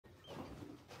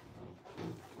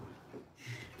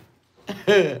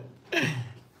Hi,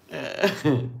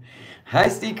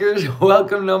 Sneakers.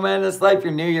 Welcome to No Madness Life.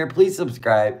 You're new here. Please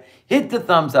subscribe. Hit the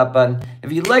thumbs up button.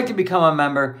 If you'd like to become a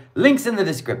member, links in the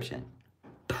description.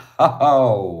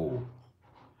 Oh,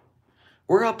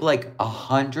 we're up like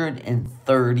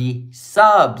 130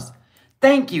 subs.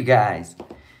 Thank you, guys.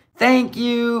 Thank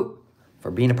you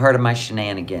for being a part of my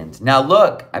shenanigans. Now,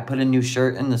 look, I put a new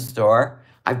shirt in the store.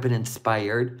 I've been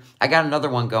inspired. I got another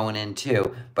one going in,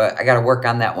 too, but I got to work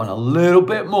on that one a little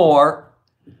bit more.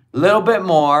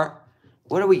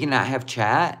 What are we going to have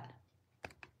chat?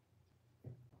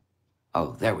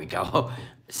 Oh, there we go.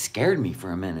 Scared me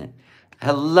for a minute.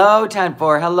 Hello,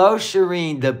 10-4. Hello,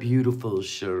 Shireen, the beautiful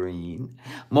Shireen.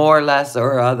 More or less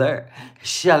or other.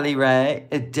 Shelly Ray,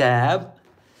 Deb.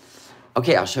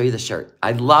 Okay, I'll show you the shirt.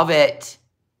 I love it.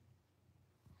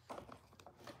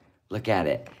 Look at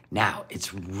it. Now,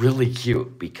 it's really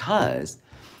cute because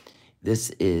this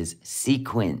is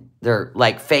sequin. They're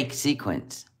like fake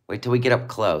sequins. Wait till we get up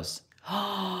close.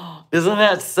 Isn't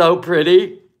that so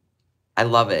pretty? I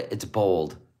love it. It's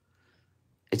bold.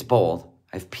 It's bold.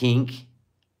 I have pink.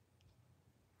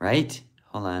 Right?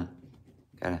 Hold on.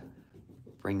 Gotta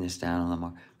bring this down a little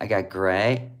more. I got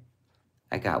gray.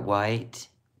 I got white.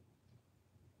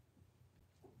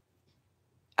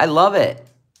 I love it.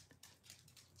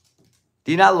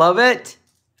 Do you not love it?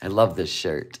 I love this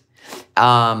shirt. It's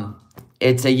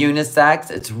a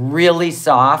unisex. It's really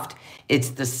soft.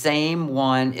 It's the same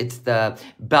one. It's the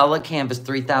Bella Canvas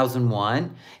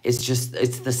 3001.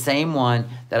 It's the same one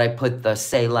that I put the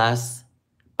Say Less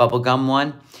bubblegum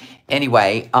one.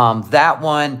 Anyway, that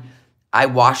one, I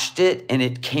washed it and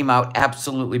it came out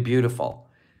absolutely beautiful.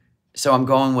 So I'm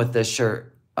going with this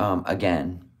shirt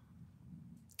again.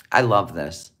 I love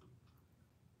this.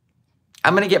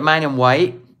 I'm going to get mine in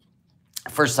white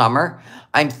for summer.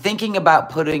 I'm thinking about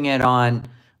putting it on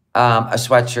a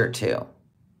sweatshirt too.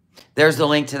 There's the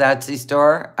link to that Etsy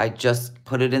store. I just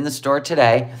put it in the store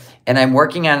today. And I'm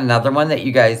working on another one that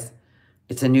you guys,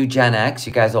 it's a new Gen X.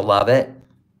 You guys will love it.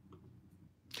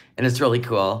 And it's really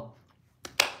cool.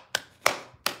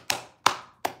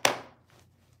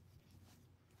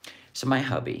 So my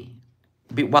hubby,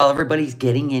 while everybody's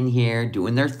getting in here,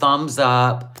 doing their thumbs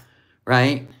up,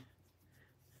 right?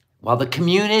 While the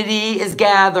community is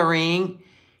gathering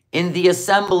in the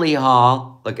assembly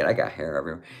hall. Look, I got hair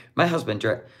everywhere. My husband,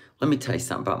 let me tell you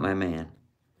something about my man.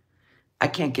 I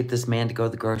can't get this man to go to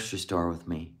the grocery store with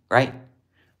me, right?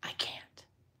 I can't.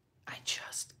 I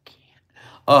just can't.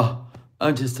 Oh,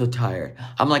 I'm just so tired.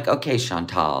 I'm like, okay,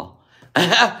 Chantal.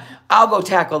 I'll go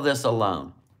tackle this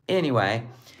alone. Anyway,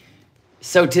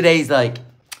 so today's like,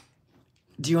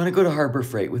 do you want to go to Harbor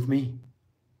Freight with me?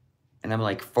 And I'm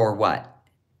like, for what?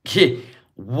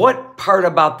 What part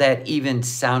about that even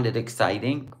sounded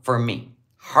exciting for me?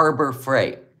 Harbor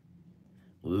Freight.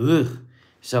 Ugh.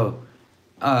 So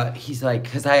he's like,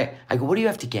 because I go, what do you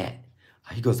have to get?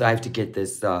 He goes, I have to get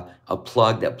this, a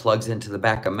plug that plugs into the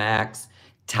back of Max,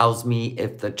 tells me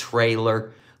if the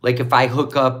trailer, like if I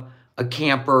hook up a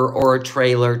camper or a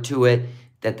trailer to it,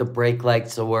 that the brake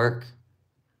lights will work.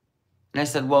 And I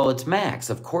said, well, it's Max.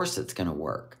 Of course it's going to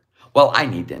work. Well, I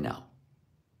need to know.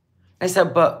 I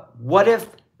said, but what if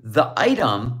the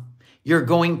item you're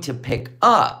going to pick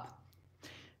up,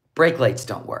 brake lights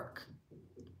don't work?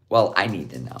 Well, I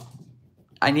need to know.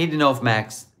 I need to know if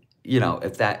Max, you know,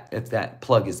 if that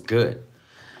plug is good.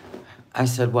 I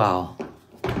said, well,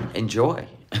 enjoy.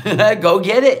 Go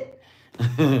get it.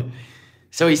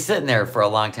 So he's sitting there for a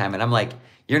long time, and I'm like,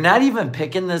 you're not even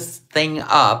picking this thing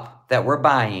up that we're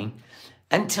buying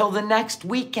until the next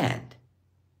weekend.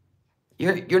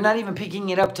 You're not even picking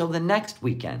it up till the next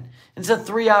weekend. It's a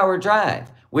 3-hour drive,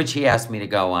 which he asked me to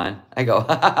go on. I go,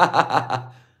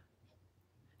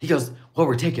 He goes, well,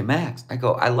 we're taking Max. I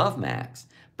go, I love Max,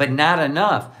 but not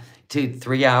enough to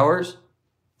 3 hours,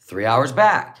 3 hours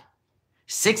back,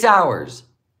 6 hours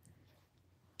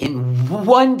in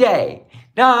one day.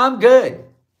 No, I'm good.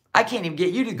 I can't even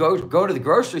get you to go to the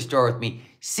grocery store with me.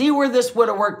 See where this would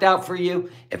have worked out for you?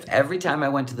 If every time I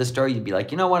went to the store, you'd be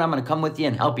like, you know what? I'm going to come with you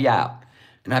and help you out.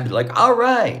 And I'd be like, all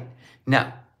right.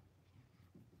 Now,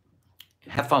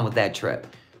 have fun with that trip.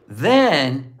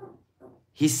 Then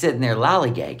he's sitting there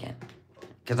lollygagging.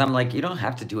 Because I'm like, you don't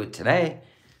have to do it today,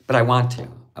 but I want to.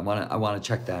 I want to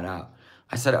check that out.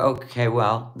 I said, okay,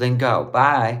 well, then go.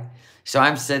 Bye. So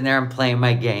I'm sitting there and playing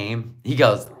my game. He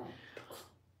goes,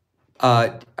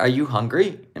 are you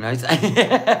hungry? And I said,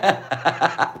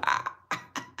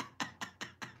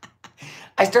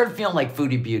 I started feeling like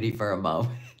Foodie Beauty for a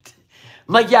moment.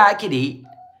 I'm like, yeah, I could eat.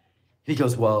 He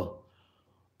goes, well,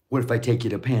 what if I take you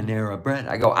to Panera Bread?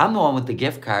 I go, I'm the one with the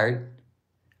gift card.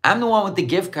 I'm the one with the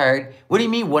gift card. What do you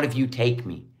mean, what if you take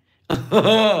me?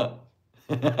 Then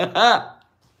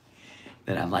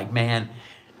I'm like, man,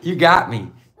 you got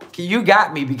me. You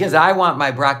got me because I want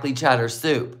my broccoli cheddar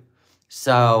soup.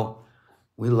 So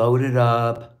we loaded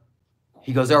up.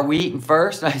 He goes, are we eating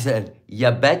first? And I said, you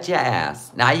bet your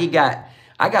ass. Now I got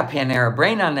Panera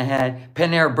brain on the head,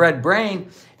 Panera bread brain,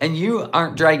 and you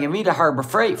aren't dragging me to Harbor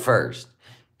Freight first.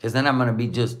 Because then I'm going to be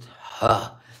just,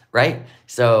 right?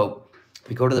 So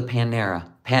we go to the Panera.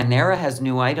 Panera has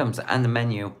new items on the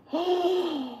menu.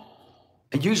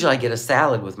 And usually I get a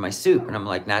salad with my soup. And I'm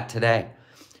like, not today.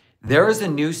 There is a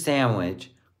new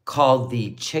sandwich called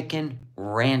the Chicken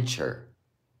Rancher.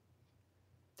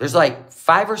 There's like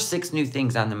 5 or 6 new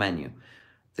things on the menu.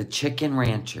 The Chicken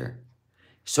Rancher.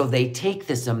 So they take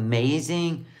this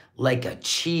amazing, like a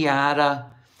ciabatta,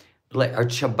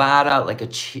 ciabatta,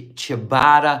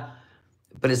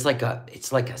 but it's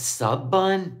like a sub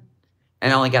bun.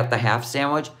 And I only got the half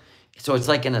sandwich. So it's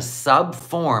like in a sub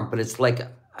form, but it's like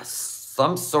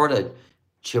some sort of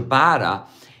ciabatta,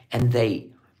 and they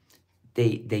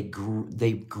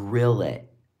grill it.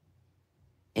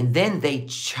 And then they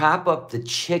chop up the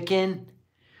chicken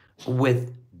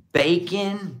with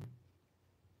bacon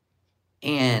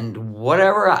and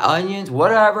whatever, onions,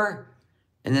 whatever.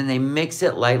 And then they mix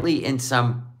it lightly in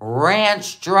some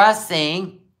ranch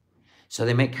dressing. So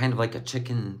they make kind of like a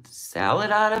chicken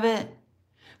salad out of it.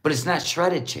 But it's not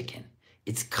shredded chicken.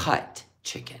 It's cut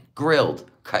chicken, grilled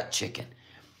cut chicken.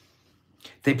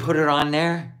 They put it on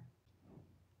there.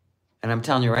 And I'm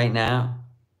telling you right now,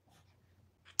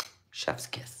 chef's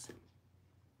kiss.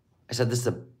 I said, this is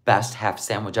the best half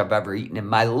sandwich I've ever eaten in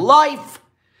my life.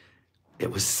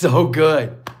 It was so good.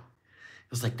 It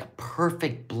was like the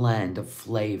perfect blend of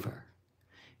flavor.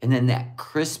 And then that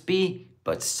crispy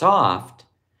but soft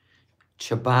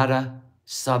ciabatta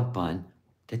sub bun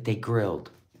that they grilled.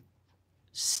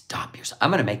 Stop yourself. I'm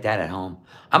going to make that at home.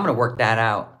 I'm going to work that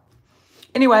out.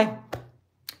 Anyway,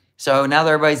 so now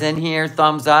that everybody's in here,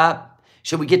 thumbs up.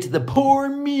 Should we get to the poor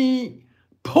me?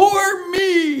 Poor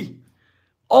me.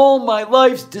 All my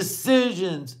life's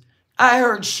decisions. I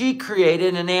heard she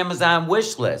created an Amazon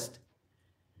wish list.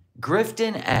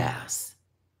 Grifting ass.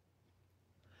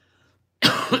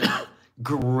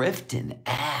 Grifting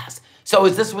ass. So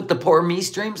is this what the poor me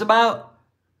stream's about?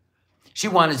 She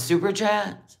wanted super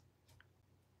chats?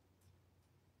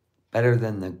 Better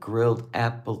than the grilled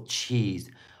apple cheese.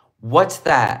 What's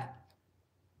that?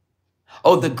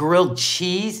 Oh, the grilled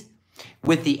cheese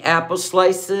with the apple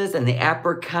slices and the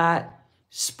apricot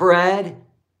spread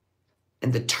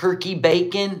and the turkey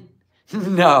bacon?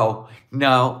 No.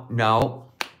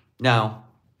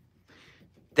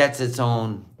 That's its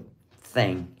own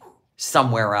thing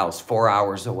somewhere else, 4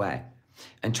 hours away.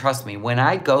 And trust me, when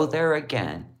I go there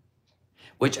again,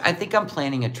 which I think I'm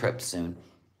planning a trip soon,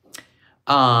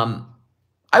 I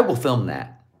will film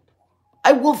that.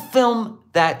 I will film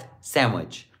that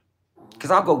sandwich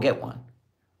because I'll go get one.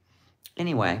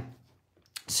 Anyway,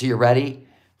 so you're ready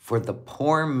for the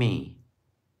poor me.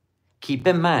 Keep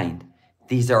in mind,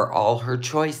 these are all her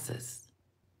choices.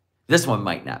 This one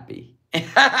might not be.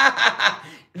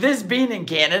 This being in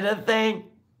Canada thing,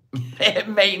 it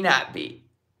may not be.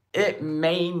 It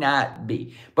may not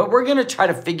be. But we're going to try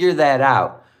to figure that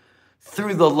out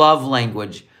through the love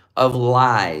language of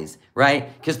lies,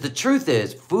 right? Because the truth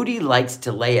is, Foodie likes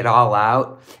to lay it all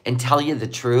out and tell you the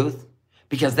truth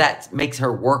because that makes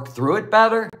her work through it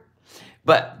better.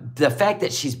 But the fact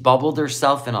that she's bubbled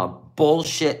herself in a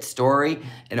bullshit story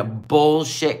and a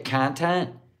bullshit content,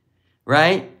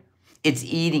 right? It's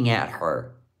eating at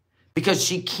her because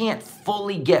she can't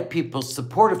fully get people's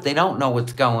support if they don't know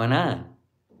what's going on.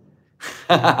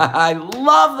 I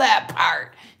love that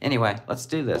part. Anyway, let's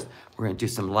do this. We're going to do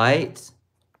some lights.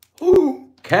 Ooh,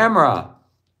 camera.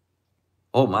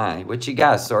 Oh my, what you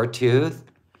got, sore tooth?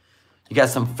 You got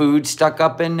some food stuck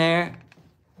up in there?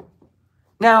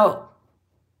 Now,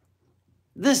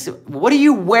 what are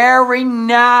you wearing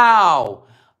now?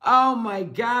 Oh my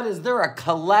God, is there a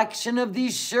collection of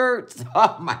these shirts?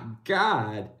 Oh my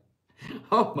God.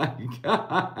 Oh my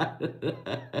God.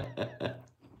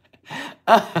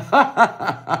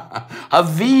 A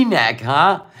V-neck,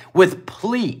 huh? With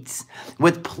pleats on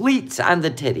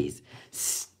the titties.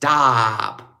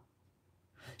 Stop.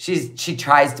 She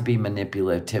tries to be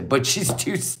manipulative, but she's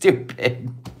too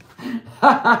stupid.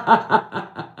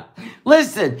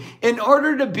 Listen, in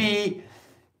order to be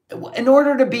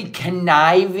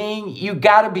conniving, you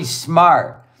got to be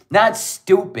smart, not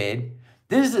stupid.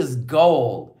 This is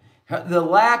gold. The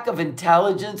lack of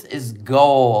intelligence is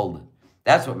gold.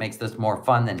 That's what makes this more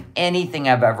fun than anything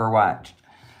I've ever watched.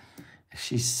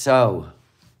 She's so,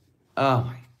 oh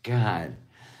my God.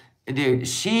 Dude,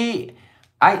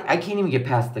 I can't even get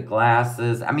past the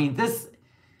glasses. I mean,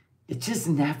 it just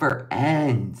never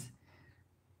ends.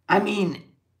 I mean,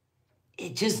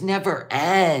 it just never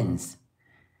ends.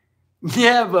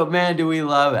 Yeah, but man, do we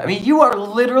love it. I mean, you are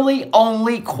literally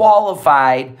only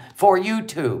qualified for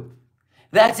YouTube.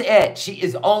 That's it. She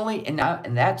is only, and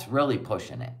that's really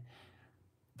pushing it.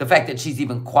 The fact that she's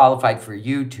even qualified for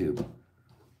YouTube.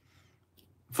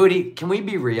 Foodie, can we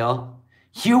be real?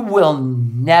 You will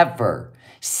never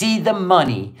see the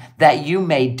money that you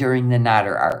made during the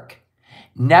Nader arc.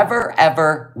 Never,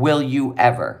 ever will you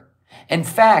ever. In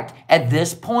fact, at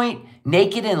this point,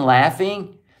 Naked and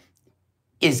Laughing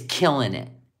is killing it.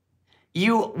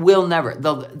 You will never.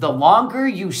 The longer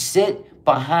you sit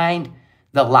behind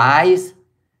the lies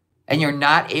and you're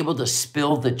not able to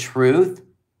spill the truth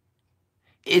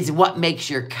is what makes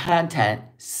your content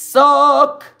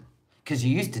suck. Because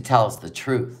you used to tell us the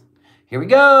truth. Here we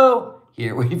go.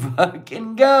 Here we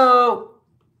fucking go.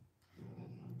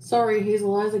 Sorry,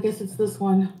 Hazel Eyes. I guess it's this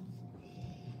one.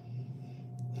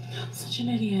 I'm such an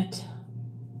idiot.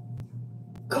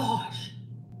 Gosh.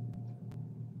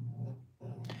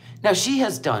 Now, she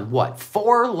has done, what,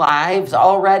 4 lives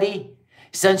already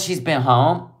since she's been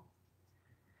home?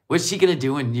 What's she going to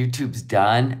do when YouTube's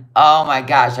done? Oh, my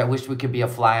gosh. I wish we could be a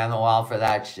fly on the wall for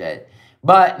that shit.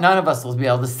 But none of us will be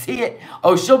able to see it.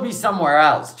 Oh, she'll be somewhere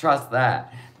else. Trust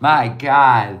that. My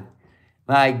God.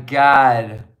 My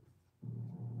God.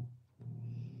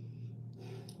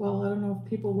 Well, I don't know if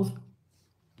people will...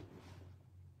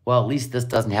 Well, at least this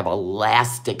doesn't have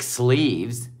elastic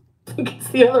sleeves. think it's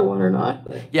the other one or not.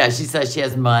 Yeah, she says she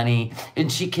has money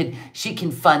and she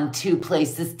can fund 2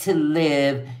 places to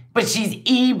live, but she's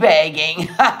e-bagging.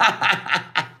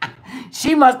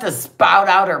 She must have spout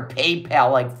out her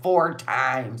PayPal like 4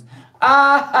 times.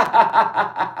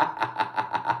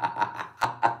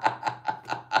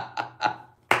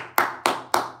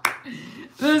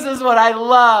 This is what I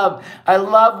love. I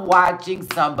love watching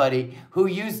somebody who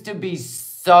used to be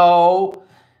so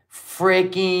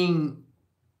freaking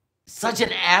such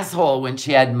an asshole when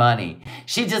she had money.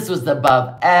 She just was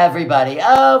above everybody.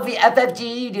 Oh,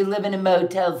 FFG, do you live in a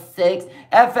Motel 6?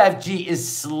 FFG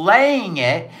is slaying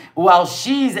it while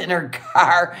she's in her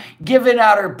car giving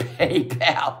out her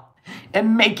PayPal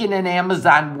and making an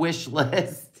Amazon wish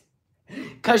list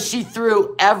because she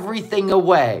threw everything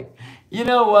away. You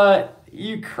know what?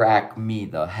 You crack me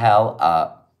the hell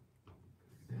up.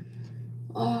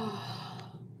 Oh.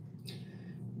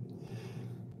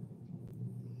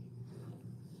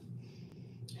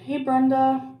 Hey,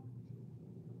 Brenda.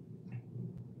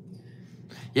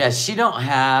 Yeah, she don't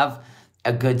have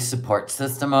a good support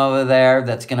system over there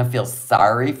that's going to feel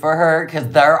sorry for her because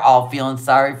they're all feeling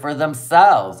sorry for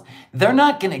themselves. They're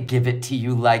not going to give it to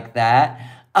you like that.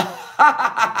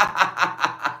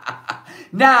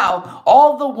 Now,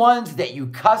 all the ones that you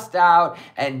cussed out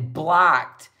and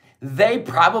blocked, they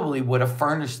probably would have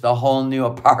furnished the whole new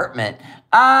apartment.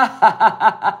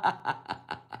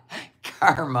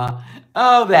 Karma.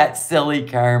 Oh, that silly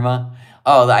karma.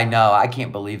 Oh, I know. I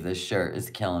can't believe this shirt is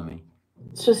killing me.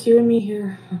 It's just you and me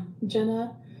here.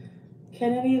 Jenna,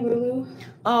 Kennedy, Lulu.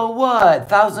 Oh, what?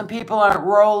 1,000 people aren't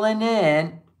rolling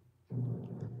in.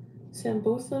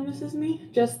 Sambosa misses me.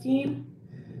 Justine.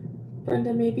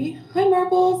 Brenda, maybe. Hi,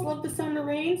 Marbles. Love the sound of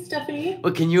rain. Stephanie.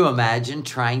 But can you imagine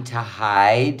trying to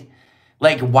hide,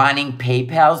 like wanting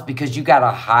PayPals because you got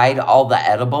to hide all the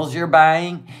edibles you're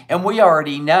buying? And we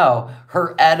already know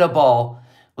her edible,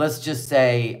 let's just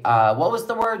say, what was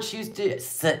the word she used to?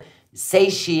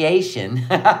 Satiation.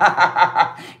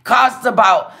 Costs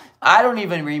about, I don't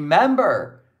even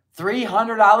remember,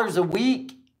 $300 a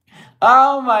week.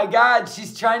 Oh my God,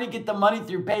 she's trying to get the money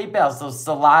through PayPal so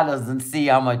Salah doesn't see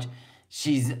how much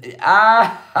she's... you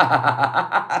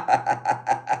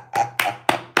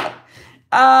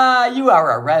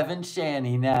are a Reverend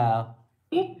Shanny now.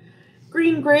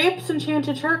 Green grapes,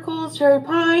 enchanted charcoals, cherry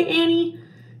pie, Annie,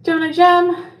 Jonah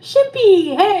Gem,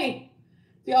 Shippy. Hey,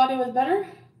 the audio is better.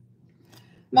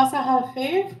 Masaha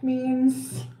Khair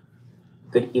means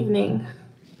good evening.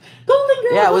 Golden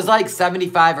Girl. Yeah, it was like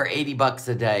 75 or 80 bucks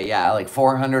a day. Yeah, like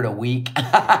 400 a week.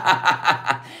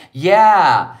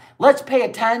 Yeah, let's pay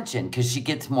attention because she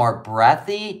gets more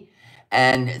breathy.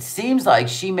 And it seems like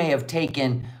she may have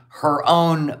taken her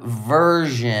own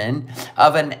version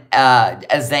of a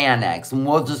Xanax. And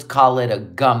we'll just call it a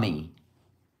gummy.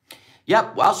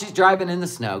 Yep, while she's driving in the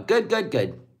snow. Good, good,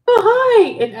 good. Oh,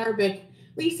 hi, in Arabic.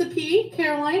 Lisa P,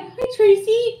 Caroline. Hi,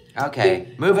 Tracy.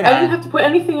 Okay, moving on. I didn't have to put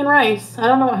anything in rice. I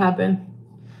don't know what happened.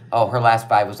 Oh, her last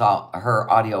 5 was all,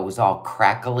 her audio was all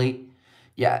crackly.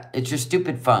 Yeah, it's your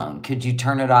stupid phone. Could you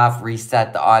turn it off,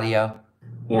 reset the audio?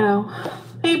 You know.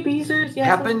 Hey, Beezers. Yes,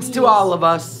 Happens to all of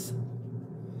us.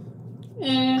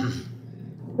 And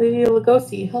Lady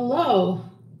Lugosi, hello.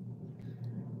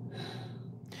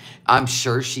 I'm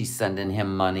sure she's sending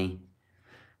him money.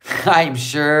 I'm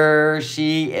sure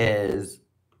she is.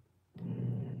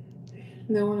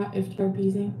 No, we're not iftar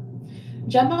beezing.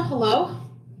 Gemma, hello.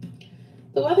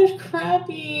 The weather's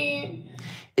crappy.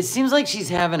 It seems like she's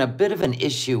having a bit of an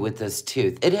issue with this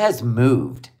tooth. It has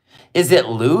moved. Is it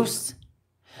loose?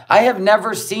 I have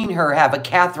never seen her have a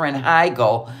Katherine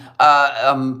Heigl,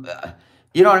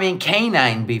 you know what I mean,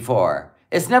 canine before.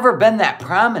 It's never been that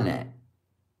prominent.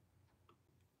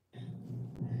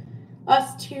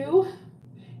 Us too.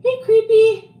 Hey,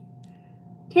 creepy.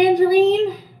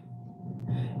 Tangerine.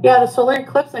 Yeah, the solar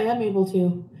eclipse, I am able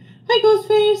to. Hi,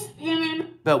 Ghostface. Hammond.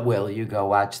 But will you go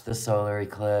watch the solar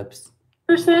eclipse?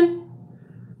 Person.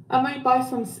 I might buy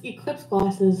some eclipse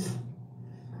glasses.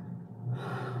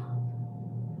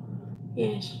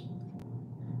 Yes.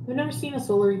 I've never seen a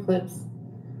solar eclipse.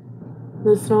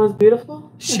 The snow is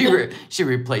beautiful. She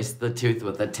replaced the tooth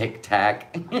with a Tic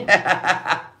Tac.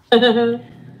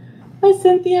 Hi,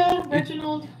 Cynthia.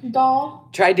 Reginald. Doll.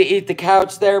 Tried to eat the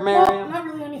couch there, Miriam? Well, not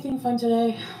really anything fun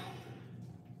today.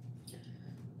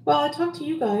 Well, I talked to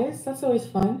you guys. That's always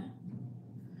fun.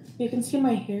 You can see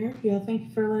my hair. Yeah, thank you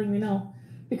for letting me know.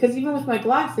 Because even with my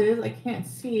glasses, I can't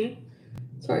see.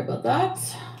 Sorry about that.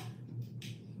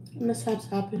 Mishaps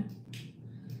happen.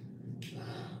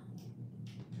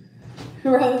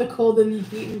 Rather the cold than the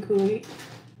heat in Kuwait.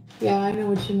 Yeah, I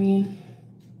know what you mean.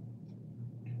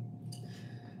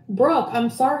 Brooke,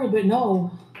 I'm sorry, but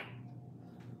no.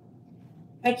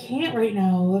 I can't right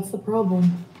now. That's the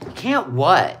problem. Can't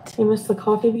what? You missed the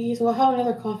coffee bees? Well, I'll have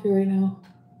another coffee right now.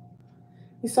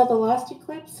 You saw the last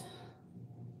eclipse?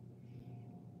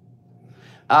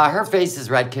 Her face is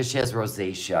red because she has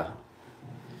rosacea.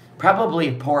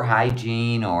 Probably poor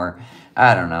hygiene or,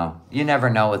 I don't know. You never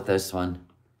know with this one.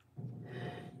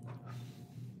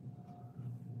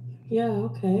 Yeah,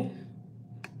 okay.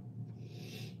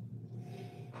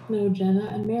 No, Jenna,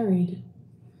 I'm married.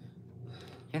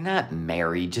 You're not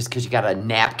married just because you got a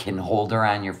napkin holder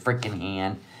on your freaking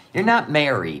hand. You're not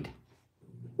married.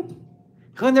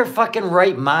 Who in their fucking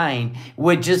right mind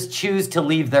would just choose to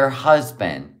leave their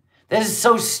husband? This is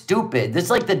so stupid. This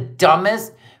is like the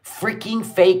dumbest freaking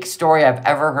fake story I've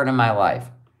ever heard in my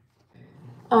life.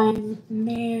 I'm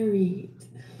married.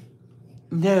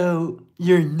 No,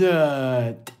 you're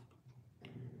not.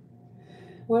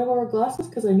 Why do I wear glasses?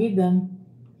 Because I need them.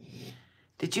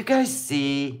 Did you guys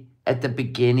see at the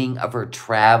beginning of her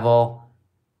travel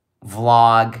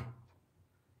vlog?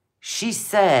 She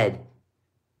said,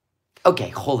 okay,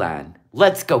 hold on.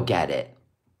 Let's go get it.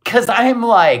 Because I'm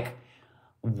like,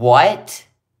 what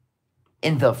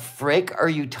in the frick are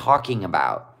you talking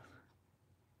about?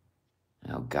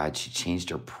 Oh, God, she changed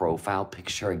her profile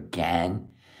picture again.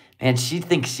 Man, she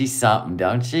thinks she's something,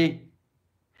 don't she?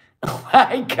 Oh,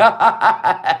 my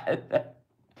God.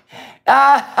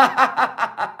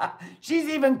 She's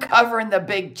even covering the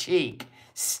big cheek.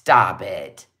 Stop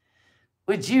it.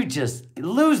 Would you just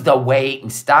lose the weight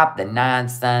and stop the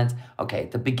nonsense? Okay,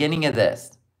 at the beginning of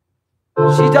this,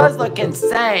 she does look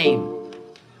insane.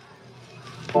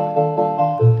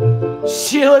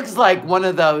 She looks like one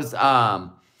of those,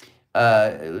 the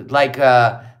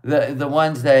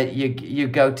ones that you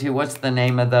go to. What's the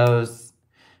name of those?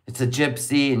 It's a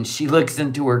gypsy, and she looks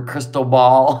into her crystal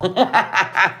ball.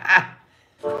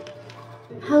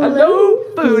 Hello,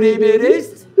 Foodie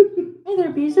Beauties. Hey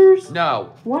there, Beezers.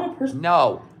 No. Want a person?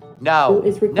 No.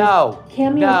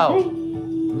 Cameo.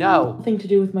 No. Nothing to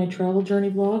do with my travel journey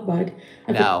vlog, but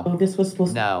I No. thought this was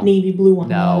supposed No. to be navy blue on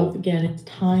No. love. Again, it's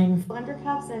time for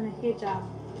undercuffs and a hijab.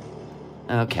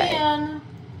 Okay. And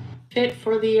fit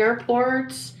for the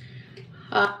airport.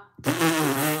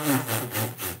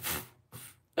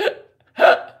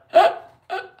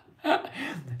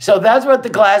 So that's what the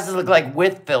glasses look like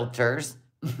with filters.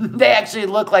 They actually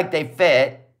look like they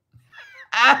fit.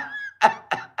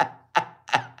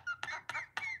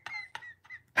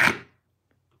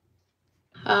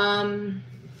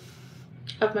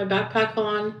 Have my backpack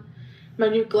on, my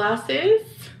new glasses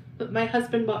that my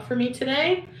husband bought for me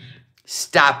today.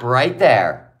 Stop right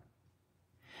there.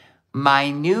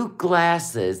 My new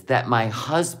glasses that my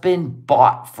husband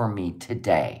bought for me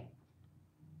today.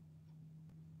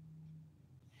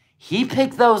 He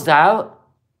picked those out?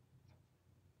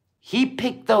 He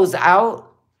picked those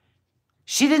out?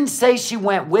 She didn't say she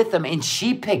went with him and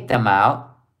she picked them out.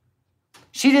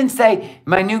 She didn't say,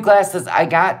 my new glasses I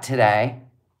got today.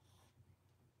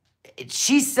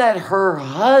 She said her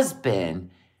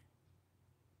husband,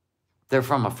 they're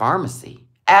from a pharmacy.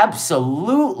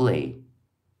 Absolutely.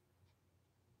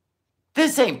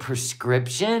 This ain't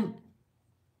prescription.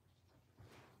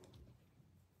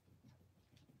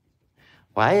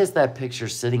 Why is that picture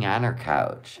sitting on her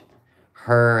couch?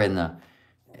 Her and the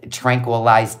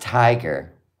tranquilized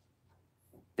tiger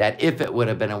that, if it would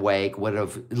have been awake, would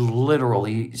have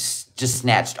literally just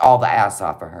snatched all the ass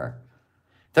off of her.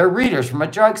 They're readers from a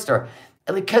drugstore.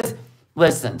 Because,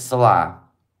 listen, Salah,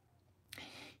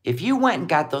 if you went and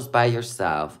got those by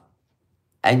yourself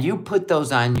and you put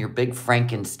those on your big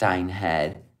Frankenstein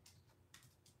head,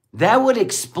 that would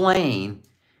explain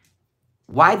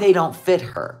why they don't fit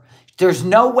her. There's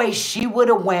no way she would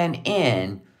have went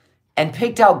in and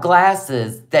picked out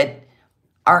glasses that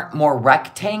aren't more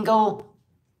rectangle.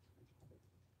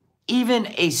 Even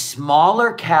a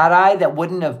smaller cat eye that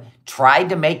wouldn't have tried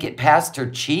to make it past her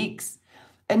cheeks.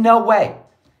 And no way.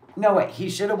 No way. He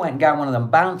should have went and got one of them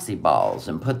bouncy balls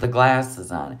and put the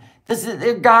glasses on.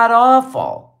 They're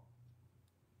god-awful.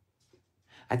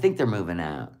 I think they're moving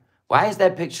out. Why is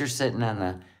that picture sitting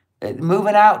on the...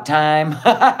 moving out time.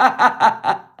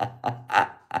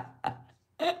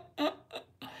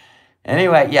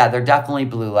 Anyway, yeah, they're definitely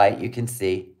blue light. You can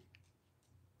see.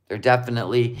 They're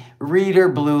definitely reader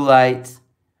blue lights.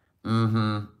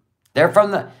 Mm-hmm. They're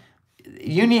from the...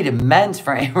 You need a men's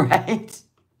frame, right?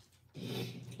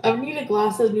 I've needed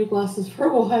new glasses for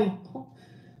a while.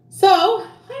 So,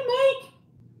 hi, Mike.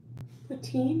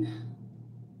 Routine.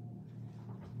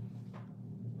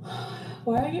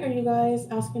 Why are you guys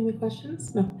asking me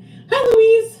questions? No. Hi,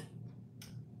 Louise.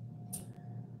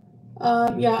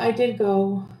 Yeah, I did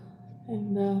go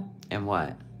and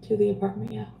what? To the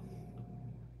apartment, yeah.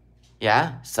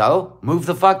 Yeah? So? Move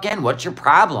the fuck in. What's your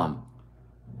problem?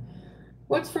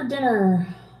 What's for dinner?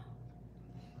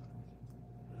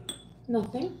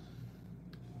 Nothing.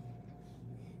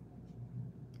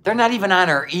 They're not even on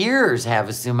her ears,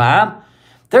 Havasu, Mom.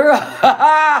 They're...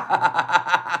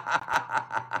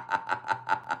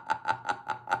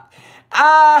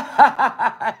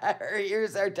 her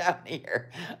ears are down here.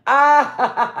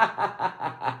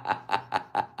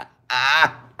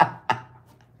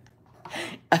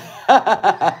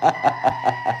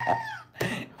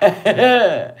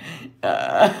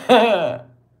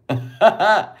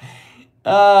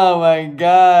 Oh my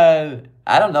God.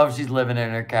 I don't know if she's living in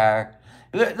her car.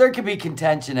 There could be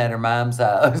contention at her mom's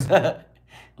house.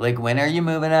 Like, when are you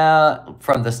moving out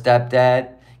from the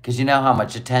stepdad? Because you know how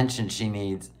much attention she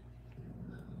needs.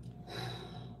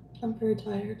 I'm very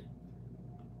tired.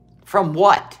 From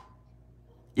what?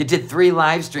 You did 3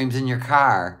 live streams in your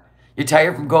car. You're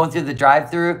tired from going through the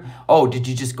drive-thru? Oh, did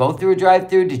you just go through a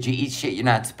drive-thru? Did you eat shit you're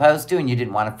not supposed to and you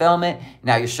didn't want to film it?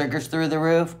 Now your sugar's through the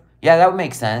roof? Yeah, that would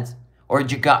make sense. Or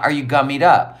are you gummied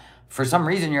up? For some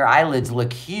reason, your eyelids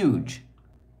look huge.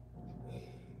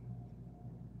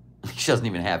 She doesn't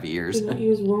even have ears. Do not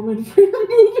use Roman for your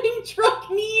moving truck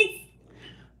needs.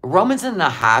 Roman's in the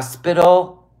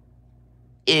hospital.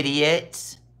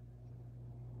 Idiots.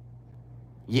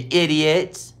 You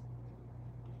idiots.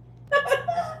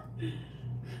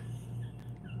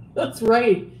 That's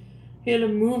right. He had a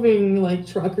moving, like,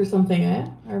 truck or something, eh?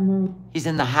 I remember. He's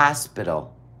in the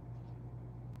hospital.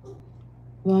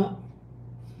 What?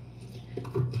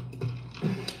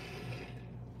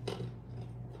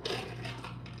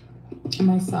 Am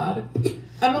I sad?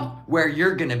 Where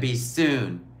you're gonna be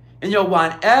soon. And you'll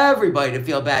want everybody to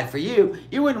feel bad for you.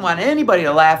 You wouldn't want anybody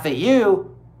to laugh at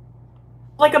you.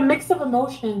 Like a mix of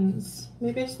emotions.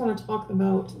 Maybe I just want to talk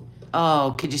about...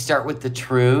 Oh, could you start with the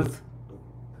truth?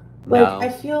 Like, No. I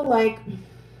feel like,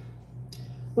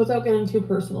 without getting too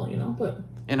personal, you know, but...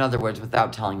 In other words,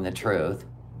 without telling the truth.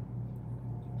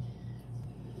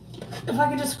 If I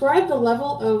could describe the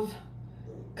level of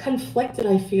conflicted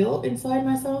I feel inside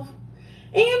myself.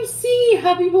 AMC,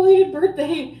 happy belated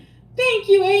birthday. Thank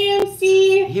you,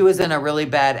 AMC. He was in a really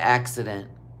bad accident.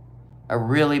 A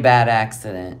really bad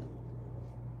accident.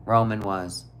 Roman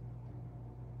was.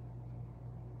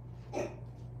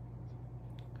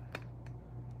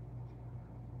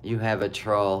 You have a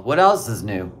troll. What else is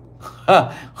new?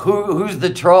 Who's the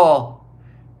troll?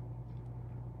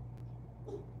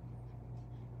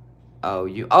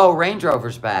 Oh, Range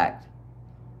Rover's back.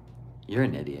 You're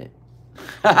an idiot.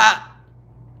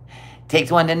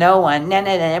 Takes one to know one. Na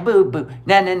na na boo boo.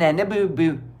 Na na na na boo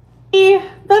boo.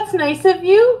 That's nice of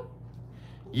you.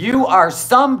 You are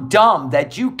some dumb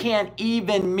that you can't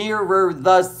even mirror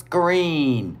the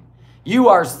screen. You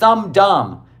are some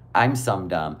dumb. I'm some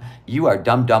dumb. You are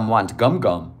dumb wants gum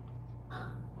gum.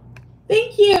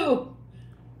 Thank you.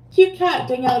 Cute cat.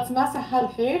 Danielle, it's Massa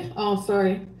Hadafir. Oh,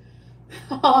 sorry.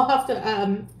 I'll have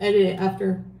to edit it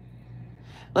after.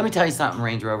 Let me tell you something,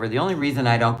 Range Rover. The only reason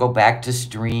I don't go back to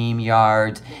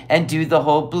StreamYards and do the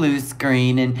whole blue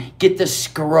screen and get the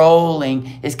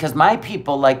scrolling is because my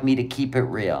people like me to keep it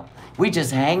real. We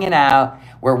just hanging out.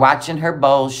 We're watching her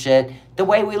bullshit the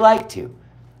way we like to.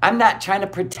 I'm not trying to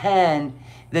pretend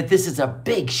that this is a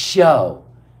big show.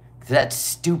 That's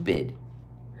stupid.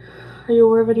 Are you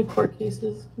aware of any court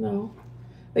cases? No.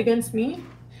 Against me?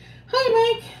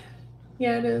 Hi, Mike.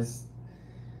 Yeah, it is.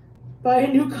 Buy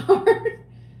a new car.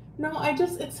 No,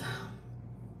 it's,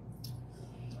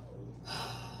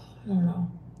 I don't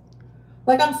know.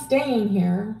 Like, I'm staying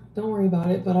here. Don't worry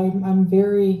about it. But I'm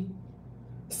very,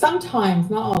 sometimes,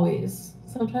 not always.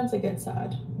 Sometimes I get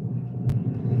sad.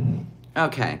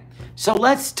 Okay, so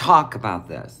let's talk about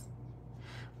this.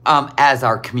 As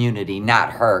our community,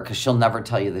 not her, because she'll never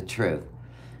tell you the truth.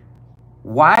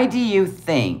 Why do you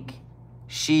think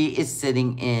she is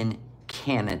sitting in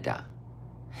Canada?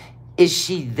 Is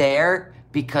she there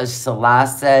because Salah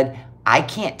said, I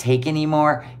can't take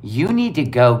anymore. You need to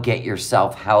go get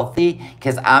yourself healthy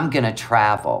because I'm going to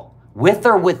travel with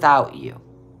or without you.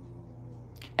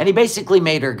 And he basically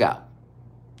made her go.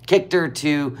 Kicked her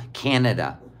to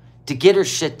Canada to get her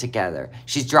shit together.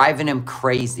 She's driving him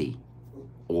crazy.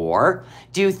 Or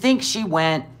do you think she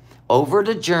went over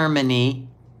to Germany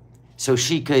so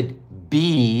she could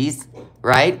bees,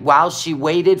 right, while she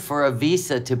waited for a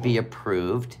visa to be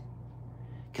approved?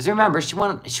 Because remember, she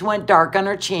went dark on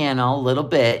her channel a little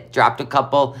bit, dropped a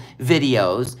couple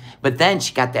videos, but then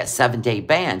she got that 7-day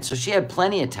ban, so she had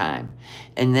plenty of time.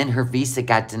 And then her visa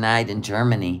got denied in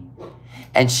Germany,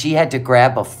 and she had to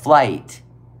grab a flight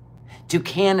to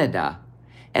Canada,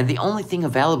 and the only thing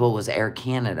available was Air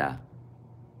Canada.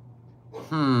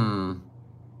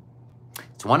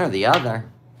 It's one or the other.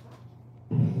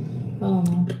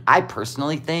 I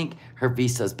personally think her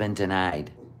visa's been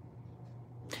denied.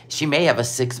 She may have a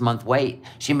 6-month wait.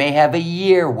 She may have a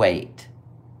year wait.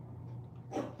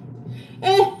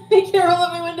 I can't roll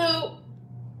out my window.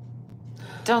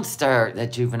 Don't start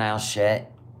that juvenile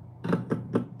shit.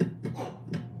 I'm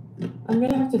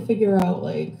gonna have to figure out,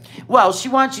 like... Well, she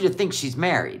wants you to think she's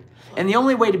married. And the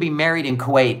only way to be married in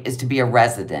Kuwait is to be a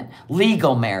resident.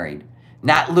 Legal married.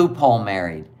 Not loophole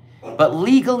married. But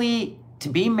legally, to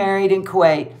be married in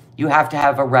Kuwait, you have to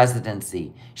have a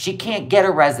residency. She can't get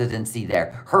a residency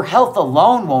there. Her health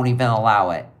alone won't even allow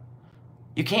it.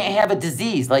 You can't have a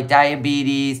disease like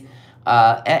diabetes,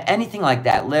 anything like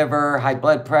that. Liver, high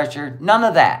blood pressure, none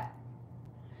of that.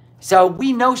 So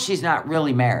we know she's not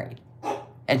really married.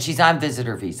 And she's on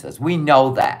visitor visas. We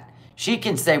know that. She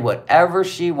can say whatever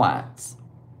she wants.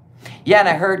 Yeah, and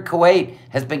I heard Kuwait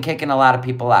has been kicking a lot of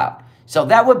people out. So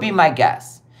that would be my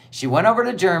guess. She went over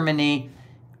to Germany,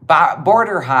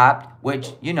 border hopped,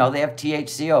 which, you know, they have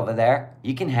THC over there.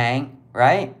 You can hang,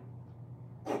 right?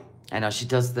 I know, she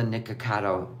does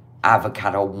the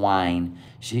avocado wine.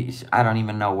 I don't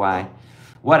even know why.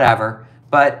 Whatever.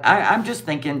 But I'm just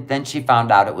thinking, then she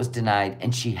found out it was denied,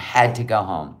 and she had to go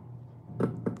home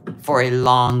for a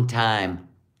long time.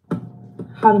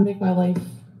 How to make my life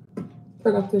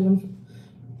productive and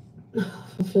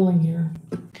fulfilling here.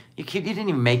 You didn't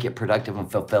even make it productive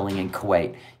and fulfilling in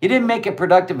Kuwait. You didn't make it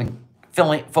productive and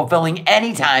fulfilling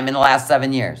any time in the last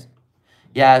 7 years.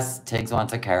 Yes, Tiggs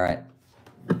wants a carrot.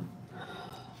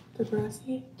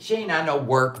 Degrassi? She ain't on no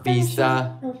work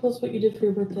visa. Tell us what you did for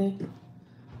your birthday.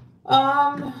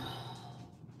 I'm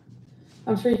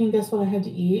sure you can guess what I had to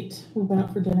eat. We went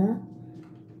out for dinner.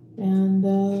 And,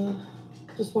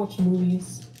 just watch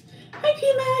movies. Hi,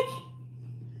 P-Mac!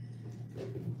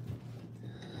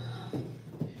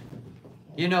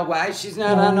 You know why she's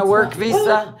not on a work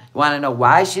visa? You want to know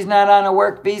why she's not on a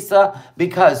work visa?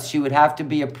 Because she would have to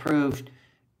be approved.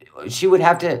 She would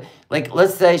have to, like,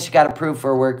 let's say she got approved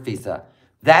for a work visa.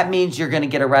 That means you're going to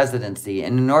get a residency.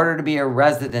 And in order to be a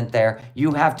resident there,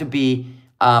 you have to be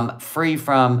free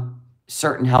from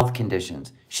certain health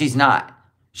conditions. She's not.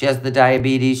 She has the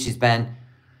diabetes. She's been...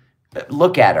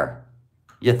 Look at her.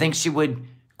 You think she would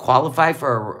qualify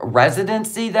for a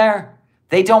residency there?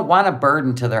 They don't want a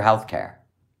burden to their health care.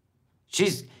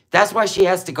 That's why she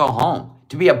has to go home,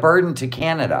 to be a burden to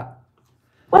Canada.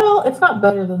 Well, it's not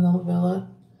better than the villa.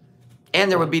 And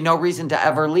there would be no reason to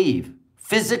ever leave.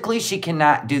 Physically, she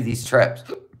cannot do these trips.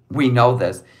 We know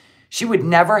this. She would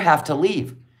never have to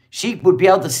leave. She would be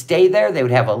able to stay there. They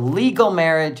would have a legal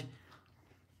marriage.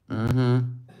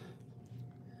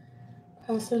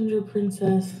 Passenger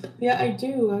princess. Yeah, I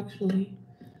do, actually.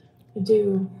 I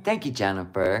do. Thank you,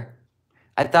 Jennifer.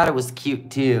 I thought it was cute,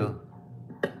 too.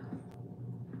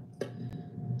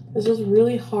 It's just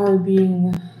really hard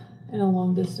being in a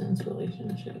long-distance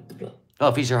relationship. But Well,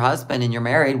 if he's your husband and you're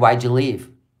married, why'd you leave?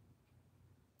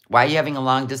 Why are you having a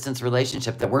long-distance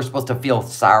relationship that we're supposed to feel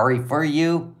sorry for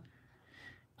you?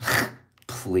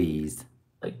 Please.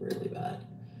 Like, really bad.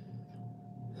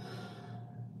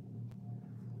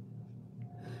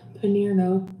 Paneer,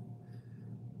 no.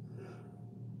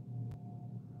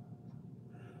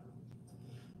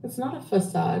 It's not a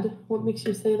facade. What makes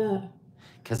you say that?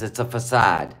 Because it's a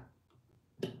facade.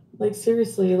 Like,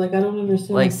 seriously, like, I don't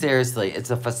understand. Like, seriously,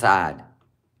 it's a facade.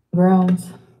 Grounds.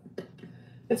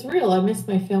 It's real. I miss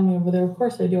my family over there. Of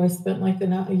course I do. I spent like a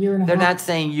year and a half. They're not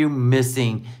saying you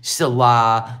missing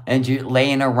Salah and you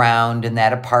laying around in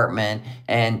that apartment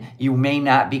and you may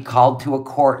not be called to a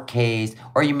court case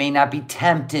or you may not be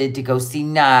tempted to go see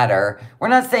Nader. We're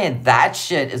not saying that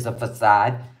shit is a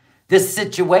facade. This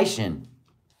situation.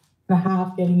 And a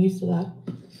half getting used to that.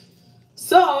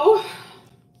 So,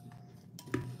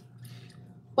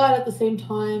 but at the same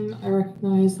time, I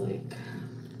recognize like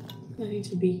I need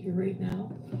to be here right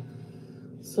now.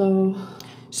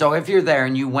 So if you're there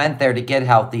and you went there to get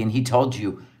healthy and he told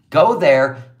you, go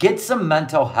there, get some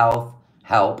mental health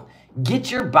help,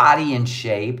 get your body in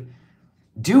shape,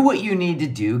 do what you need to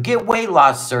do, get weight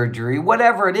loss surgery,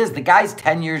 whatever it is. The guy's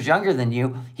 10 years younger than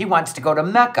you. He wants to go to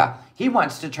Mecca. He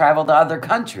wants to travel to other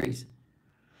countries.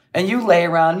 And you lay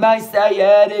around, my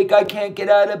sciatic, I can't get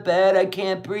out of bed, I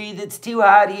can't breathe, it's too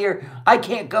hot here, I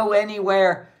can't go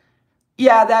anywhere.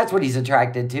 Yeah, that's what he's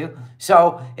attracted to.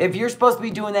 So if you're supposed to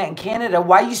be doing that in Canada,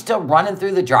 why are you still running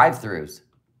through the drive-thrus?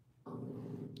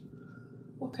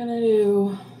 What can I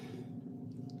do?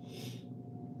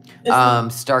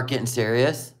 Start getting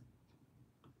serious.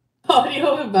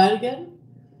 Audio went bad again?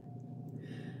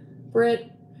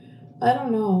 Britt, I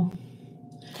don't know.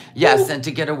 Yes, and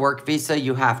to get a work visa,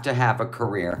 you have to have a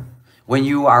career. When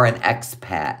you are an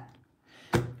expat.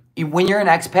 When you're an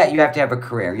expat, you have to have a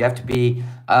career. You have to be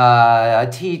a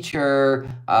teacher,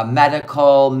 a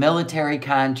medical, military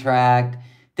contract.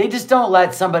 They just don't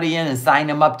let somebody in and sign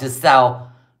them up to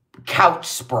sell couch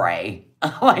spray.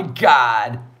 Oh my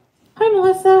God. Hi,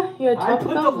 Melissa. You had I talked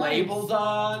put about the labels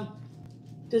on.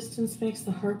 Distance makes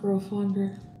the heart grow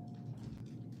fonder.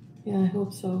 Yeah, I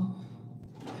hope so.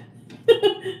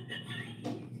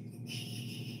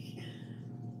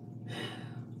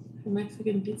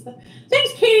 Mexican pizza.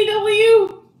 Thanks,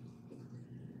 KW.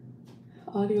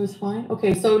 Audio is fine.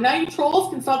 Okay, so now you trolls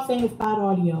can stop saying it's bad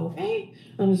audio, okay?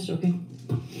 I'm just joking.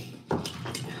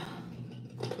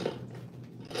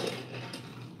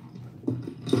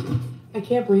 I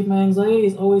can't breathe. My anxiety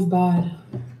is always bad.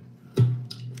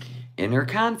 Inner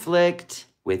conflict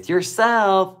with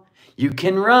yourself. You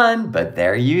can run, but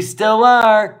there you still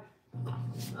are.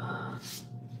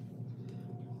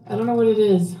 I don't know what it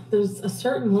is. There's a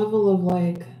certain level of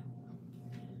like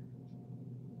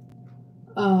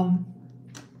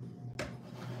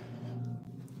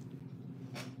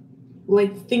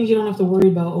things you don't have to worry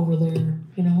about over there,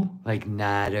 you know? Like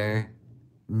Nader.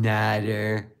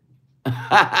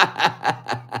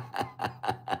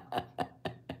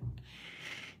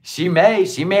 She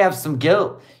may have some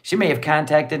guilt. She may have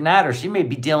contacted Nader. She may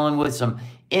be dealing with some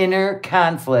inner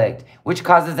conflict, which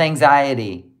causes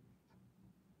anxiety.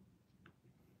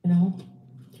 You know?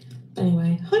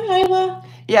 Anyway, hi, Isla.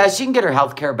 Yeah, she can get her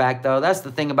health care back, though. That's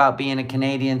the thing about being a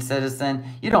Canadian citizen.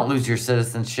 You don't lose your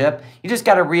citizenship. You just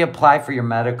got to reapply for your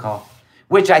medical,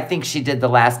 which I think she did the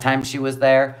last time she was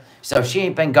there. So she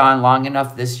ain't been gone long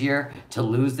enough this year to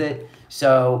lose it.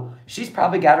 So she's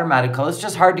probably got her medical. It's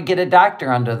just hard to get a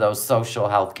doctor under those social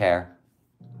health care.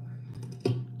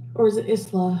 Or is it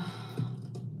Isla?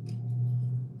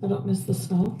 I don't miss the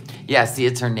snow. Yeah, see,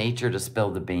 it's her nature to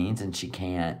spill the beans, and she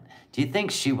can't. Do you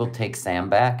think she will take Sam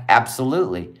back?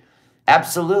 Absolutely.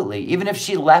 Absolutely. Even if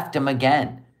she left him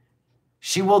again,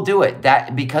 she will do it.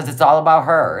 Because it's all about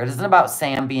her. It isn't about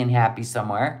Sam being happy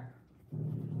somewhere.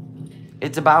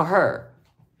 It's about her.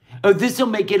 Oh, this will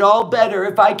make it all better.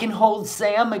 If I can hold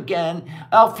Sam again,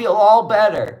 I'll feel all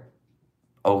better.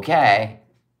 Okay.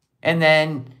 And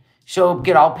then she'll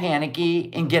get all panicky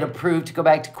and get approved to go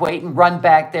back to Kuwait and run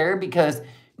back there because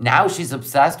now she's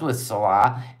obsessed with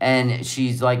Salah and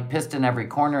she's like pissed in every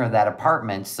corner of that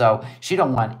apartment. So she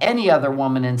don't want any other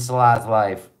woman in Salah's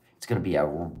life. It's going to be a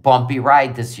bumpy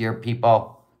ride this year,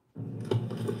 people.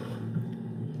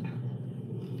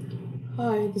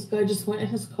 Hi, this guy just went in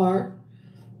his car,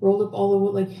 rolled up all the,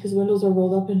 like his windows are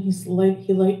rolled up and he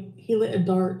lit a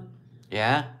dart.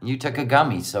 Yeah, you took a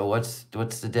gummy, so what's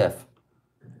the diff?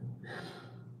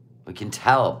 We can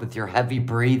tell with your heavy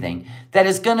breathing that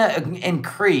is going to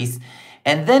increase.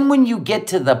 And then when you get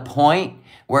to the point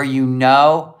where you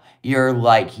know you're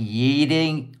like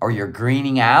yeeting or you're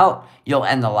greening out, you'll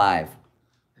end the live.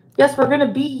 Yes, we're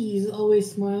gonna bees.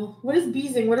 Always smile. What is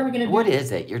beesing? What are we gonna do? What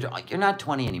is it? You're not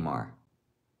 20 anymore.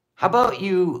 How about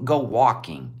you go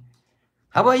walking?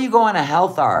 How about you go on a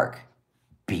health arc?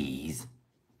 Bees.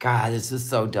 God, this is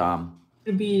so dumb.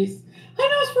 The bees.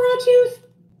 Hi, Nosferatu.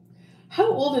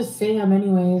 How old is Sam,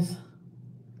 anyways?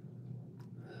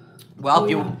 Well,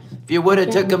 if you would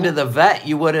have took him to the vet,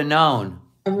 you would have known.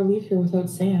 Never leave here without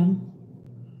Sam.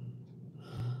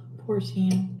 Poor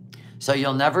Sam. So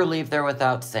you'll never leave there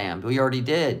without Sam. We already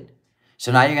did.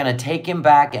 So now you're going to take him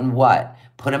back and what?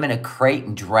 Put him in a crate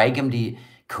and drag him to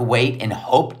Kuwait and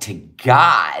hope to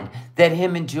God that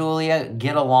him and Julia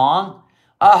get along?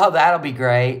 Oh, that'll be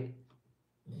great.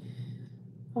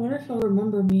 I wonder if he'll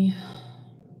remember me.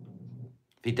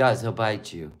 If he does, he'll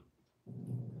bite you.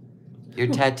 Your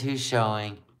tattoo's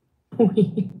showing.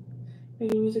 Making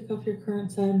music off your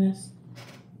current sadness.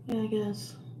 Yeah, I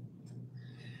guess.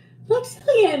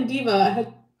 Luxillian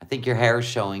Diva. I think your hair's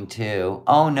showing too.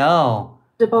 Oh no.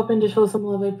 To pop in to show some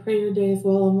love. I pray your day is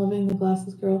well. I'm loving the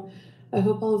glasses girl. I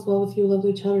hope all is well with you,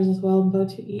 lovely chatters as well. I'm about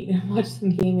to eat and watch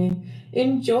some gaming.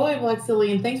 Enjoy,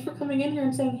 Luxillian. Thanks for coming in here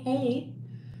and saying hey.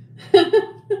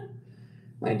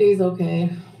 My day's okay.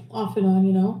 Off and on,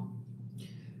 you know.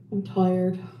 I'm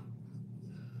tired.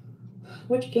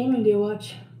 Which gaming do you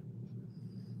watch?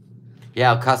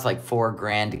 Yeah, it'll cost like $4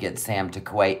 grand to get Sam to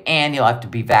Kuwait, and you'll have to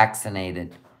be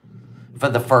vaccinated for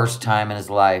the first time in his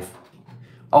life.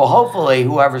 Oh, hopefully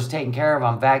whoever's taking care of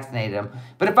him vaccinated him.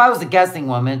 But if I was a guessing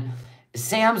woman,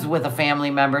 Sam's with a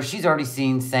family member. She's already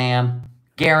seen Sam.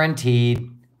 Guaranteed.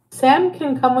 Sam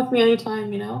can come with me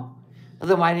anytime, you know. Well,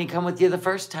 then why didn't he come with you the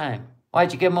first time?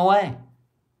 Why'd you give him away?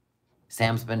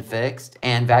 Sam's been fixed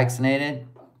and vaccinated?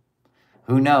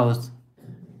 Who knows?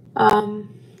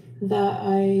 That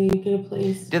I get a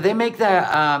place. Do they make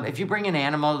the, if you bring an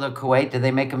animal to Kuwait, do they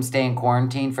make them stay in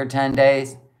quarantine for 10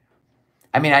 days?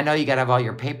 I mean, I know you got to have all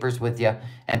your papers with you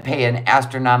and pay an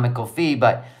astronomical fee,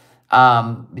 but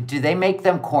do they make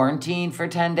them quarantine for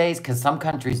 10 days? Because some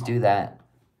countries do that.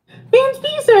 Vance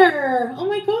Beezer! Oh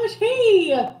my gosh,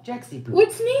 hey! Jaxie Poo.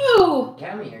 What's new?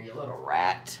 Come here, you little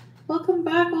rat. Welcome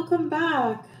back, welcome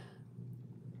back.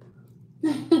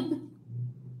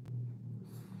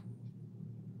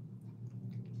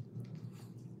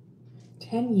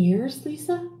 10 years,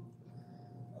 Lisa?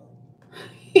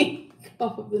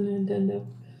 Off of the Nintendo.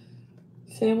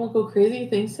 Sam will go crazy, you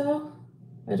think so?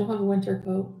 I don't have a winter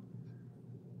coat.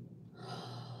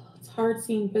 It's hard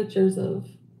seeing pictures of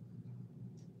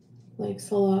like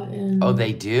Salah and... Oh,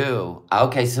 they do.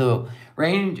 Okay, so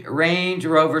Range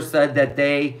Rover said that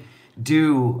they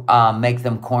do make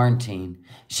them quarantine.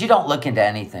 She don't look into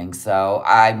anything, so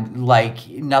I'm like,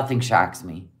 nothing shocks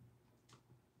me.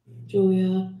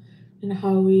 Julia and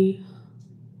Howie.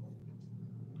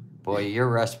 Boy, your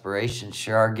respirations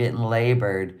sure are getting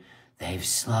labored. They've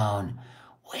slowed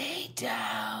way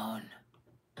down.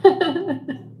 But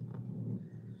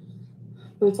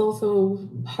it's also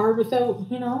hard without,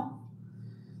 you know,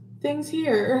 things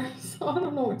here. So I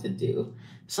don't know what to do.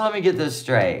 So let me get this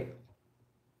straight.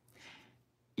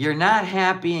 You're not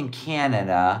happy in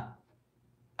Canada.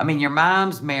 I mean, your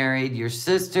mom's married. Your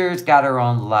sister's got her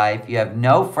own life. You have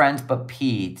no friends but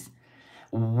Pete's.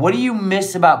 What do you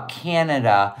miss about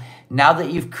Canada now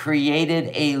that you've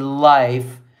created a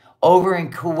life over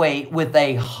in Kuwait with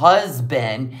a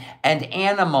husband and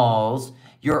animals,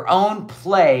 your own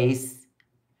place,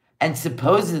 and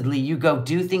supposedly you go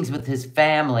do things with his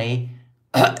family?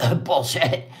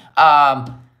 Bullshit.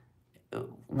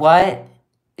 What?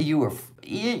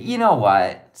 You know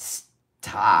what?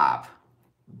 Stop.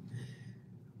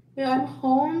 Yeah, I'm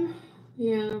home.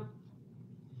 Yeah.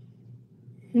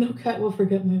 No cat will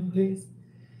forget my voice.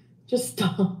 Just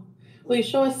stop. Will you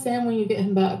show us Sam when you get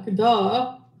him back?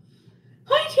 Duh.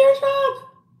 Hi, Teardrop.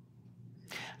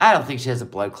 I don't think she has a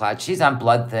blood clot. She's on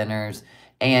blood thinners,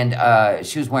 and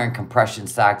she was wearing compression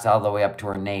socks all the way up to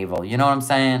her navel. You know what I'm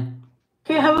saying?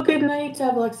 Okay, have a good night,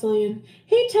 Luxillian.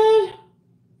 Hey, Ted.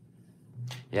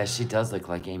 Yeah, she does look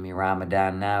like Amy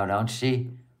Ramadan now, don't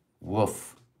she?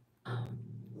 Woof.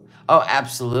 Oh,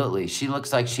 absolutely. She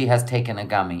looks like she has taken a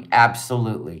gummy.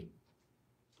 Absolutely.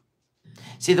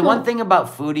 See, the one thing about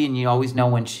Foodie, and you always know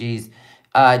when she's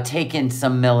taken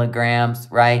some milligrams,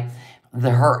 right?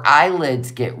 Her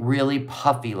eyelids get really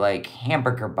puffy like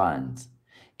hamburger buns.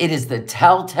 It is the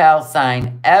telltale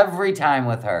sign every time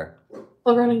with her.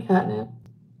 Well, running catnip.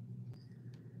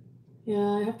 Yeah,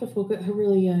 I have to focus.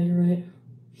 Really, yeah, you're right.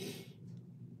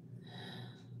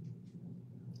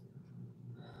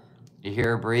 You hear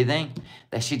her breathing?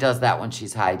 That she does that when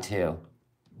she's high too.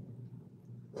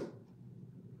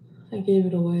 I gave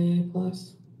it away,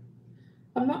 plus.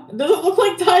 I'm not... Does it look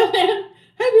like Thailand?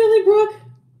 Billy Brooke.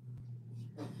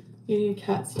 You need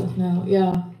cat stuff now.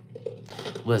 Yeah.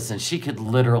 Listen, she could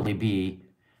literally be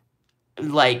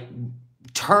like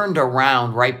turned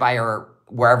around right by her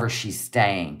wherever she's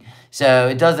staying. So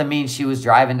it doesn't mean she was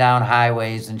driving down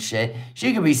highways and shit.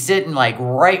 She could be sitting like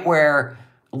right where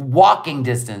walking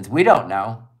distance. We don't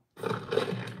know.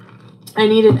 I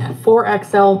need an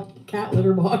 4XL cat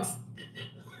litter box.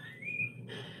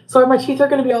 Sorry, my teeth are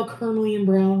going to be all curly and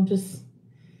brown. Just.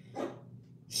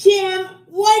 Sam,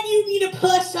 why do you need a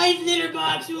plus size litter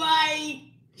box? Why?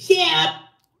 Sam.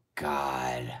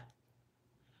 God.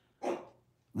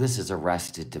 This is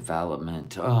Arrested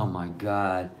Development. Oh my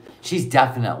God. She's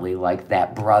definitely like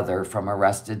that brother from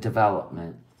Arrested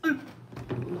Development. I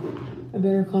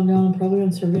better calm down. I'm probably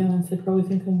on surveillance. They probably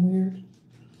think I'm weird.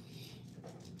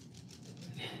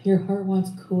 Your heart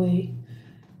wants Kuwait.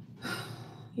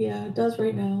 Yeah, it does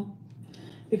right now.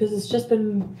 Because it's just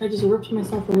been, I just ripped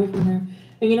myself away from her.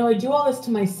 And you know, I do all this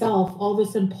to myself, all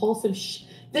this impulsive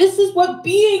This is what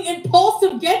being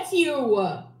impulsive gets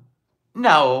you.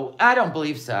 No, I don't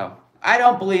believe so. I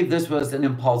don't believe this was an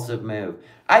impulsive move.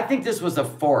 I think this was a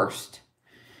forced.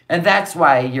 And that's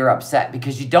why you're upset,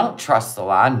 because you don't trust the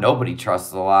law. Nobody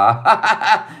trusts the law.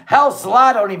 Hell,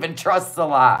 Salah don't even trust the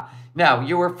law. No,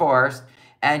 you were forced,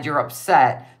 and you're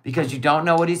upset because you don't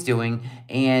know what he's doing,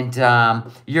 and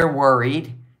you're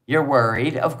worried. You're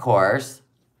worried, of course,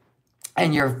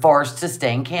 and you're forced to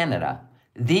stay in Canada.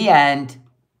 The end.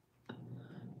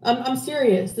 I'm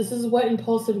serious. This is what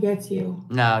impulsive gets you.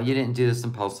 No, you didn't do this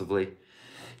impulsively.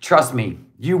 Trust me,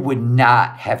 you would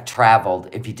not have traveled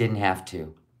if you didn't have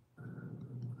to.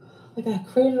 Like, I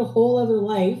created a whole other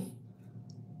life,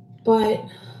 but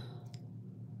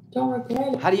don't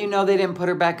regret it. How do you know they didn't put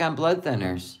her back on blood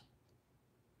thinners?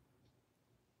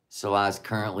 Salah's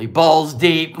currently balls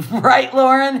deep. Right,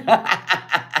 Lauren?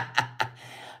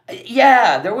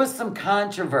 Yeah, there was some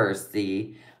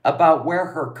controversy about where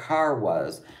her car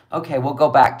was. Okay, we'll go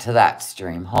back to that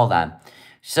stream. Hold on.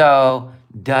 So,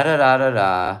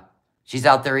 da-da-da-da-da. She's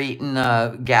out there eating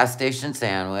a gas station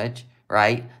sandwich,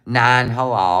 right?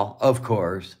 Non-halal, of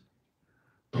course.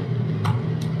 I'm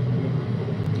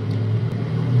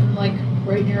like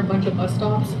right near a bunch of bus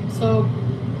stops. So,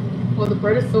 well, the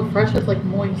bread is so fresh, it's like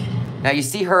moist. Now, you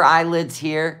see her eyelids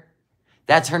here?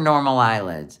 That's her normal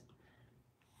eyelids.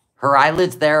 Her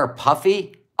eyelids there are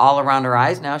puffy all around her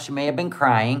eyes. Now, she may have been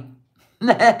crying.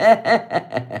 I'm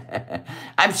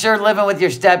sure living with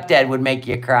your stepdad would make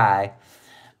you cry.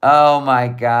 Oh, my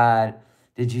God.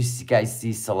 Did you guys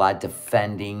see Salah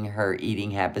defending her eating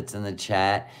habits in the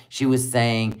chat? She was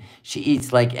saying she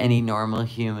eats like any normal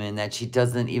human, that she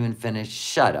doesn't even finish.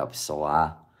 Shut up,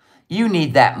 Salah. You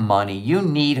need that money. You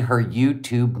need her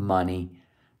YouTube money.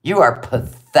 You are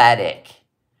pathetic.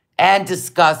 And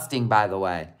disgusting, by the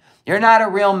way. You're not a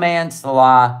real man,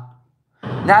 Salah.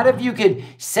 Not if you could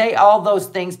say all those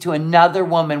things to another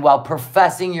woman while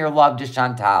professing your love to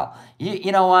Chantal.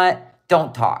 You know what?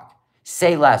 Don't talk.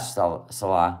 Say less,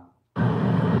 Salah.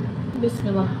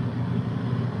 Bismillah.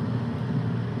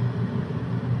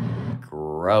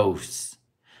 Gross.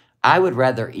 I would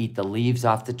rather eat the leaves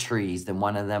off the trees than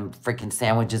one of them freaking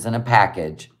sandwiches in a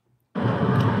package.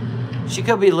 She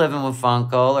could be living with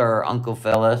Uncle or Uncle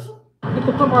Phyllis. I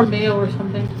could put more mayo or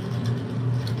something.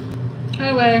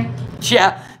 Anyway.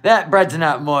 Yeah, that bread's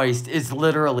not moist. It's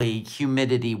literally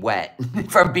humidity wet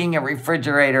from being a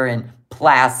refrigerator in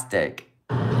plastic.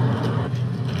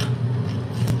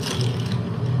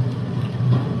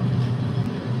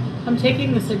 I'm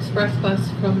taking this express bus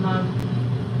from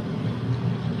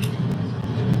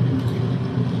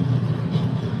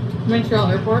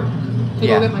Montreal Airport to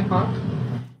go get my car.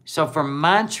 So from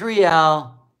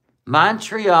Montreal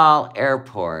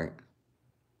Airport.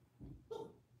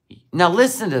 Now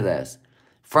listen to this.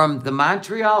 From the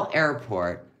Montreal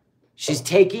Airport, she's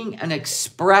taking an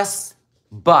express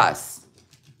bus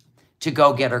to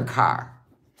go get her car.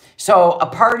 So a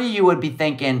part of you would be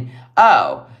thinking,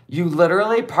 oh, you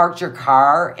literally parked your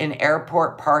car in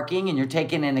airport parking and you're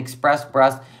taking an express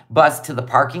bus to the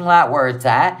parking lot where it's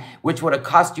at, which would have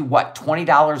cost you, what,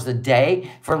 $20 a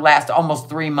day for the last almost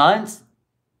 3 months?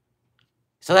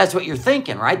 So that's what you're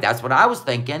thinking, right? That's what I was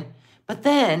thinking. But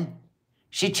then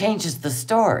she changes the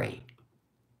story.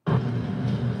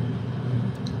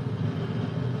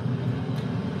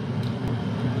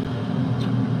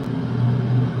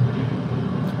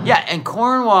 Yeah, and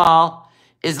Cornwall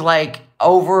is like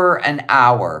over an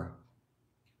hour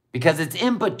because it's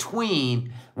in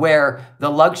between where the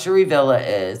luxury villa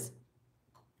is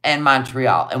and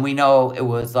Montreal. And we know it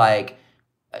was like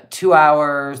 2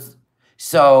 hours.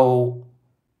 So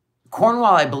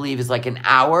Cornwall, I believe, is like an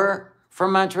hour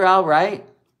from Montreal, right?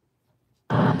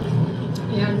 And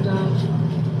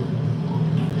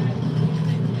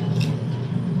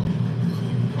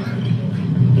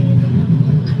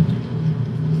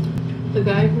the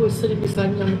guy who was sitting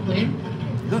beside me on the plane.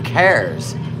 Who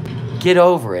cares? Get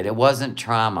over it. It wasn't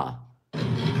trauma.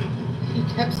 He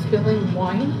kept spilling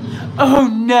wine. Oh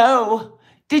no!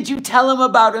 Did you tell him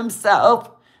about himself?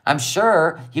 I'm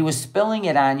sure he was spilling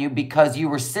it on you because you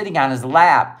were sitting on his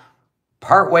lap,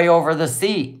 partway over the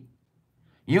seat.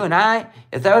 You and I,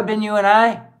 if that would have been you and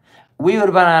I, we would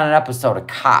have been on an episode of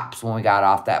Cops when we got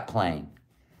off that plane.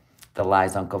 The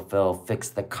lies Uncle Phil, fix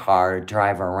the car,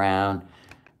 drive around.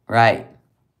 Right.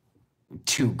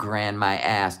 $2,000 my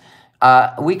ass.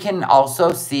 We can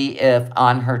also see if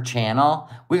on her channel,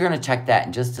 we're going to check that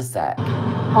in just a sec.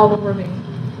 All over me.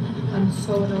 I'm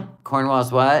so annoyed.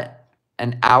 Cornwall's what?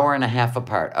 An hour and a half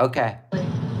apart. Okay.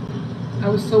 I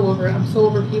was so over it. I'm so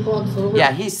over people. I'm so over.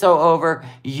 Yeah, he's so over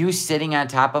you sitting on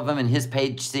top of him in his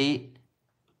page seat.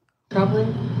 Probably.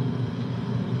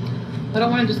 I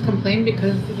don't want to just complain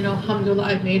because, you know, alhamdulillah,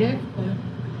 I've made it. But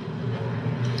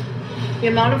the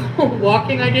amount of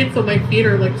walking I did, so my feet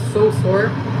are like so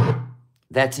sore.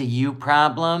 That's a you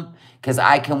problem, because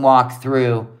I can walk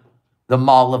through the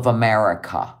Mall of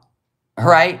America,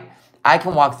 right? I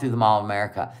can walk through the Mall of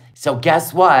America. So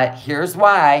guess what? Here's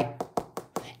why.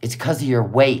 It's because of your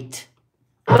weight.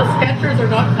 The Skechers are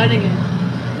not cutting it.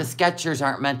 The Skechers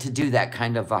aren't meant to do that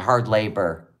kind of a hard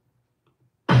labor.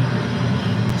 I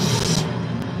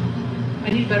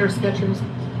need better Skechers.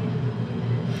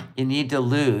 You need to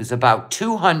lose about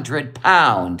 200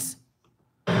 pounds.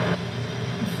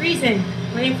 I'm freezing.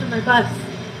 Waiting for my bus.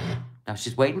 Now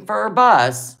she's waiting for her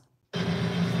bus.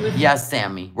 Yes,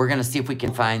 Sammy. We're going to see if we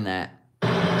can find that.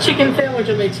 Chicken sandwich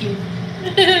on my teeth.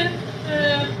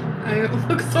 I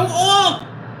look so old.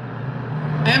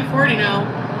 I am 40 now.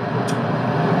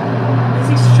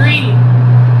 Busy street.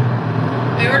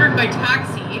 I ordered my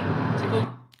taxi to go.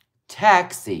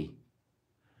 Taxi.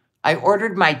 I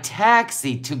ordered my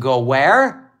taxi to go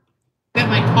where? Get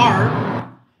my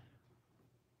car.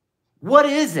 What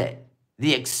is it?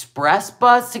 The express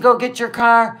bus to go get your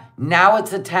car? Now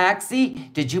it's a taxi?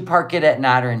 Did you park it at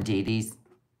Nader and Didi's?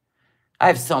 I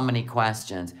have so many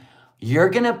questions. You're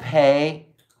going to pay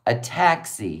a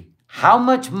taxi. How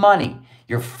much money?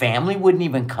 Your family wouldn't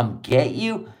even come get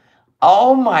you?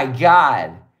 Oh my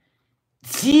God.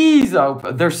 Jeez, oh,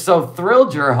 they're so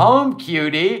thrilled you're home,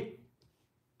 cutie.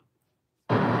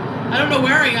 I don't know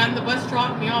where I am. The bus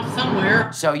dropped me off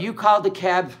somewhere. So you called a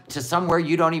cab to somewhere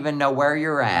you don't even know where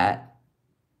you're at.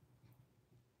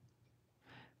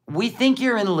 We think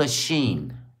you're in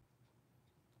Lachine.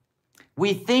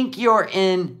 We think you're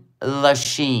in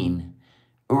Lachine,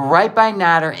 right by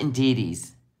Nader and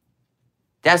Didi's.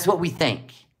 That's what we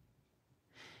think.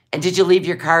 And did you leave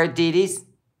your car at Didi's?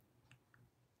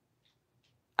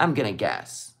 I'm going to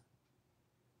guess.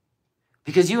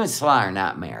 Because you and Sly are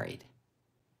not married.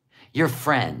 You're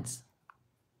friends.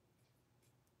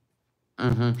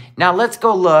 Now let's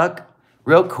go look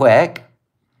real quick.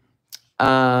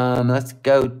 Let's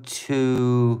go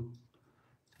to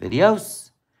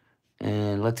videos.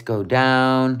 And let's go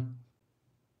down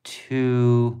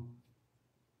to,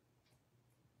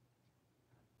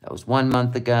 that was 1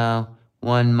 month ago,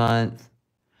 1 month,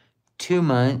 2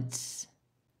 months.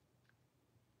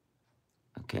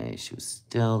 Okay, she was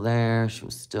still there, she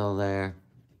was still there.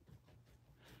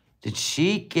 Did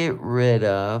she get rid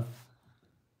of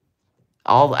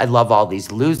I love all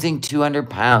these, losing 200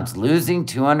 pounds, losing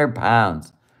 200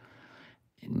 pounds.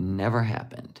 It never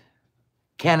happened.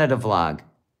 Canada vlog.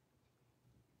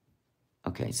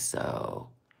 Okay, so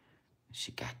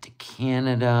she got to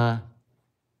Canada.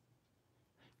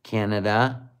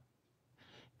 Canada.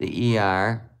 The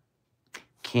ER.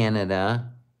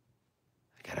 Canada.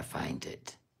 I gotta find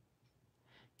it.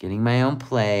 Getting my own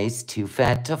place. Too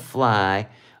fat to fly.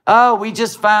 Oh, we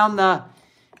just found the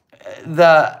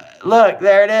look,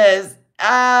 there it is.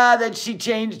 Ah, that she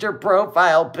changed her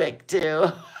profile pic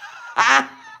to.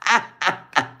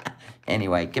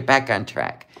 Anyway, get back on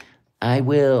track. I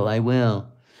will.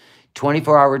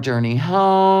 24-hour journey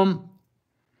home.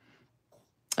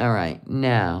 All right,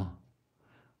 now,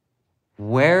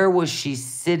 where was she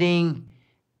sitting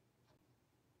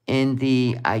in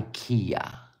the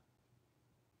IKEA?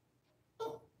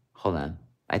 Hold on.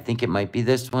 I think it might be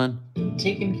this one.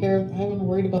 Taking care of, I haven't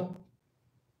worried about.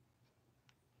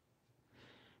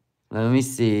 Let me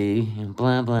see.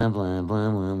 Blah, blah, blah,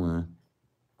 blah, blah, blah.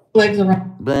 Legs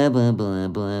around. Blah, blah, blah,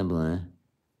 blah, blah.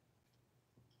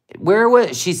 Where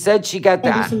was, she said she got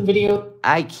the Some video.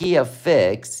 IKEA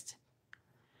fixed.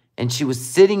 And she was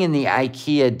sitting in the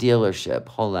IKEA dealership.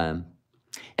 Hold on.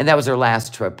 And that was her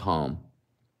last trip home.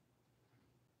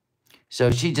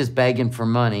 So she just begging for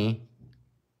money.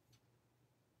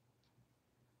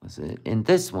 Was it in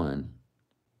this one?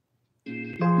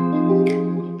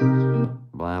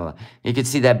 Blah, blah. You can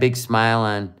see that big smile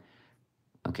on.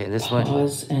 Okay, this one.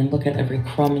 Pause and look at every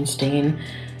crumb and stain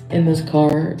in this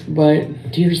car,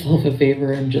 but do yourself a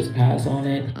favor and just pass on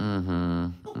it.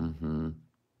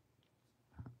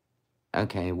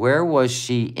 Okay, where was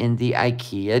she in the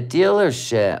IKEA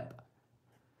dealership?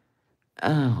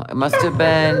 Oh, it must have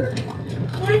been...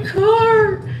 My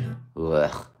car!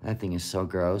 Ugh, that thing is so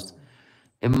gross.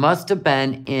 It must have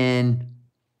been in...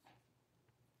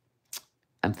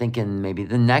 I'm thinking maybe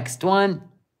the next one?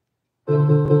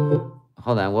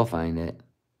 Hold on, we'll find it.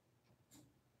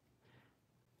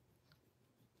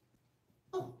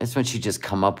 That's when she just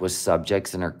come up with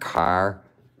subjects in her car.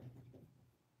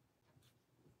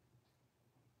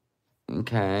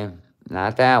 Okay,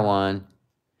 not that one.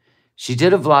 She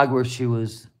did a vlog where she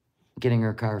was getting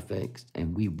her car fixed,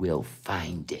 and we will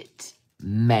find it,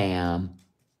 ma'am.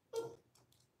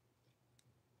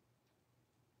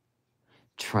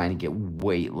 Trying to get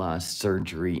weight loss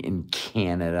surgery in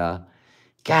Canada.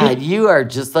 God, you are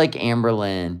just like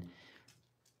Amberlynn.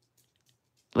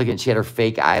 Look at, she had her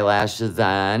fake eyelashes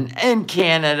on in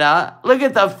Canada. Look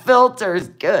at the filters.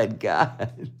 Good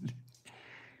God.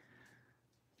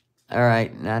 All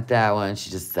right, not that one.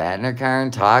 She just sat in her car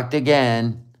and talked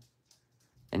again.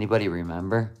 Anybody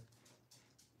remember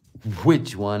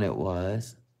which one it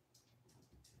was?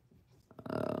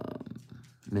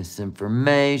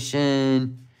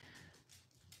 Misinformation.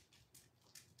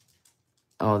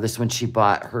 Oh, this one she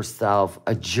bought herself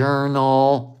a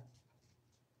journal.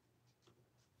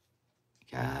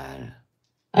 God.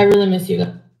 I really miss you.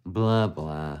 Blah,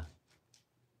 blah.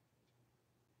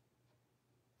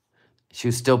 She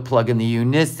was still plugging the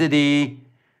Unicity.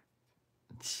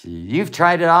 You've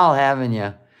tried it all, haven't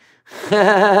you?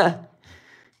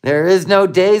 There is no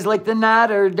days like the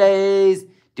Natter days.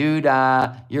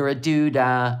 Doo-dah, you're a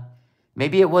doo-dah.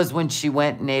 Maybe it was when she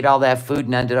went and ate all that food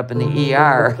and ended up in the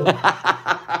ER.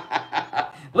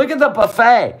 Look at the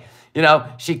buffet. You know,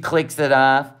 she clicks it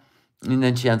off, and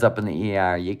then she ends up in the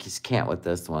ER. You just can't with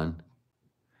this one.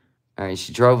 All right,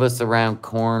 she drove us around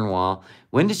Cornwall.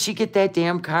 When did she get that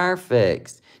damn car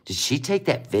fixed? Did she take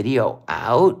that video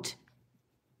out?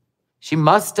 She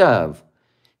must have,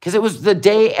 because it was the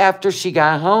day after she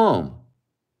got home.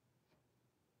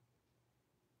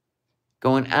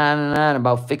 Going on and on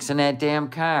about fixing that damn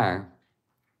car.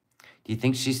 Do you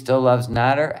think she still loves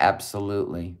Natter?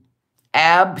 Absolutely.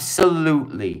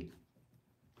 Absolutely.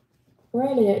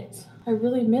 Reddit. I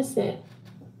really miss it.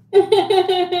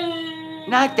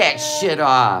 Knock that shit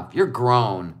off. You're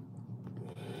grown.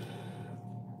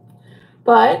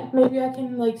 But maybe I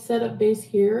can like set up base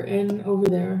here and over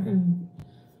there and,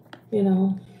 you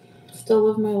know, still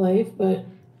live my life, but...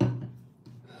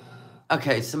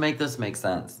 Okay, so make this make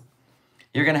sense.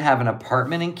 You're going to have an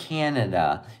apartment in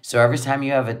Canada, so every time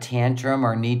you have a tantrum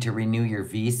or need to renew your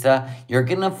visa, you're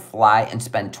going to fly and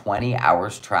spend 20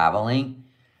 hours traveling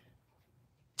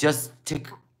just to...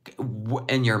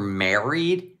 And you're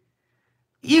married?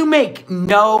 You make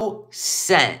no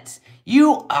sense.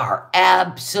 You are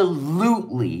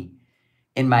absolutely,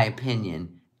 in my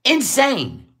opinion,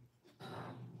 insane.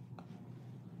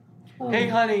 Oh. Hey,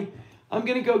 honey, I'm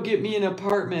going to go get me an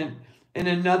apartment in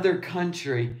another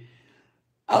country.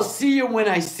 I'll see you when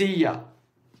I see you.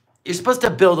 You're supposed to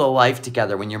build a life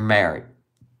together when you're married.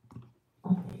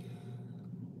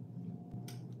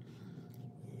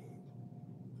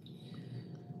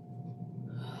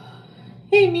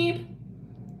 Hey, Meep.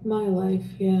 My life,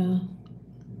 yeah.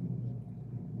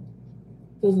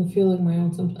 Doesn't feel like my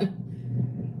own sometimes.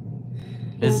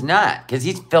 It's not, because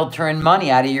he's filtering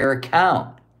money out of your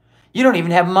account. You don't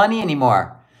even have money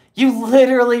anymore. You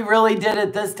literally really did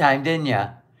it this time, didn't you?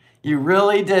 You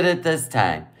really did it this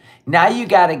time. Now you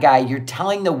got a guy you're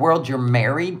telling the world you're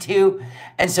married to,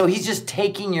 and so he's just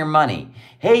taking your money.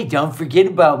 Hey, don't forget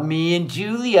about me and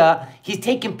Julia. He's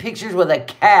taking pictures with a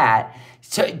cat,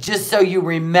 just so you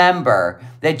remember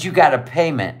that you got a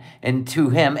payment and to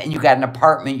him, and you got an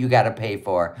apartment you got to pay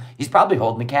for. He's probably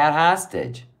holding the cat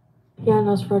hostage. Yeah,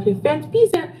 no, Sprout. Fans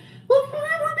Beezer. Welcome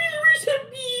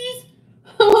bees.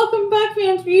 Welcome back,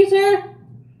 Fans Beezer.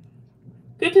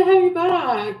 Good to have you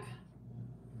back.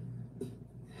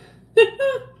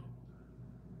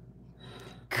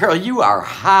 Girl, you are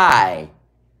high.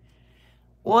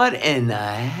 What in the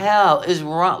hell is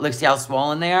wrong? Look, see how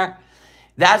swollen they are?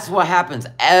 That's what happens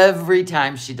every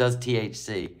time she does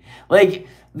THC. Like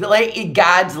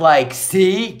God's like,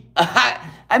 see?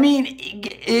 I mean,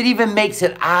 it even makes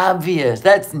it obvious.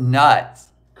 That's nuts.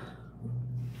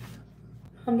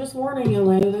 I'm just warning you,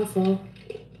 Lay, that's all.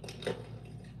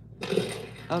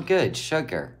 Oh, good.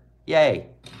 Sugar. Yay.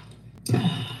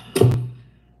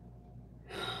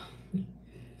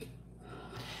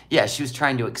 Yeah, she was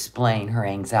trying to explain her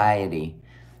anxiety.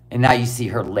 And now you see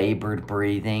her labored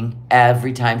breathing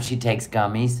every time she takes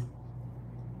gummies.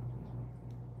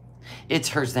 It's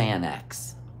her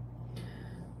Xanax.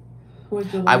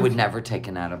 I would never take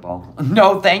an edible.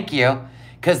 No, thank you.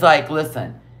 Because, like,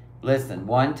 listen,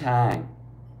 one time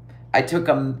I took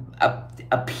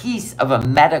a piece of a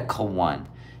medical one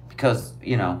because,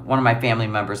 you know, one of my family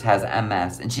members has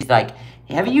MS. And she's like,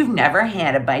 you've never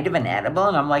had a bite of an edible?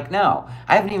 And I'm like, no,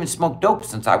 I haven't even smoked dope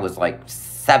since I was like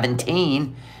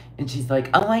 17. And she's like,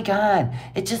 oh my God,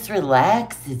 it just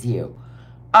relaxes you.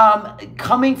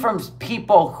 Coming from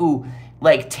people who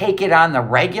like take it on the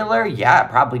regular, yeah, it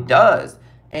probably does.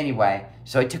 Anyway,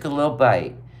 so I took a little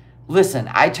bite. Listen,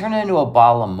 I turned into a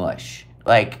ball of mush.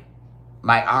 Like,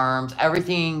 my arms,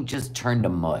 everything just turned to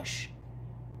mush.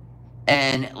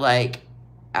 And, like,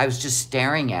 I was just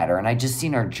staring at her, and I just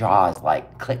seen her jaws,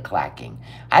 like, click-clacking.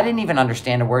 I didn't even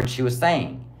understand a word she was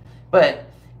saying. But,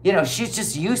 you know, she's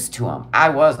just used to them. I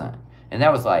wasn't. And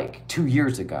that was, like, 2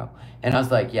 years ago. And I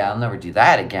was like, yeah, I'll never do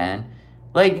that again.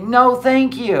 Like, no,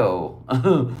 thank you.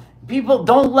 People,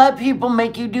 don't let people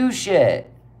make you do shit.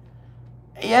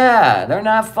 Yeah, they're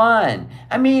not fun.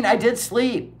 I mean, I did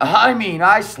sleep. I mean,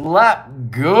 I slept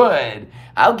good.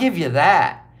 I'll give you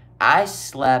that. I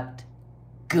slept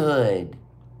good.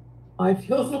 I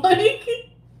feel like,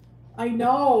 I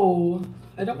know.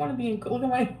 I don't want to be in, look at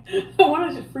my, I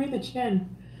want to free the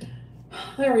chin.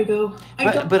 There we go.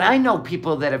 But I know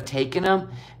people that have taken them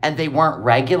and they weren't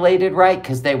regulated right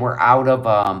because they were out of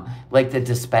like the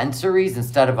dispensaries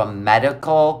instead of a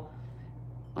medical,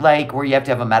 like where you have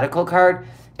to have a medical card.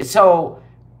 So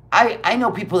I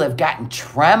know people that have gotten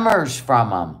tremors from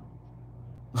them.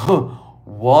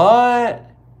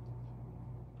 What?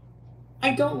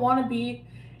 I don't want to be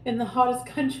in the hottest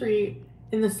country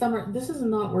in the summer. This is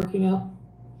not working out.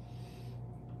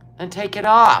 And take it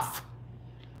off.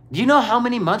 Do you know how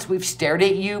many months we've stared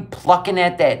at you plucking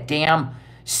at that damn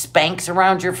Spanx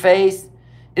around your face?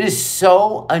 It is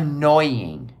so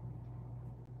annoying.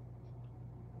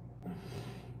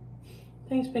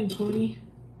 Thanks, Pink Pony.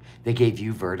 They gave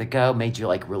you vertigo, made you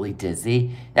like really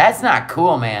dizzy. That's not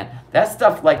cool, man. That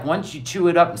stuff, like once you chew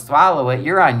it up and swallow it,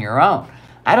 you're on your own.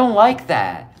 I don't like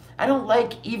that. I don't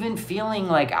like even feeling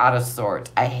like out of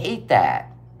sorts. I hate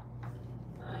that.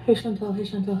 Hey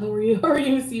Chantel, how are you? How are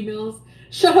you, C-Mills?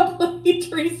 Shut up, Lady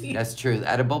Tracy. That's true.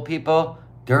 The edible people,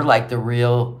 they're like the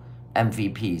real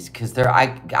MVPs because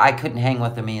I couldn't hang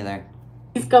with them either.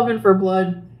 He's coming for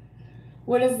blood.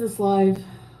 What is this live?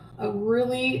 A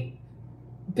really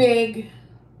big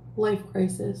life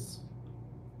crisis.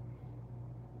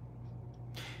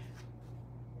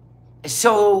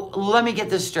 So let me get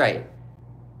this straight.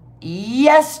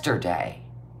 Yesterday,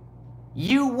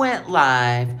 you went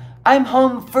live. I'm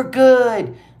home for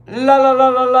good. La la la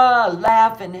la la,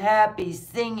 laughing, happy,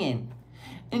 singing.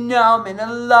 And now I'm in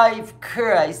a life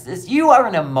crisis. You are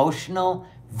an emotional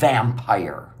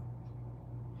vampire.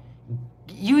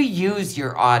 You use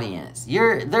your audience.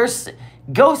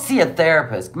 Go see a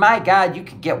therapist. My God, you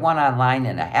could get one online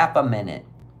in a half a minute.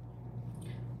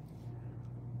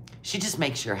 She just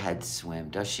makes your head swim,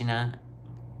 does she not?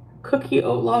 Cookie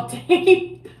oat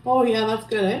latte. Oh yeah, that's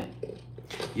good, eh?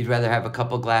 You'd rather have a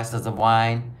couple glasses of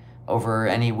wine over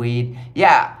any weed?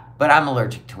 Yeah, but I'm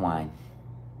allergic to wine.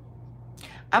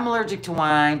 I'm allergic to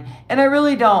wine, and I don't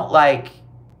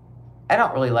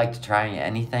really like to try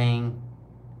anything.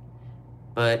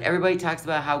 But everybody talks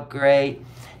about how great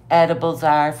edibles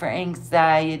are for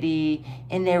anxiety,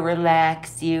 and they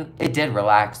relax you. It did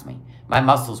relax me. My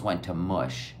muscles went to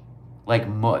mush. Like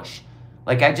mush.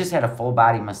 Like I just had a full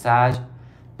body massage.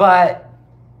 But,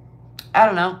 I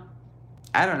don't know.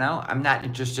 I'm not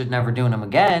interested in ever doing them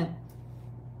again.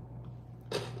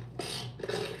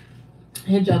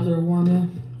 Head jobs are warm,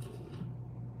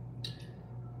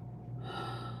 yeah.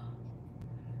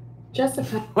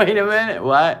 Jessica. Wait a minute,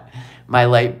 what? My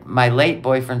late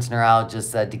boyfriend's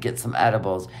neurologist said to get some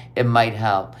edibles. It might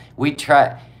help. We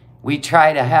tried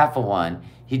a half of one.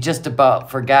 He just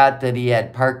about forgot that he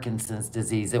had Parkinson's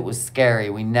disease. It was scary.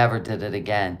 We never did it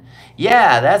again.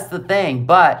 Yeah, that's the thing.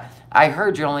 But I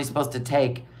heard you're only supposed to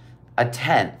take a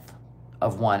 1/10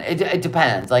 of one. It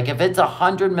depends. Like if it's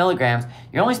 100 milligrams,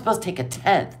 you're only supposed to take a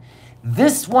 1/10.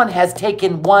 This one has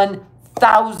taken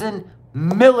 1,000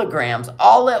 milligrams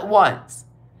all at once.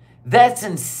 That's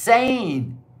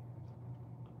insane.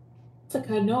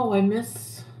 Jessica, no, I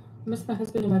miss my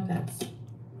husband and my pets.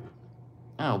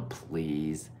 Oh,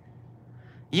 please.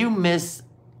 You miss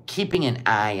keeping an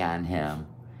eye on him.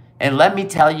 And let me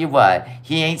tell you what,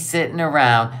 he ain't sitting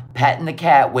around petting the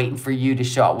cat waiting for you to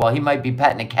show up. Well, he might be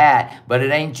petting a cat, but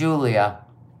it ain't Julia.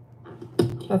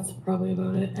 That's probably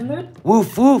about it. And then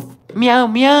Woof, woof, meow,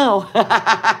 meow.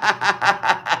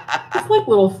 it's like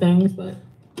little things, but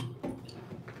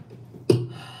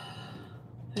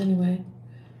anyway.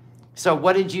 So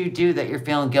what did you do that you're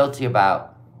feeling guilty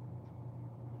about?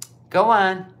 Go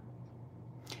on.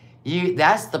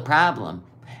 That's the problem.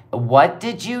 What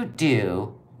did you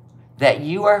do that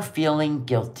you are feeling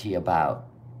guilty about?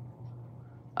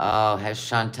 Oh, has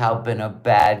Chantal been a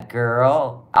bad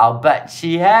girl? I'll bet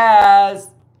she has.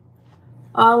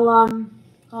 I'll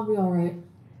be all right.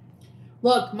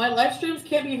 Look, my live streams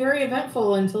can't be very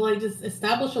eventful until I just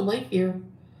establish a life here.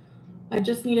 I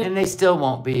just need And they still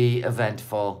won't be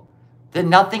eventful.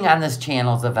 Nothing on this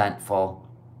channel is eventful.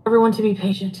 Everyone to be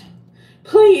patient.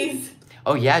 Please.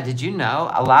 Oh yeah, did you know?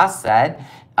 Allah said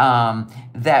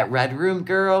that Red Room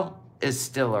girl is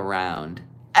still around.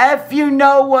 If you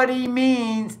know what he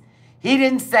means. He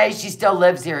didn't say she still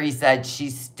lives here. He said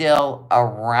she's still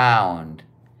around.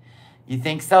 You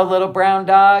think so, little brown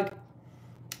dog?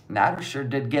 Nader sure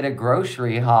did get a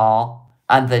grocery haul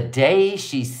on the day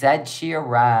she said she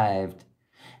arrived.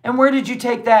 And where did you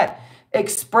take that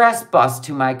express bus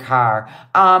to my car?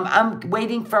 I'm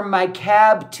waiting for my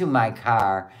cab to my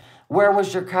car. Where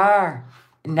was your car?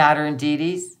 Nader and Dee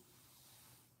Dee's?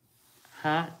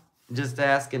 Huh? Just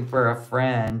asking for a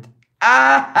friend.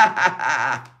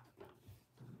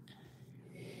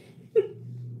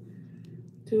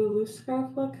 Do a loose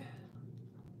scarf look.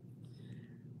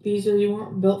 Beezer, you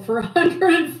weren't built for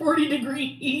 140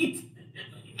 degree heat.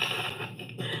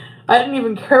 I didn't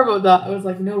even care about that. I was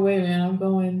like, no way, man, I'm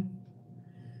going.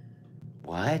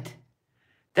 What?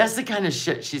 That's the kind of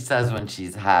shit she says when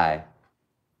she's high.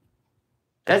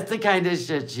 That's the kind of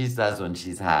shit she says when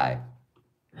she's high.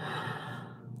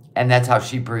 And that's how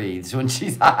she breathes when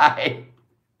she's high.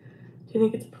 Do you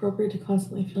think it's appropriate to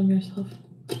constantly film yourself?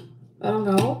 I don't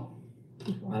know.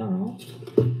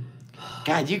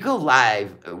 God, you go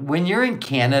live. When you're in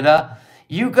Canada,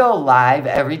 you go live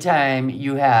every time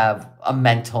you have a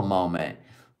mental moment.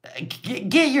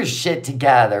 Get your shit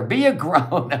together. Be a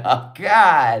grown-up.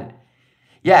 God.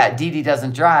 Yeah, Dee Dee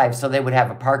doesn't drive, so they would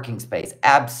have a parking space.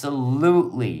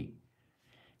 Absolutely.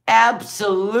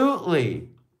 Absolutely.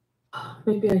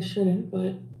 Maybe I shouldn't,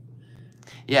 but...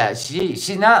 Yeah,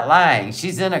 she's not lying.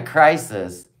 She's in a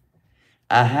crisis.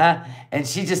 Uh-huh. And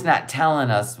she's just not telling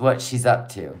us what she's up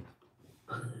to.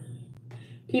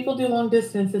 People do long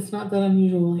distance. It's not that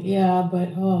unusual. Yeah, but,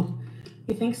 oh.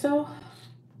 You think so?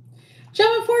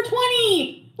 Jump at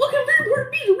 420! Look at very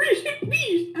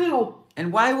bees! Ow.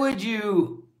 And why would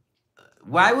you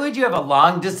have a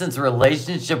long distance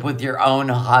relationship with your own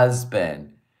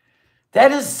husband?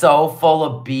 That is so full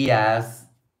of BS.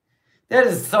 That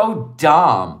is so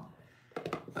dumb.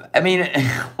 I mean,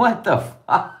 what the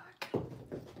fuck?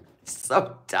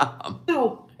 So dumb.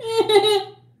 No.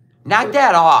 Knock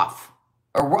that off,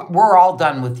 or we're all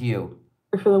done with you.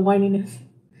 For the whininess.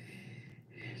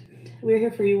 We're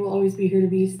here for you. We'll always be here to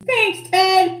be. Thanks,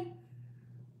 Ted!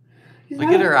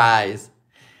 Look at her eyes.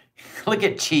 Look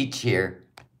at Cheech here.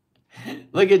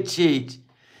 Look at Cheech.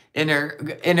 In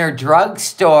her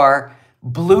drugstore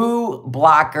blue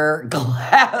blocker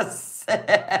glass.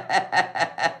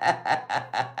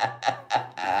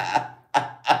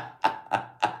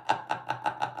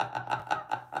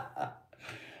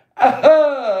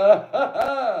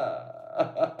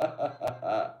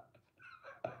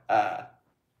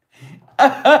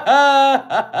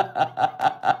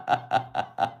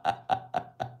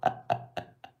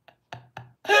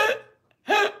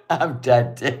 I'm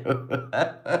dead too.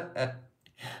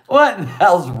 What the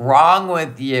hell's wrong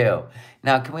with you?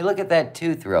 Now, can we look at that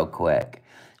tooth real quick?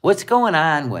 What's going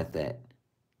on with it?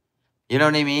 You know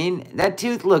what I mean? That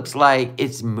tooth looks like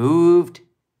it's moved.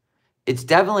 It's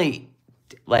definitely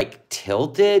like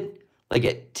tilted. Like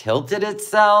it tilted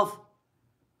itself.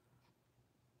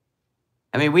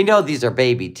 I mean, we know these are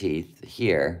baby teeth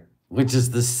here, which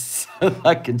is the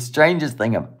fucking strangest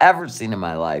thing I've ever seen in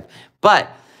my life. But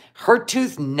her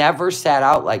tooth never sat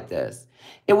out like this.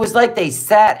 It was like they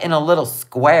sat in a little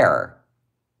square.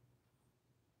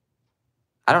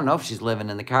 I don't know if she's living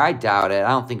in the car. I doubt it. I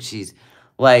don't think she's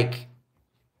like...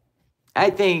 I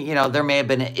think, you know, there may have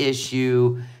been an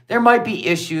issue. There might be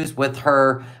issues with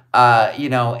her, you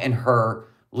know, in her,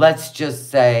 let's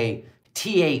just say,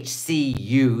 THC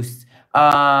use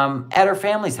at her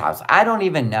family's house. I don't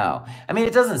even know. I mean,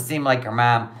 it doesn't seem like her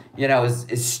mom, you know,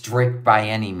 is strict by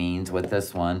any means with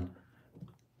this one.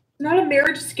 Not a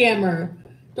marriage scammer.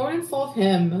 Don't insult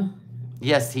him.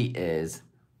 Yes, he is.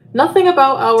 Nothing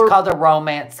about It's our called a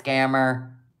romance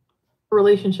scammer.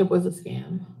 relationship was a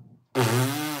scam.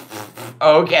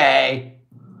 Okay.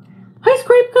 Hi,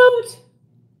 Scrapegoat!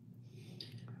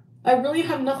 I really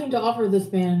have nothing to offer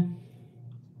this man.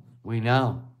 We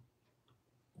know.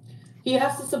 He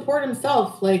has to support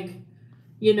himself. Like,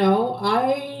 you know,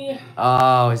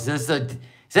 Oh, is this a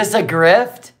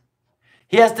grift?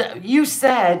 He has to. You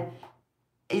said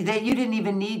that you didn't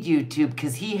even need YouTube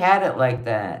because he had it like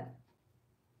that.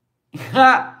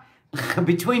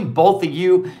 Between both of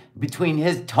you, between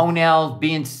his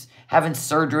toenails having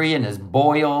surgery and his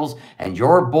boils and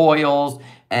your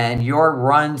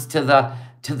runs to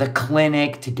the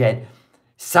clinic to get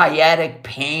sciatic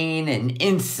pain and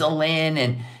insulin,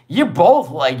 and you're both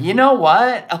like, you know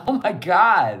what? Oh my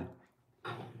God.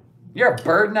 You're a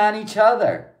burden on each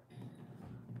other.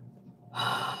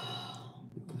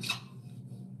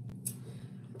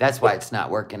 That's why it's not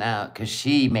working out, because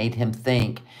she made him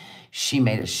think she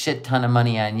made a shit ton of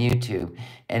money on YouTube.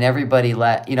 And everybody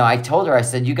I told her, I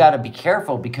said, you got to be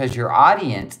careful because your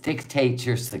audience dictates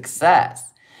your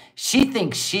success. She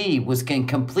thinks she was in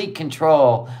complete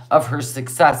control of her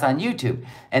success on YouTube.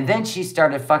 And then she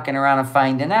started fucking around and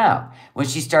finding out. When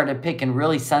she started picking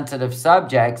really sensitive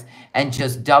subjects and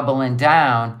just doubling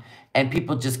down, and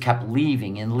people just kept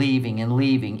leaving and leaving and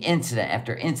leaving, incident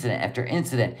after incident after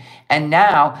incident. And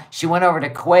now she went over to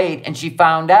Kuwait and she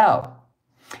found out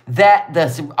that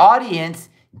the audience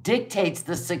dictates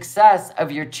the success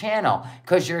of your channel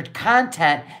because your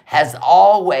content has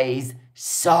always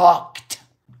sucked.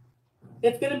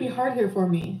 it's going to be hard here for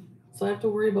me. So I have to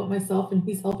worry about myself, and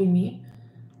he's helping me.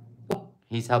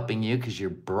 He's helping you because you're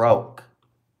broke.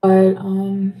 But,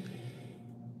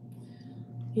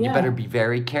 yeah. You better be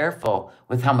very careful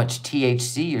with how much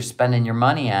THC you're spending your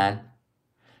money on.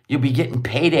 You'll be getting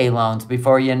payday loans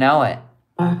before you know it.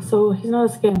 So he's not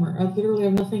a scammer. I literally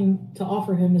have nothing to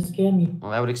offer him to scam me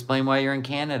Well, that would explain why you're in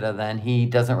Canada then. He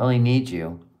doesn't really need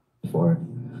you. for.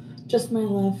 Just my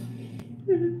love.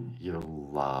 Your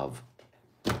love.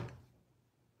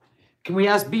 Can we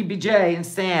ask BBJ and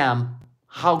Sam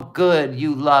how good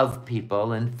you love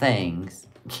people and things?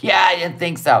 Yeah, I didn't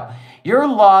think so. Your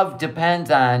love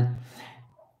depends on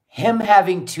him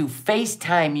having to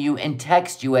FaceTime you and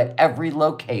text you at every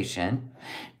location.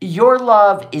 Your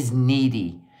love is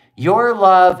needy. Your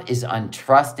love is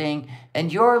untrusting.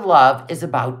 And your love is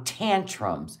about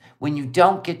tantrums when you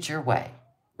don't get your way,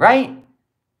 right?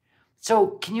 So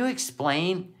can you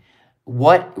explain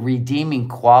what redeeming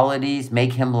qualities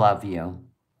make him love you?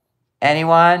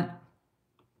 Anyone?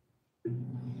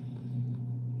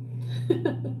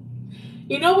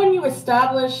 You know, when you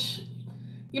establish,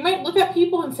 you might look at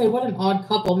people and say, what an odd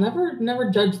couple. Never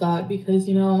judge that, because,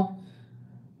 you know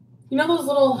those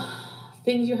little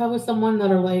things you have with someone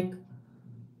that are like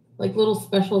little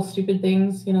special stupid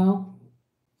things, you know?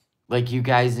 Like you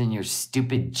guys in your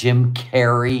stupid Jim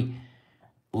Carrey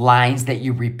lines that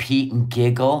you repeat and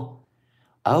giggle.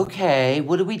 Okay,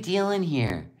 what are we dealing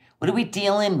here? What are we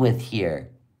dealing with here?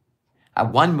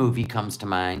 One movie comes to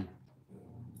mind.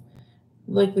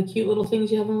 Like the cute little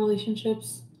things you have in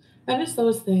relationships. I miss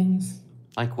those things.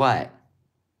 Like what?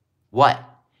 What?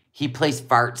 He plays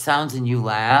fart sounds and you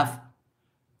laugh?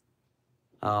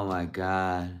 Oh my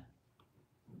God.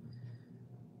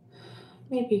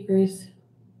 Maybe, Grace.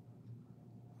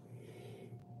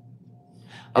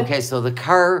 Okay, so the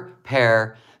car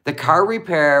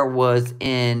repair was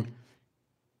in,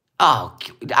 oh,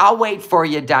 I'll wait for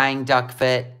you, Dying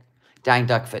Duckfit. Dying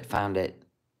Duckfit found it.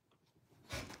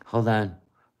 Hold on.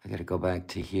 I gotta go back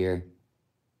to here.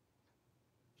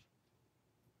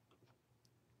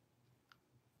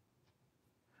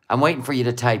 I'm waiting for you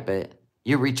to type it.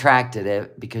 You retracted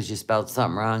it because you spelled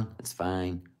something wrong. It's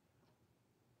fine.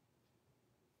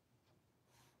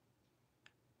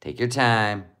 Take your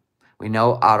time. We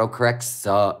know autocorrect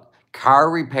sucks. Car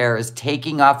repair is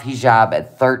taking off hijab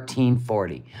at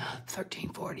 1340.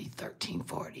 1340,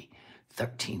 1340,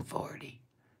 1340,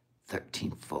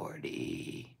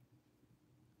 1340.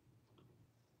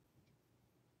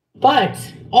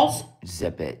 But also,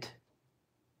 Zip it.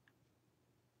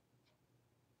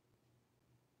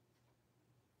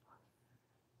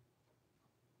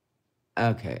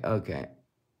 Okay.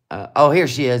 Oh, here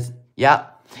she is.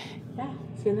 Yep. yeah,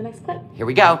 see you in the next clip. Here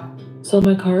we go. So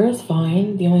my car is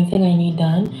fine. The only thing I need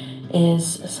done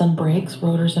is some brakes,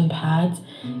 rotors, and pads.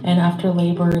 And after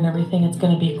labor and everything, it's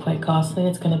going to be quite costly.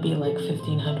 It's going to be like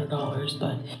 $1,500,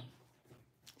 but...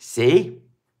 See?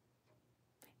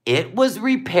 It was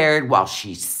repaired while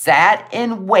she sat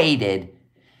and waited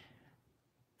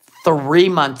 3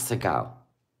 months ago.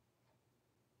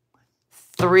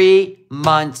 3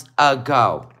 months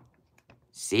ago.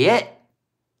 See it?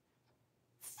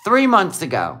 3 months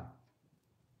ago.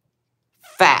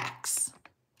 Facts.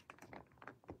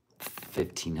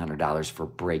 $1,500 for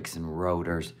brakes and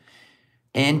rotors.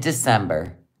 In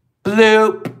December.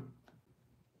 Bloop.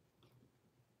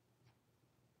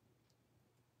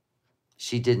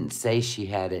 She didn't say she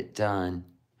had it done.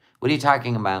 What are you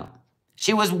talking about?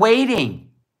 She was waiting.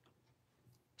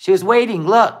 She was waiting.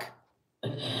 Look.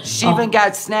 She even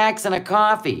got snacks and a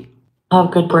coffee. I'll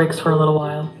have good breaks for a little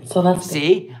while. So that's good.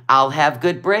 See? I'll have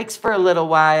good breaks for a little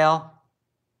while.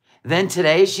 Then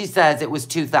today she says it was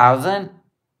 $2,000.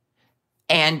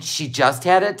 And she just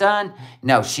had it done?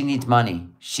 No, she needs money.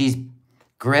 She's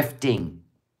grifting.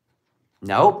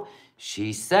 Nope.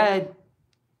 She said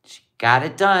she got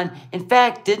it done. In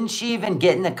fact, didn't she even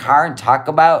get in the car and talk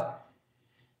about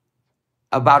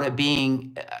it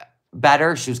being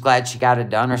better? She was glad she got it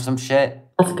done or some shit.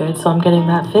 That's good. So I'm getting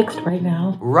that fixed right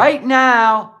now. Right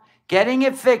now. Getting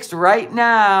it fixed right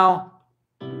now.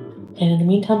 And in the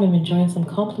meantime, I'm enjoying some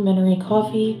complimentary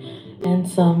coffee and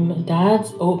some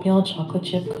Dad's oatmeal chocolate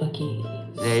chip cookies.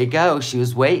 There you go. She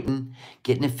was waiting.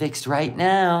 Getting it fixed right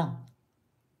now.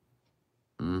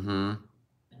 Mm-hmm.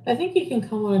 I think he can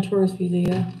come on a tourist visa,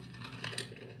 yeah.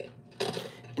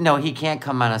 No, he can't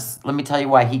come on a... Let me tell you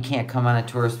why he can't come on a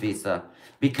tourist visa.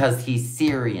 Because he's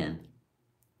Syrian.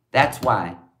 That's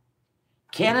why.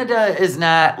 Canada is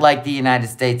not like the United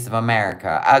States of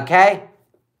America, okay?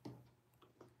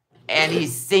 And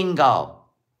he's single.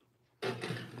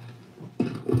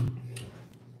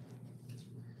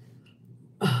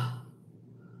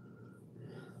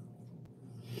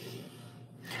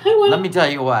 Let me tell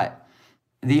you what.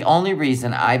 The only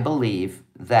reason I believe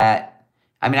that...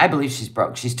 I mean, I believe she's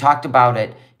broke. She's talked about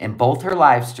it in both her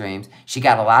live streams. She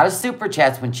got a lot of super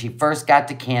chats when she first got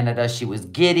to Canada. She was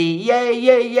giddy. Yay,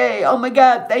 yay, yay. Oh, my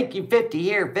God. Thank you. 50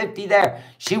 here, 50 there.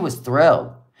 She was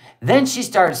thrilled. Then she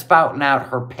started spouting out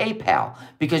her PayPal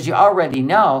because you already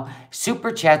know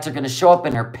super chats are going to show up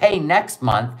in her pay next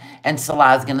month and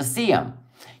Salah's going to see them.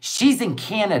 She's in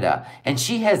Canada and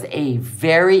she has a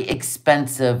very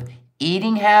expensive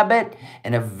eating habit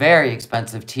and a very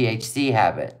expensive THC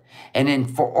habit.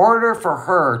 And for order for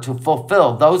her to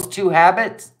fulfill those two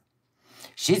habits,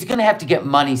 she's going to have to get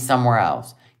money somewhere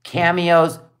else.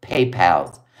 Cameos,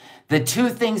 PayPals. The two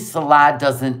things Salah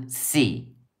doesn't see.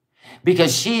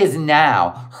 Because she is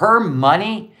now, her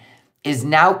money is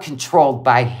now controlled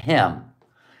by him.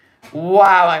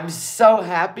 Wow, I'm so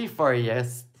happy for you.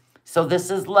 So this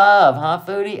is love, huh,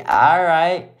 Foodie? All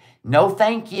right. No,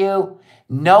 thank you.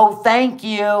 No, thank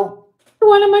you.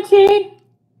 One of my tea.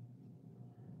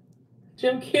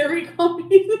 Jim Carrey called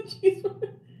me the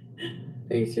cheeseburger.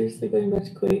 Are you seriously going back to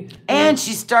Kuwait? And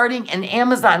she's starting an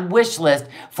Amazon wish list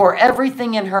for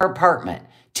everything in her apartment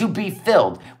to be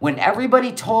filled. When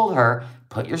everybody told her,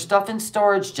 put your stuff in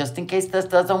storage just in case this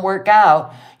doesn't work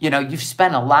out. You know, you've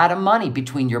spent a lot of money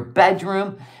between your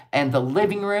bedroom and the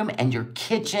living room and your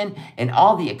kitchen and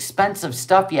all the expensive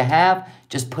stuff you have.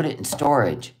 Just put it in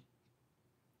storage.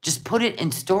 Just put it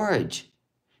in storage.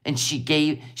 And she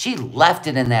left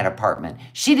it in that apartment.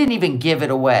 She didn't even give it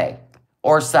away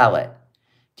or sell it.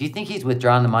 Do you think he's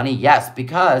withdrawing the money? Yes,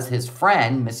 because his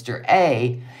friend, Mr.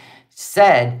 A,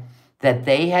 said that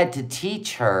they had to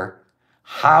teach her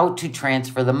how to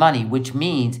transfer the money, which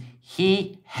means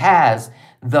he has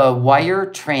the wire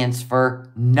transfer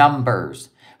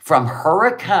numbers from her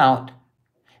account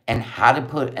and how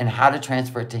to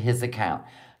transfer it to his account.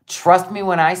 Trust me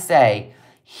when I say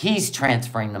he's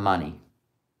transferring the money.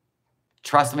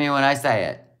 Trust me when I say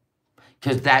it.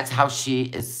 Because that's how she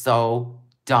is so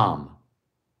dumb.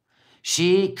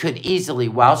 She could easily,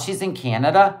 while she's in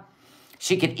Canada,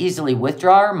 she could easily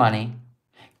withdraw her money,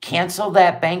 cancel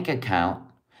that bank account,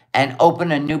 and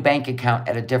open a new bank account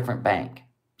at a different bank.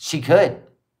 She could.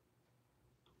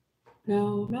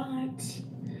 No, not.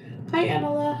 Hi,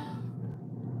 Emila.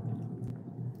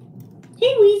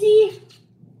 Hey, Weezy.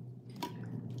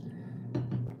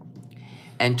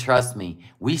 And trust me,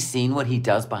 we've seen what he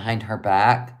does behind her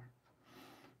back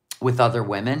with other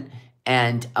women.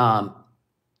 And,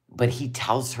 but he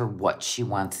tells her what she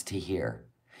wants to hear.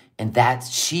 And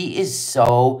she is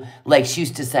so, like she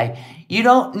used to say, you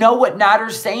don't know what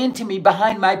Natter's saying to me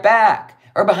behind my back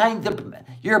or behind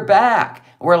your back.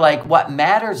 We're like, what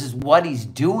matters is what he's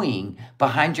doing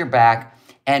behind your back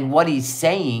and what he's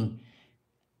saying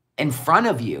in front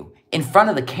of you, in front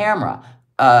of the camera.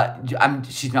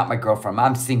 She's not my girlfriend.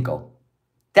 I'm single.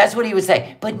 That's what he would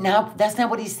say. But now that's not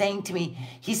what he's saying to me.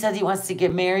 He says he wants to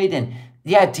get married and,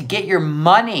 yeah, to get your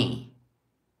money.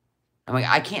 I'm like,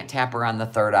 I can't tap her on the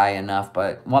third eye enough,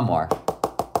 but one more.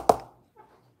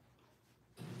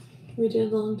 We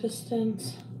did long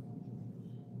distance.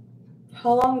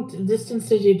 How long distance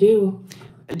did you do?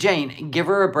 Jane, give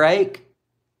her a break.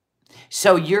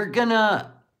 So you're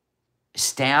gonna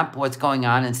stamp what's going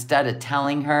on instead of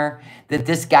telling her that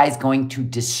this guy's going to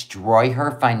destroy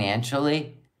her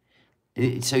financially.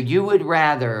 So you would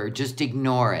rather just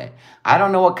ignore it. I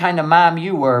don't know what kind of mom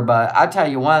you were, but I'll tell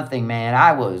you one thing, man.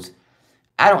 I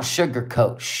don't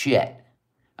sugarcoat shit.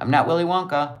 I'm not Willy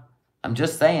Wonka. I'm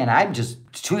just saying, I'm just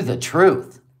to the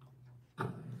truth.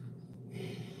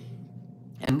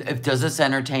 And does this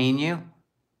entertain you?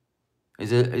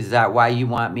 Is that why you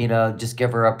want me to just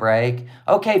give her a break?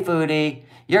 Okay, Foodie,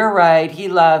 you're right. He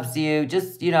loves you.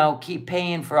 Just, keep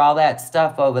paying for all that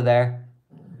stuff over there.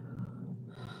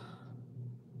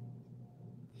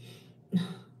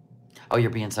 Oh,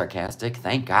 you're being sarcastic?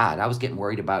 Thank God. I was getting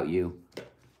worried about you.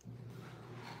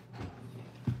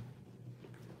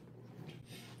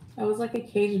 I was like a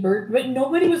caged bird, but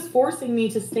nobody was forcing me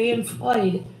to stay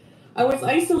inside. I was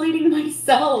isolating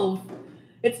myself.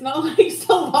 It's not like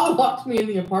Salah locked me in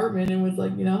the apartment and was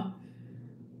like,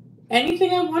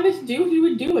 anything I wanted to do, he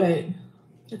would do it.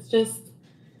 It's just,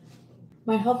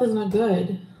 my health is not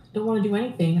good. Don't want to do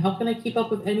anything. How can I keep up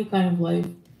with any kind of life?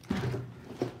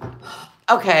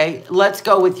 Okay, let's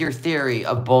go with your theory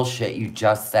of bullshit you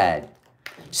just said.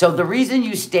 So the reason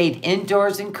you stayed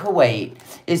indoors in Kuwait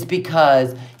is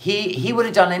because he would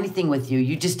have done anything with you.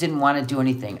 You just didn't want to do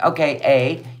anything. Okay,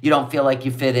 A, you don't feel like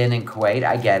you fit in Kuwait.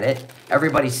 I get it.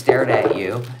 Everybody stared at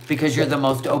you because you're the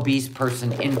most obese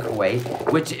person in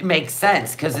Kuwait, which makes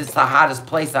sense because it's the hottest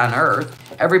place on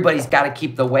earth. Everybody's got to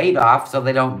keep the weight off so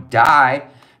they don't die.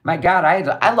 My God,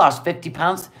 I lost 50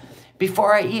 pounds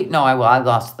before I eat. No, I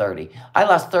lost 30. I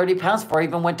lost 30 pounds before I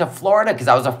even went to Florida because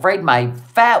I was afraid my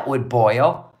fat would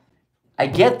boil. I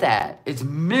get that. It's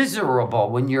miserable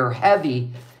when you're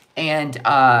heavy and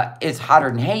it's hotter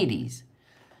than Hades.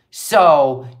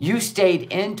 So you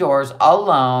stayed indoors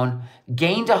alone,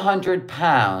 gained 100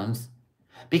 pounds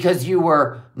because you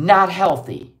were not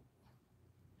healthy.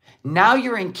 Now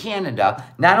you're in Canada.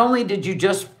 Not only did you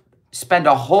just spend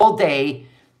a whole day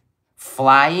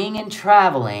flying and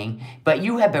traveling, but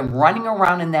you have been running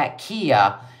around in that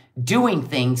Kia doing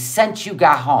things since you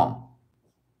got home.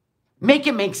 Make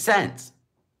it make sense.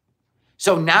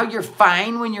 So now you're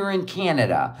fine when you're in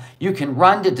Canada. You can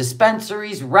run to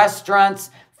dispensaries,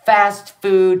 restaurants, fast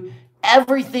food,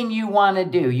 everything you want to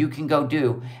do, you can go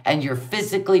do, and you're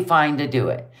physically fine to do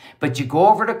it. But you go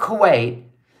over to Kuwait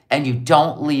and you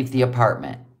don't leave the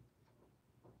apartment.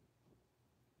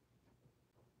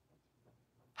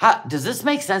 Does this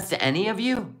make sense to any of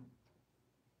you?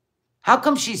 How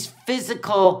come she's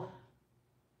physical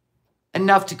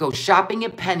enough to go shopping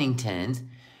at Pennington's,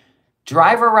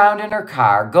 drive around in her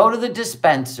car, go to the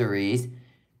dispensaries?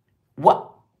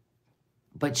 What?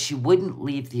 But she wouldn't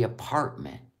leave the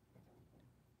apartment.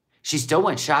 She still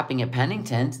went shopping at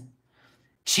Pennington's.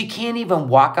 She can't even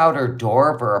walk out her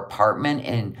door of her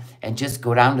apartment and just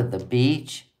go down to the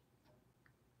beach.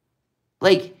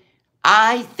 Like,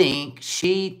 I think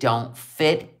she don't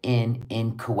fit in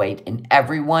Kuwait, and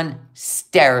everyone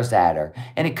stares at her.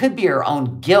 And it could be her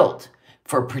own guilt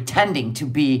for pretending to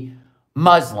be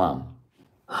Muslim.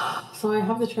 So I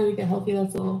have to try to get healthy,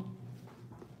 that's all.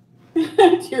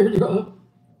 Teardrop.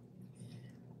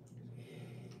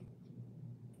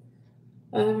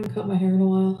 I haven't cut my hair in a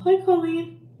while. Hi,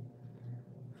 Colleen.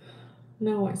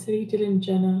 No, I said he did in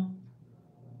Jenna.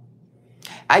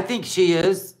 I think she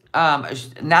is. I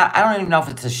don't even know if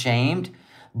it's ashamed,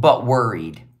 but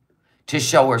worried to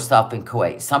show herself in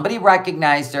Kuwait. Somebody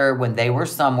recognized her when they were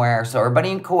somewhere. So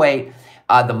everybody in Kuwait,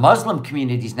 the Muslim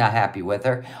community's not happy with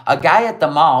her. A guy at the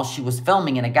mall, she was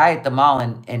filming, and a guy at the mall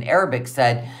in Arabic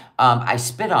said, I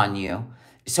spit on you.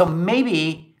 So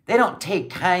maybe they don't take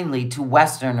kindly to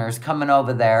Westerners coming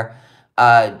over there.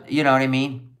 You know what I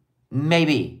mean?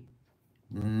 Maybe.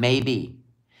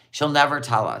 She'll never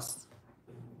tell us.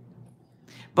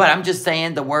 But I'm just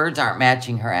saying the words aren't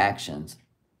matching her actions.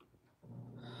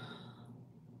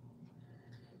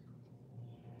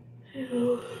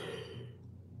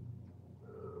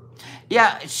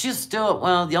 Yeah, she's still,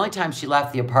 well, the only time she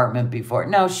left the apartment before,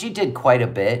 no, she did quite a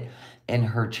bit in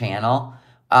her channel.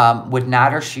 With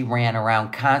Nader, she ran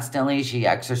around constantly. She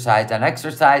exercised on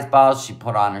exercise balls. She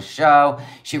put on a show.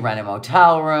 She rented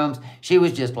motel rooms. She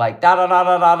was just like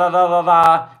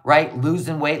da-da-da-da-da-da-da-da, right?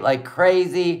 Losing weight like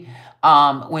crazy.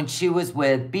 When she was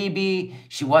with BB,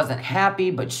 she wasn't happy,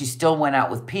 but she still went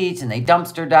out with Peach, and they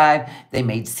dumpster dive. They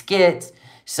made skits.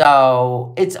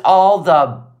 So it's all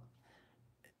the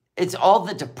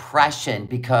depression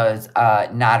because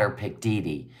Nader picked Dee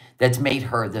Dee that's made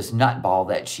her this nutball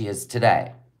that she is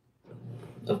today.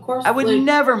 of course, I would like,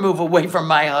 never move away from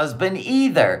my husband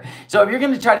either. So if you're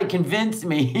going to try to convince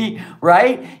me,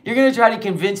 right? You're going to try to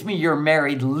convince me you're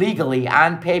married legally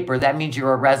on paper. That means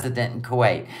you're a resident in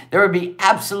Kuwait. There would be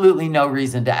absolutely no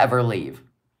reason to ever leave.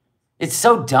 It's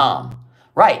so dumb.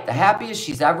 Right. The happiest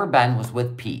she's ever been was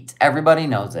with Pete. Everybody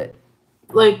knows it.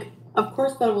 like, of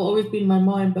course that will always be in my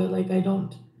mind, but like I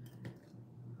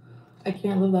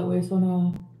can't live that way, so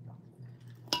no.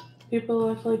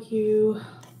 People act like you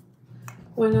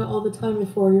went out all the time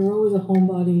before. You were always a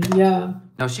homebody. Yeah.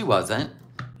 No, she wasn't.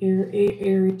 You're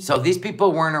Aries. So these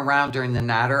people weren't around during the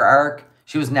Nader arc.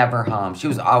 She was never home. She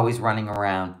was always running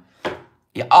around.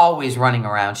 Yeah, always running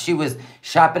around. She was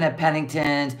shopping at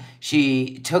Pennington's.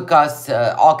 She took us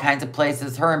to all kinds of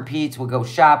places. Her and Pete's would go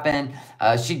shopping.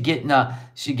 They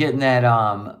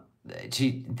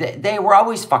were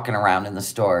always fucking around in the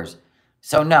stores.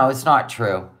 So no, it's not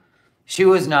true. She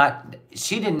did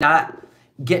not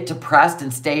get depressed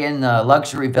and stay in the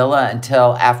luxury villa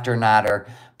until after Nader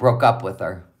broke up with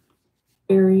her.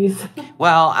 Aries.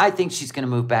 Well, I think she's going to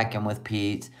move back in with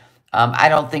Pete. I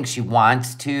don't think she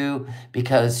wants to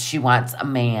because she wants a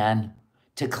man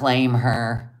to claim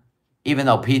her. Even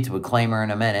though Pete would claim her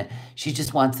in a minute. She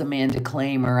just wants a man to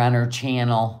claim her on her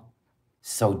channel.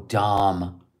 So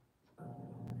dumb.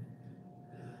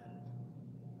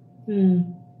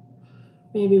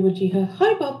 Maybe would you have...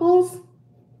 Hi, Bubbles.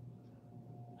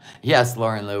 Yes,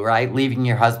 Lauren Lou, right? Leaving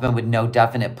your husband with no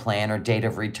definite plan or date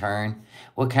of return.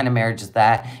 What kind of marriage is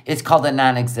that? It's called a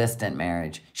non-existent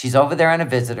marriage. She's over there on a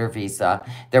visitor visa.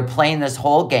 They're playing this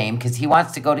whole game because he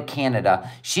wants to go to Canada.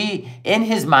 In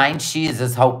his mind, she is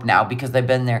his hope now because they've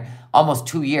been there almost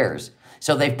 2 years.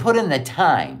 So they've put in the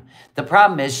time. The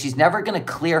problem is she's never going to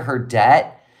clear her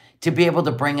debt to be able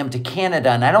to bring him to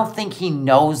Canada. And I don't think he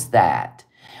knows that.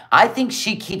 I think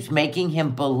she keeps making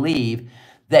him believe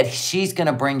that she's going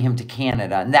to bring him to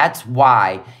Canada. And that's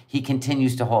why he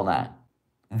continues to hold on.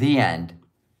 The end.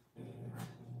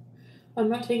 I'm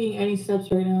not taking any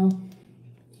steps right now.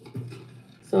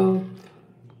 So.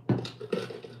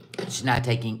 She's not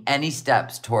taking any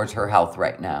steps towards her health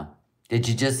right now. Did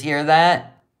you just hear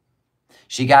that?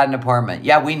 She got an apartment.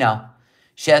 Yeah, we know.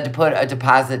 She had to put a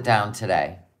deposit down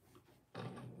today.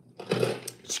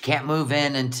 She can't move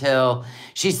in until...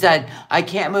 She said, I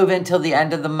can't move in until the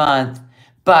end of the month.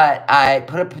 But I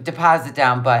put a deposit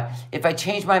down. But if I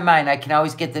change my mind, I can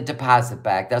always get the deposit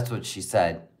back. That's what she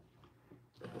said.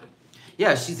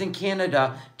 Yeah, she's in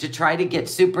Canada to try to get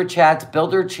super chats,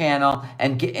 build her channel,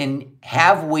 and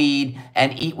have weed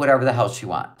and eat whatever the hell she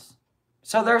wants.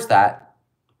 So there's that.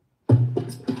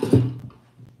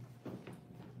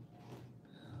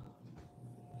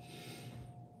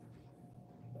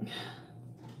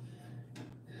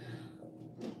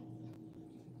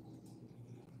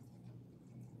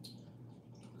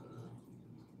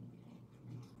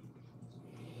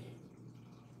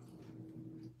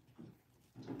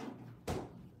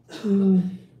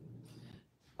 I'm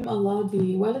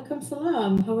Aladi. Walaikum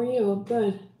salam. How are you? I'm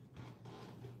good.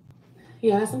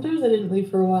 Yeah, sometimes I didn't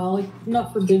leave for a while. Like,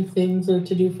 not for big things or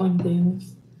to do fun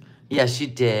things. Yes, you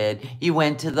did. You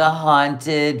went to the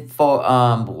haunted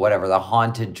the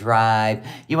haunted drive.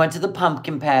 You went to the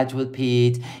pumpkin patch with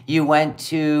Pete. You went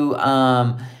to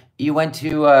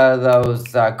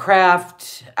those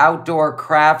outdoor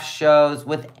craft shows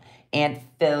with Aunt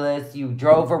Phyllis. You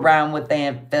drove around with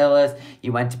Aunt Phyllis.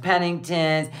 You went to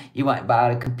Pennington's. You went and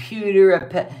bought a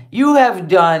computer. You have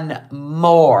done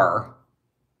more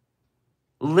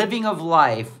living of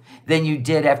life than you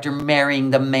did after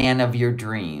marrying the man of your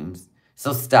dreams.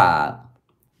 So stop.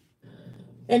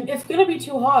 And it's gonna be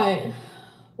too hot,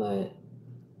 but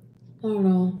I don't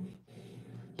know.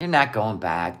 You're not going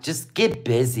back. Just get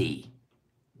busy.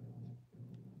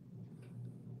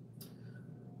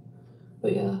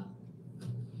 But yeah.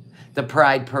 The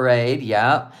Pride Parade,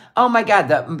 yeah. Oh my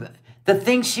God, the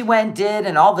things she went and did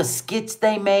and all the skits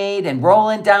they made and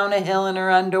rolling down a hill in her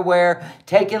underwear,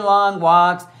 taking long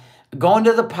walks, going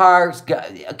to the parks.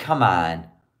 Come on.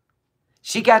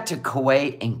 She got to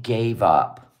Kuwait and gave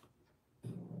up.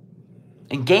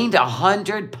 And gained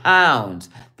 100 pounds.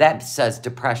 That says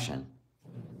depression.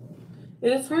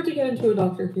 It is hard to get into a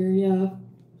doctor here, yeah.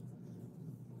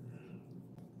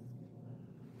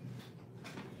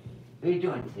 What are you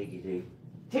doing, Tiggy?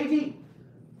 Tiggy!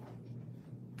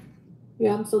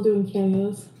 Yeah, I'm still doing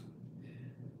cameos.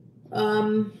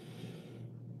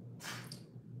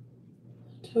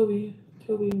 Toby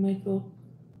Michael.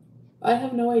 I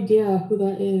have no idea who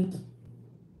that is.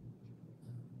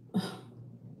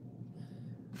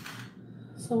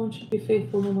 Someone should be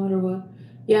faithful no matter what.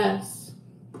 Yes.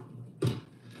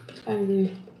 I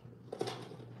agree.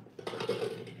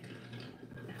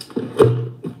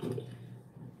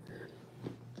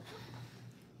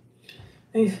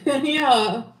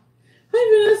 Yeah.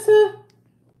 Hi, Vanessa.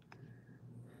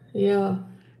 Yeah.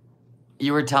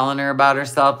 You were telling her about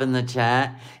herself in the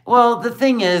chat? Well, the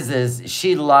thing is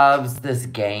she loves this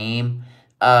game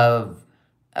of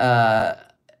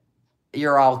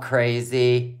you're all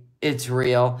crazy. It's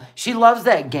real. She loves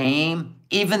that game,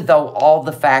 even though all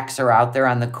the facts are out there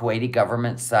on the Kuwaiti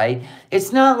government site.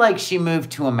 It's not like she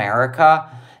moved to America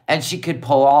and she could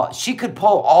pull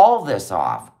all this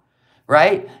off,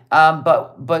 right?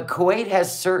 But Kuwait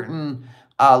has certain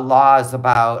laws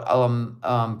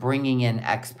about bringing in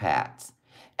expats,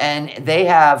 and they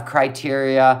have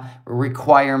criteria,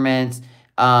 requirements.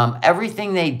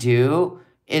 Everything they do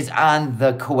is on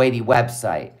the Kuwaiti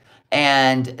website.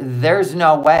 And there's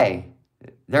no way.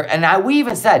 We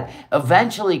even said,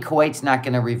 eventually Kuwait's not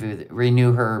going to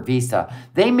renew her visa.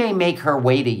 They may make her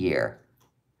wait a year.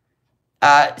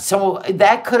 So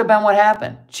that could have been what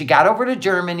happened. She got over to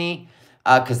Germany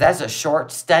because that's a short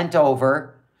stint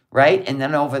over, right? And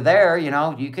then over there, you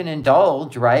know, you can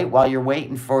indulge, right, while you're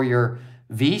waiting for your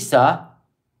visa.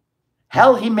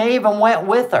 Hell, he may even went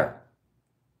with her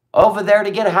over there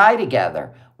to get high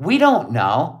together. We don't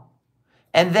know.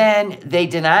 And then they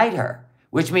denied her,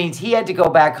 which means he had to go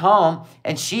back home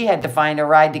and she had to find a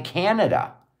ride to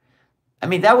Canada. I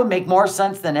mean, that would make more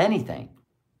sense than anything.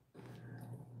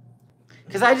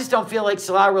 Because I just don't feel like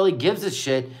Salah really gives a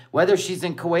shit whether she's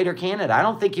in Kuwait or Canada. I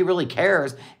don't think he really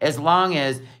cares as long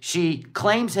as she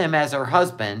claims him as her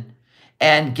husband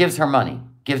and gives him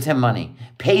money,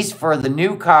 pays for the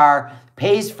new car,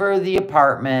 pays for the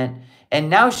apartment, and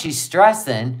now she's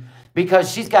stressing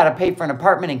because she's got to pay for an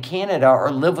apartment in Canada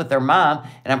or live with her mom.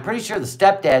 And I'm pretty sure the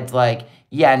stepdad's like,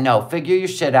 yeah, no, figure your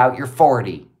shit out. You're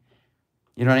 40.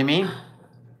 You know what I mean?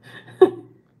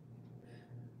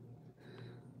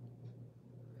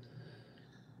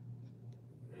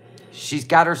 She's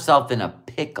got herself in a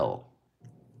pickle.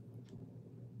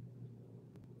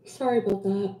 Sorry about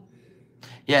that.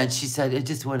 Yeah, and she said, I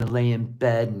just want to lay in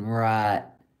bed and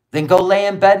rot. Then go lay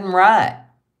in bed and rot.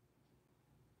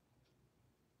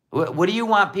 What do you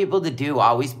want people to do?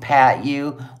 Always pat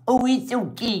you? Oh, it's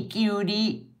okay,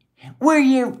 cutie. We're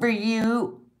here for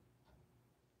you.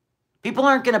 People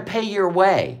aren't going to pay your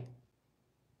way.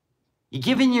 You're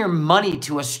giving your money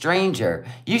to a stranger.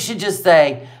 You should just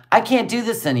say, I can't do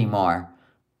this anymore.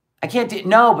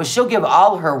 No, but she'll give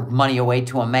all her money away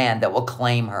to a man that will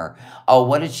claim her. Oh,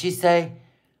 what did she say?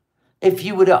 If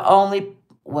you would only,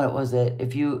 what was it?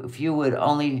 If you would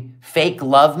only fake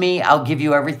love me, I'll give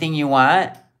you everything you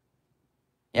want.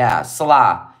 Yeah,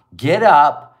 Salah, get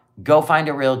up, go find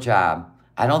a real job.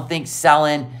 I don't think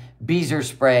selling Beezer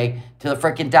spray to the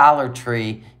frickin' Dollar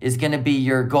Tree is going to be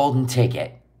your golden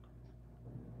ticket.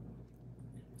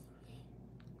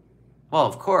 Well,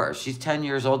 of course, she's 10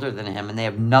 years older than him and they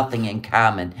have nothing in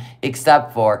common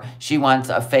except for she wants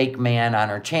a fake man on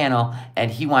her channel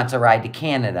and he wants a ride to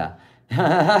Canada.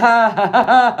 I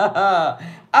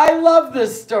love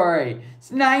this story.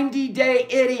 It's 90 Day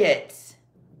Idiots.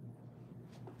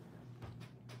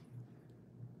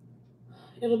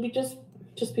 It'll be just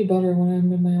be better when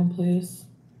I'm in my own place.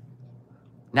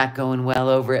 Not going well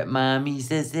over at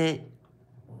Mommy's, is it?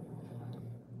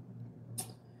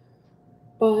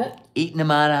 But Eating them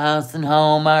out of house and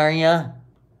home, are ya?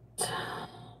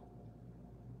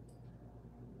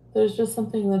 there's just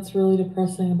something that's really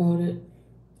depressing about it.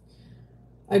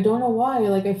 I don't know why.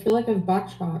 Like, I feel like I've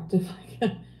backtracked if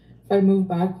I move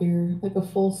back here, like a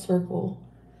full circle.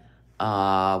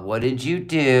 What did you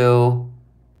do?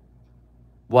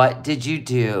 What did you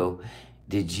do?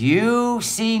 Did you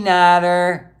see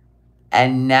Nader?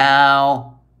 And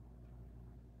now...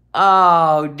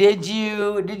 Oh, did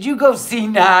you go see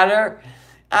Nader?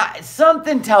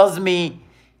 Something tells me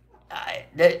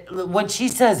that when she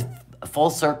says full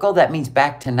circle, that means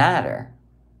back to Nader.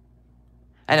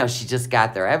 I know she just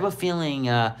got there. I have a feeling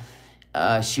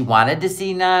she wanted to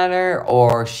see Nader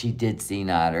or she did see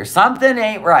Nader. Something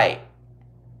ain't right.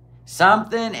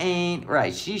 Something ain't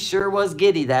right. She sure was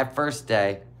giddy that first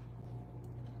day.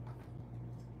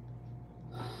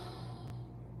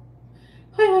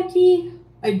 Hi, Haki.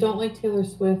 I don't like Taylor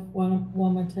Swift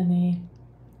 110A.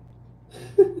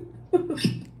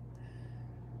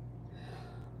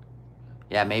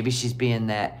 Yeah, maybe she's being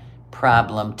that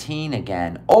problem teen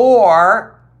again.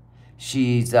 Or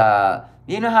she's,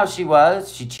 you know how she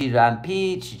was? She cheated on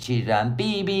Pete. She cheated on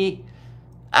BB.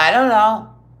 I don't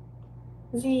know.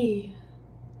 Z.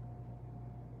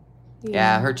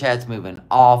 Yeah, her chat's moving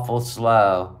awful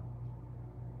slow.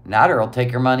 Nader will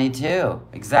take her money too.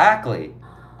 Exactly.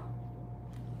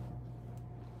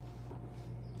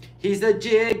 He's a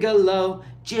gigolo,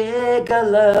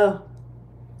 gigolo.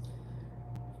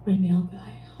 My nail guy.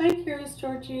 Hi, Curious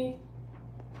Georgie.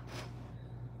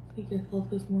 I think your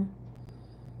health is more.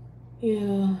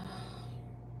 Yeah,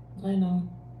 I know.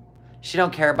 She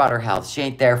don't care about her health. She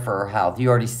ain't there for her health. You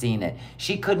already seen it.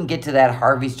 She couldn't get to that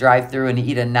Harvey's drive-thru and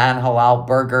eat a non-halal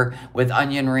burger with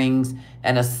onion rings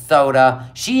and a soda.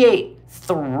 She ate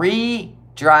 3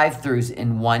 drive-thrus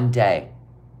in one day.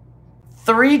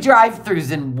 3 drive-thrus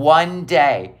in one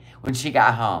day when she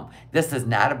got home. This is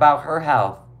not about her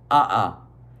health.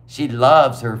 She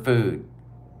loves her food.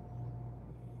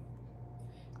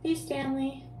 Hey,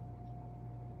 Stanley.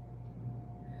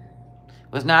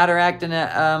 Was not her acting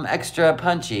extra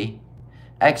punchy,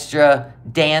 extra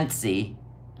dancy?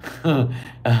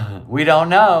 We don't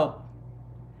know.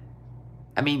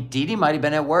 I mean, Dee Dee might have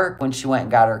been at work when she went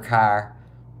and got her car.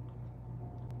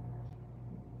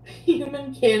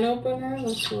 Human can opener?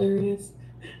 That's hilarious.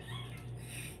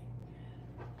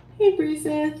 Hey,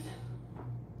 Breezeth.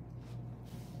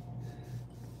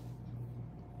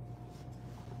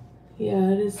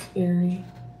 Yeah, it is scary.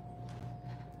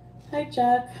 Hi,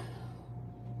 Jack.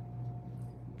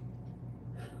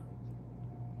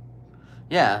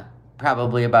 Yeah,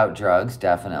 probably about drugs,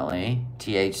 definitely.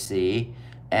 THC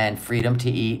and freedom to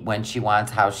eat when she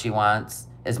wants, how she wants,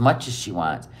 as much as she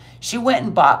wants. She went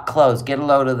and bought clothes. Get a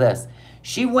load of this.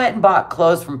 She went and bought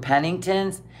clothes from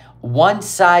Pennington's, one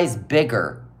size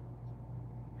bigger.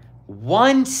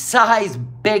 One size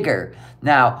bigger.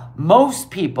 Now,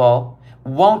 most people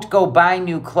won't go buy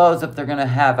new clothes if they're going to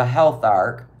have a health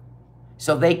arc,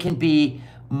 so they can be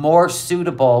more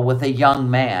suitable with a young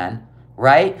man,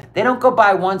 right? They don't go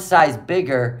buy one size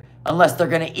bigger unless they're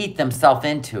going to eat themselves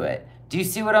into it. Do you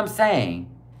see what I'm saying?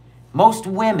 Most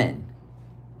women.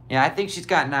 Yeah, I think she's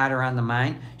got Nader on the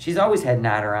mind. She's always had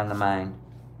Nader on the mind.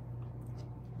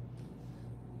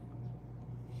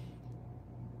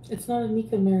 It's not a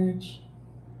Nika marriage.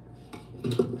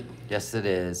 Yes, it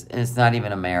is. And it's not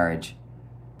even a marriage.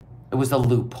 It was a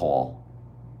loophole.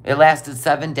 It lasted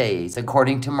 7 days,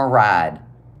 according to Murad.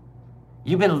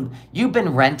 You've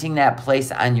been renting that place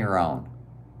on your own.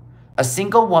 A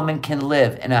single woman can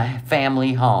live in a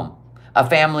family home, a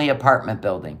family apartment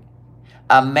building.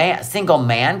 A single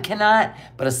man cannot,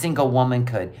 but a single woman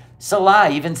could. Salah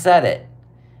even said it.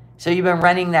 So you've been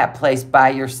renting that place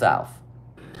by yourself.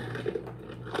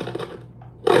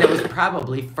 And it was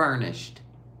probably furnished.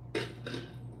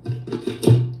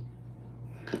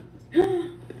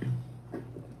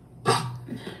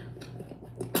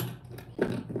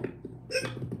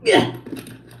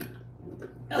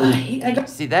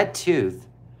 See, that tooth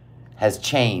has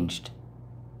changed.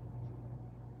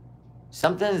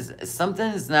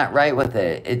 Something's not right with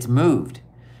it. It's moved.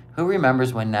 Who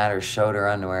remembers when Nader showed her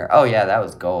underwear? Oh, yeah, that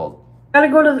was gold. Gotta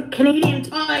go to the Canadian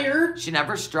Tire. She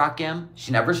never struck him.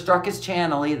 She never struck his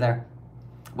channel either.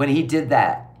 When he did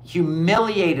that,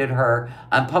 humiliated her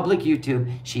on public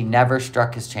YouTube, she never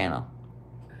struck his channel.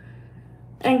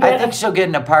 I think she'll get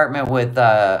an apartment with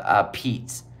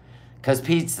Pete's. Because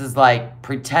Pete's is like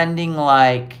pretending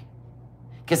like...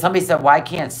 Because somebody said, why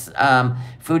can't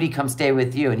Foodie come stay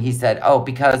with you? And he said, oh,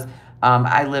 because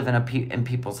I live in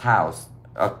people's house.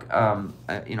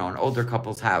 You know, an older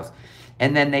couple's house.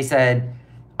 And then they said,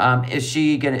 is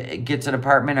she going to get an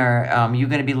apartment or you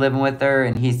going to be living with her?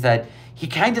 And he said, he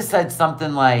kind of said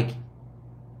something like,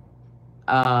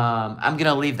 I'm going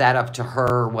to leave that up to her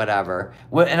or whatever.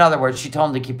 In other words, she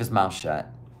told him to keep his mouth shut.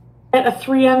 Get a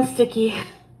 3M sticky.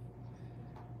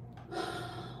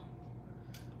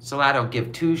 So I don't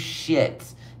give 2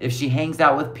 shits if she hangs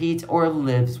out with Pete or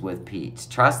lives with Pete.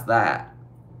 Trust that.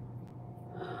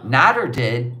 Nader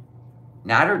did.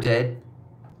 Nader did.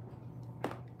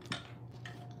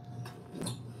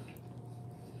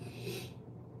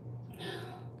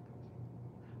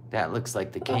 That looks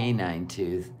like the canine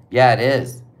tooth. Yeah, it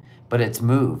is. But it's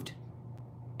moved.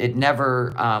 It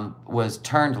never was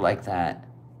turned like that.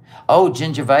 Oh,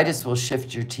 gingivitis will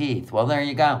shift your teeth. Well, there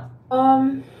you go.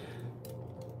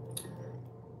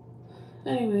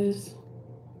 Anyways.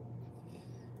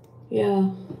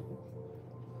 Yeah.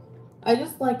 I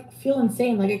just, like, feel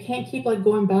insane. Like, I can't keep, like,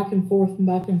 going back and forth and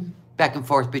back and... Back and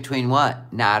forth between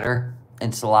what? Nader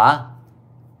and Salah?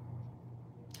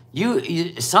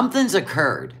 Something's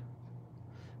occurred.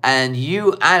 And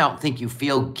I don't think you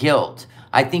feel guilt.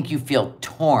 I think you feel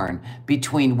torn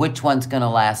between which one's going to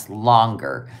last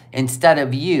longer. Instead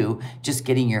of you just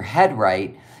getting your head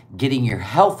right, getting your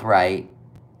health right,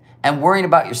 and worrying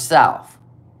about yourself.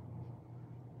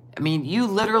 I mean, you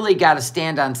literally got to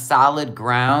stand on solid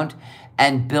ground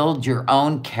and build your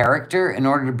own character in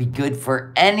order to be good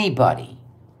for anybody.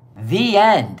 The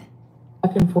end.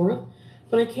 Back and forth.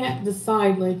 But I can't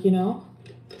decide, like, you know?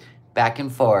 Back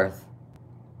and forth.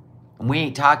 And we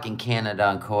ain't talking Canada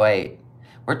and Kuwait.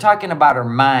 We're talking about her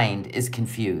mind is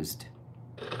confused.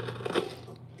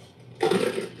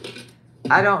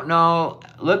 I don't know.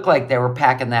 Looked like they were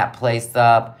packing that place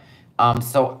up.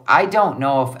 So I don't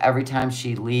know if every time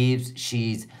she leaves,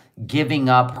 she's giving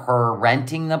up her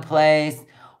renting the place,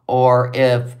 or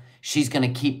if she's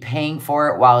going to keep paying for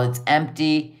it while it's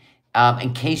empty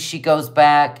in case she goes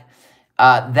back.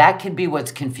 That could be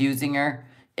what's confusing her,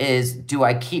 is do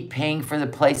I keep paying for the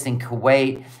place in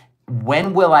Kuwait?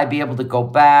 When will I be able to go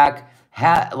back?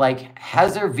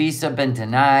 Has her visa been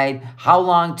denied? How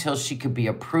long till she could be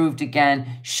approved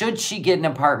again? Should she get an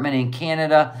apartment in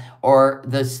Canada, or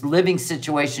this living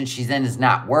situation she's in is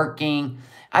not working?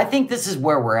 I think this is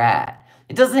where we're at.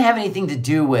 It doesn't have anything to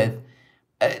do with,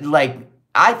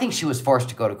 I think she was forced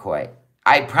to go to Kuwait.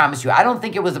 I promise you. I don't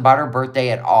think it was about her birthday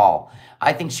at all.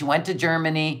 I think she went to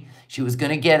Germany. She was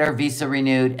going to get her visa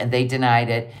renewed, and they denied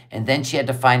it. And then she had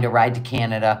to find a ride to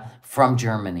Canada from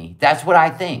Germany. That's what I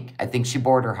think. I think she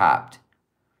border hopped.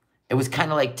 It was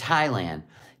kind of like Thailand.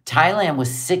 Thailand was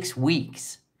 6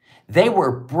 weeks. They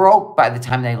were broke by the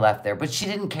time they left there, but she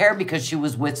didn't care because she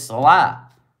was with Salah.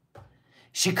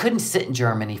 She couldn't sit in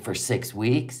Germany for 6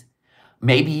 weeks,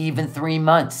 maybe even 3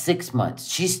 months, 6 months.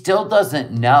 She still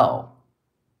doesn't know.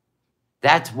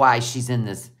 That's why she's in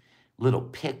this little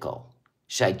pickle.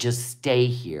 Should I just stay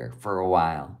here for a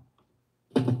while?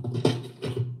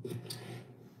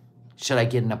 Should I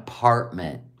get an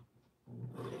apartment?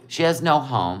 She has no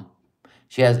home.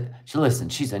 Listen,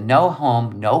 she's a no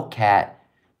home, no cat,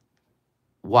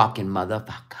 walking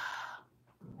motherfucker.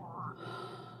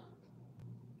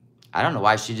 I don't know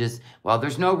why she just, well,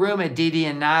 there's no room at Dee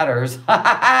and Natter's.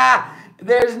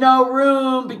 There's no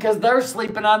room because they're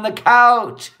sleeping on the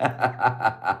couch.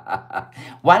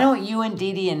 Why don't you and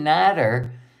Dee and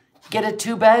Natter get a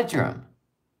 2-bedroom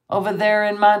over there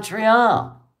in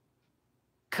Montreal?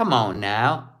 Come on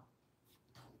now.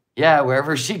 Yeah,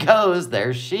 wherever she goes,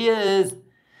 there she is.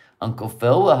 Uncle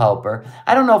Phil will help her.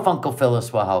 I don't know if Uncle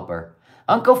Phyllis will help her.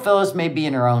 Uncle Phyllis may be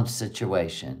in her own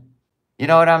situation. You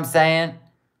know what I'm saying?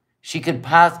 She could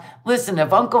listen,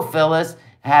 if Uncle Phyllis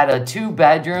had a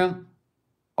 2-bedroom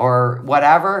or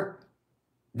whatever,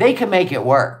 they could make it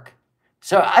work.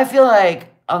 So I feel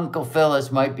like Uncle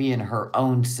Phyllis might be in her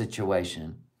own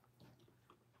situation.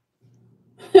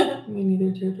 Me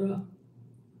neither, Teardrop.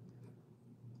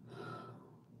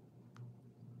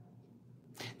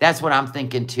 That's what I'm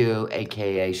thinking too,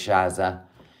 a.k.a. Shaza.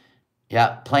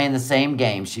 Yeah, playing the same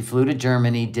game. She flew to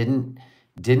Germany,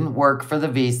 didn't work for the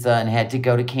visa, and had to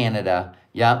go to Canada.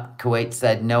 Yep, Kuwait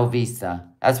said no visa.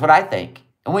 That's what I think.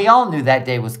 And we all knew that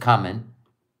day was coming.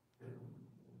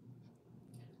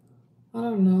 I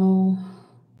don't know.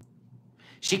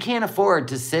 She can't afford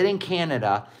to sit in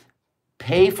Canada,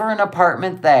 pay for an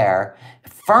apartment there,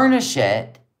 furnish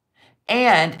it,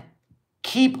 and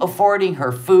keep affording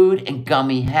her food and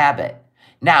gummy habit.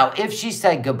 Now, if she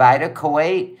said goodbye to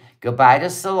Kuwait, goodbye to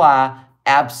Salah,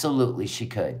 absolutely she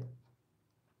could.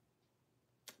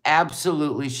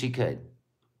 Absolutely she could.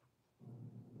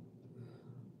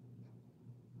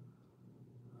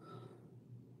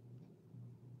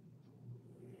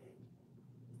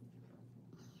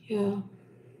 Yeah.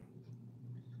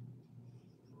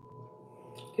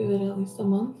 Give it at least a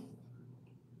month.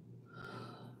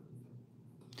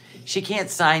 She can't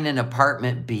sign an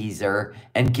apartment beezer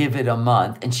and give it a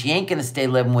month, and she ain't going to stay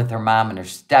living with her mom and her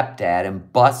stepdad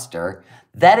and bust her.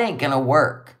 That ain't going to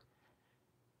work.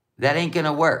 That ain't going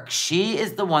to work. She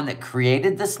is the one that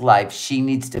created this life. She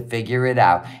needs to figure it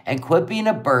out and quit being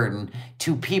a burden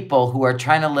to people who are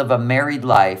trying to live a married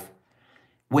life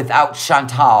without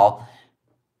Chantal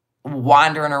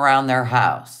wandering around their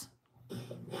house.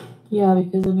 Yeah,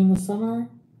 because, I mean, the summer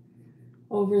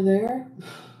over there...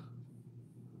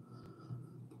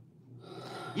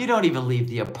 You don't even leave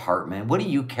the apartment. What do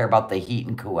you care about the heat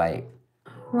in Kuwait?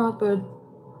 Not good.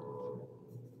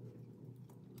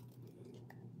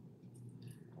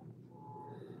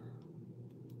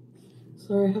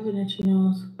 Sorry, I have an itchy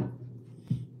nose.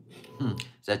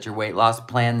 Is that your weight loss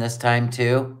plan this time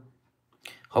too?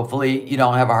 Hopefully you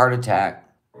don't have a heart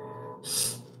attack.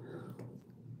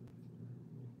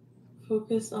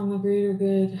 Focus on the greater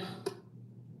good.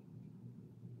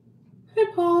 Hey,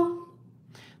 Paul.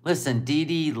 Listen,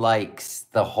 Dee likes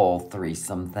the whole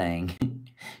threesome thing.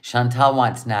 Chantal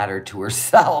wants Natter to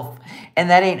herself,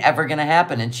 and that ain't ever going to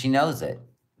happen, and she knows it.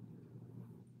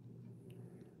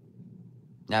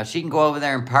 Now, she can go over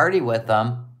there and party with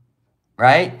them,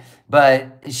 right?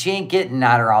 But she ain't getting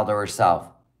Natter all to herself.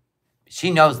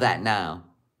 She knows that now.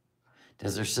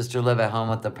 Does her sister live at home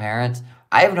with the parents?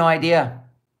 I have no idea.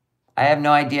 I have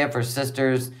no idea if her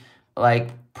sister's,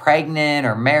 like, pregnant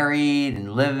or married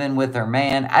and living with her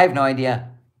man. I have no idea.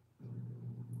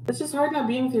 It's just hard not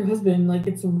being with your husband. Like,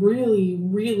 it's really,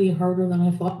 really harder than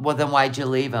I thought. Well, then why'd you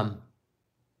leave him?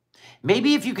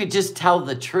 Maybe if you could just tell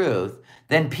the truth,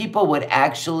 then people would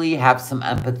actually have some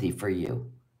empathy for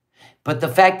you. But the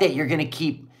fact that you're going to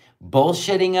keep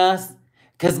bullshitting us,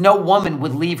 because no woman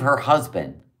would leave her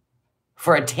husband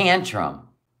for a tantrum,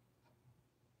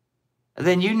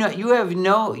 then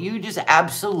you just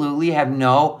absolutely have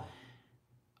no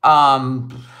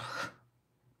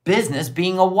business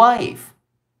being a wife.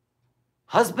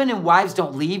 Husband and wives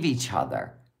don't leave each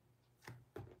other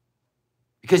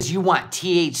because you want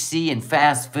THC and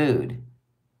fast food.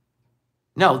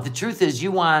 No, the truth is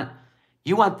you want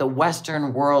the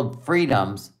Western world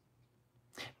freedoms,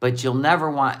 but you'll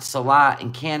never want Salah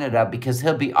in Canada because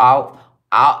he'll be out.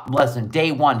 Listen,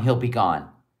 day one, he'll be gone.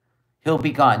 He'll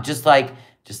be gone. Just like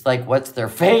what's their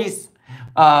face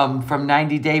from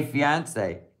 90 Day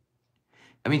Fiance.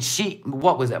 I mean,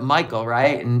 what was it, Michael,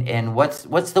 right? And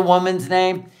what's the woman's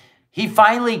name? He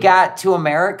finally got to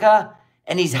America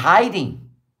and he's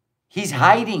hiding. He's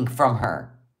hiding from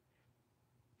her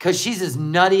because she's as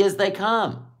nutty as they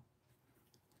come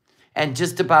and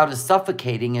just about as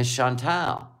suffocating as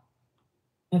Chantal.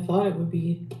 I thought it would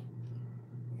be.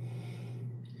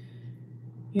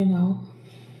 You know,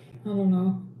 I don't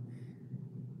know.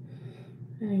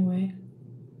 Anyway.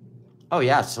 Oh,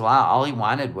 yeah, Salah, all he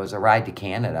wanted was a ride to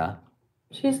Canada.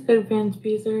 She's good, Van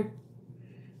Speezer.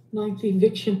 Like the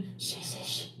eviction.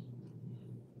 Shh.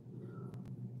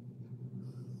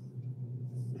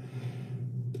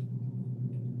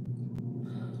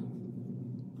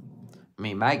 I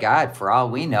mean, my God, for all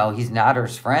we know, he's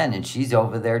Natter's friend, and she's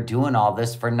over there doing all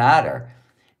this for Natter.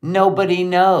 Nobody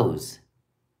knows.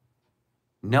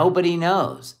 Nobody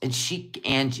knows. And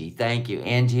Angie, thank you,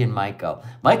 Angie and Michael.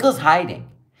 Michael's hiding.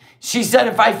 She said,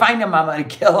 if I find him, I'm going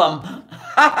to kill him.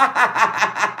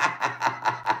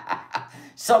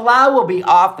 Salah will be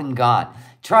off and gone.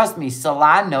 Trust me,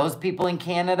 Salah knows people in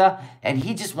Canada, and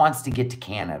he just wants to get to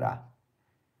Canada.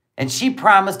 And she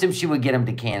promised him she would get him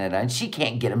to Canada, and she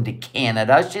can't get him to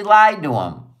Canada. She lied to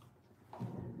him.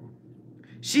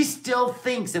 She still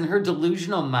thinks in her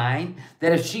delusional mind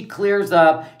that if she clears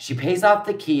up, she pays off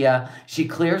the Kia, she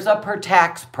clears up her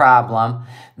tax problem,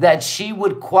 that she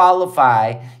would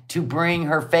qualify to bring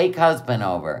her fake husband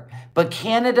over. But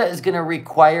Canada is going to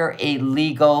require a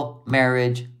legal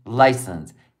marriage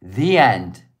license. The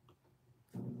end.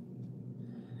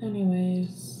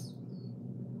 Anyways.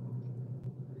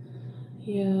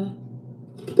 Yeah.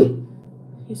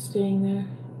 He's staying there.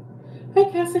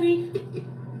 Hi, Cassidy.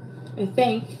 I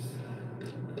think.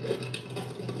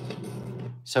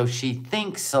 So she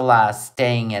thinks Salah's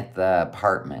staying at the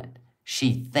apartment.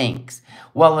 She thinks.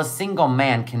 Well, a single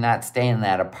man cannot stay in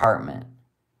that apartment.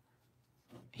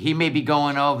 He may be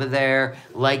going over there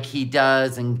like he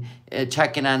does and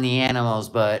checking on the animals,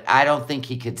 but I don't think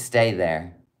he could stay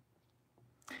there.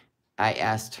 I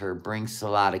asked her, bring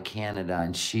Salah to Canada,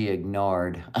 and she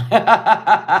ignored.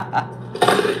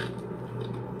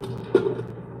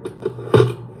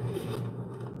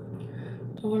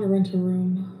 I want to rent a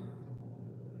room.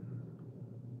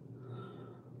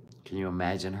 Can you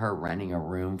imagine her renting a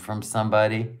room from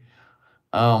somebody?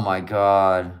 Oh my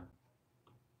God.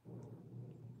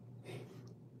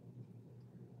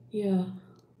 Yeah.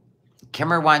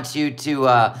 Kimmer wants you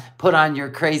to put on your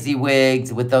crazy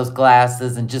wigs with those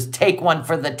glasses and just take one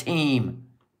for the team.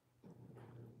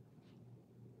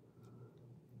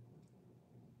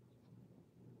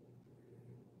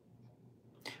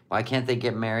 Why can't they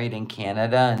get married in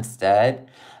Canada instead?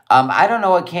 I don't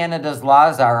know what Canada's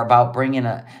laws are about bringing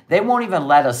they won't even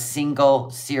let a single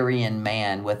Syrian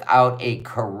man without a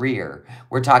career.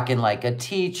 We're talking like a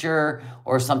teacher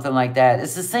or something like that.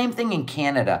 It's the same thing in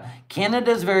Canada.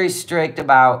 Canada's very strict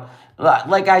about,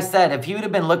 like I said, if he would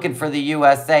have been looking for the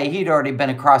USA, he'd already been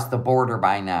across the border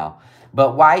by now.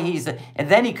 But and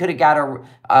then he could have got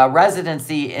a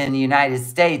residency in the United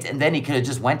States, and then he could have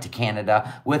just went to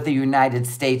Canada with the United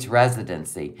States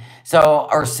residency,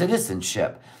 or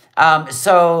citizenship.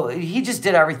 So he just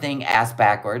did everything ass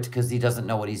backwards because he doesn't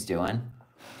know what he's doing.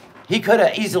 He could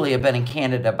have easily have been in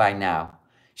Canada by now.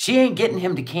 She ain't getting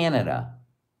him to Canada.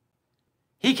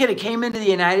 He could have came into the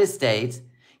United States,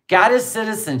 got his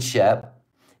citizenship,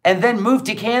 and then moved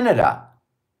to Canada.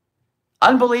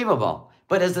 Unbelievable.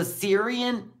 But as a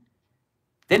Syrian,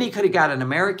 then he could have got an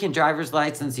American driver's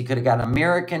license. He could have got an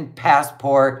American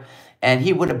passport, and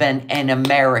he would have been an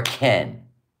American.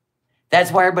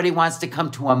 That's why everybody wants to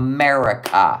come to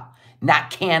America, not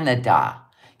Canada,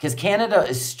 because Canada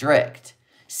is strict.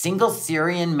 Single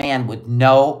Syrian man with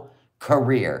no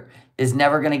career is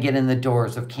never going to get in the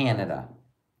doors of Canada.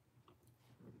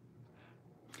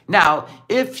 Now,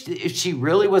 if she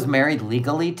really was married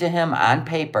legally to him on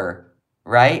paper,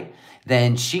 right,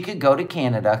 then she could go to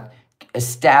Canada,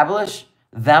 establish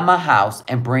them a house,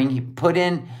 and put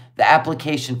in the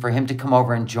application for him to come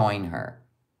over and join her.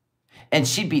 And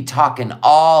she'd be talking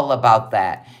all about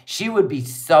that. She would be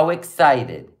so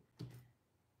excited.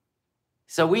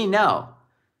 So we know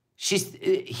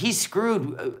he's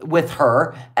screwed with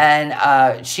her,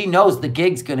 and she knows the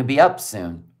gig's going to be up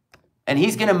soon. And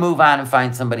he's going to move on and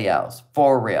find somebody else,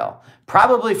 for real.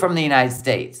 Probably from the United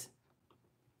States.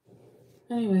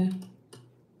 Anyway,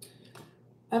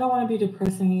 I don't want to be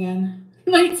depressing again.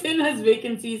 My tin has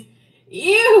vacancies.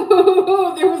 Ew,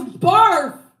 there was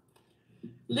barf.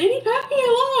 Lady Pappy,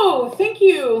 hello. Thank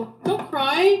you. Don't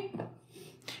cry.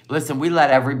 Listen, we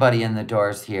let everybody in the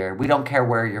doors here. We don't care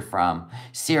where you're from.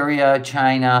 Syria,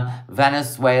 China,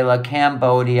 Venezuela,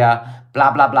 Cambodia,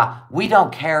 blah, blah, blah. We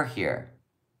don't care here.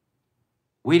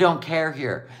 We don't care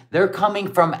here. They're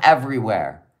coming from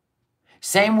everywhere.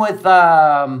 Same with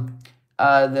same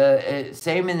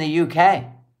in the UK.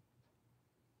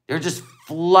 They're just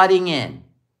flooding in.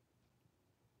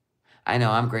 I know,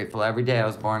 I'm grateful every day I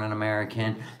was born an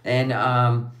American. And,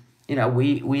 you know,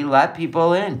 we let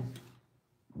people in.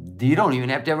 You don't even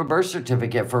have to have a birth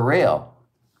certificate for real.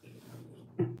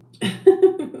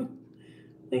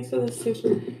 Thanks for the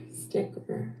super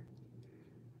sticker.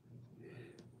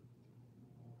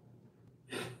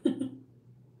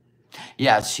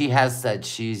 Yes, she has said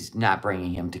she's not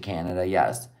bringing him to Canada.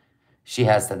 Yes, she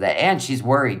has said that. And she's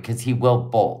worried because he will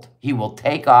bolt. He will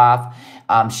take off.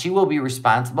 She will be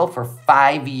responsible for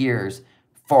 5 years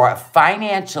for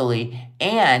financially,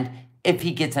 and if he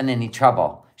gets in any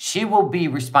trouble, she will be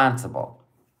responsible.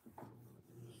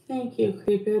 Thank you,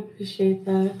 Creepy. I appreciate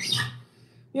that.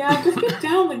 Yeah, just get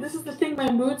down. Like, this is the thing.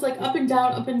 My mood's like up and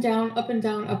down, up and down, up and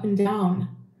down, up and down.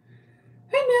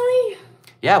 Hi, Millie.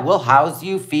 Yeah, we'll house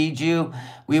you, feed you.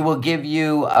 We will give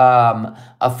you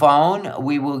a phone.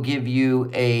 We will give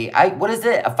you a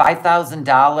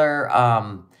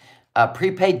 $5,000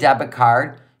 prepaid debit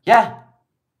card. Yeah,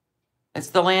 it's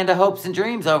the land of hopes and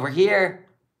dreams over here.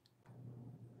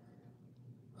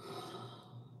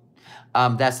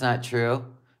 That's not true.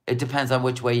 It depends on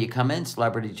which way you come in,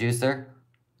 Celebrity Juicer.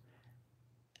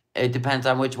 It depends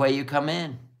on which way you come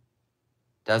in.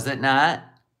 Does it not?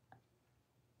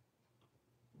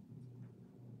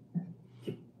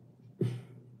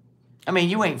 I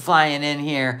mean, you ain't flying in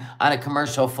here on a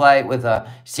commercial flight with a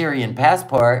Syrian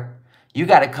passport. You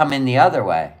got to come in the other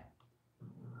way.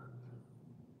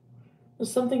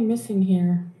 There's something missing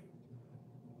here.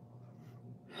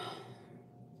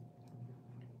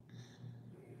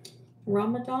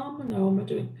 Ramadan? No, I'm not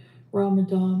doing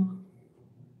Ramadan.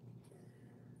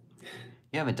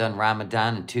 You haven't done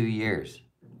Ramadan in 2 years.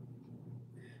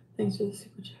 Thanks for the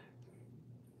super chat.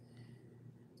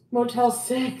 Motel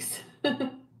 6.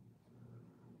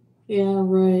 Yeah,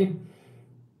 right.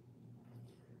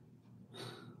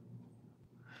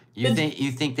 You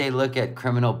think they look at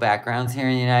criminal backgrounds here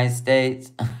in the United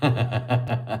States?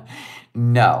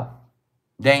 No.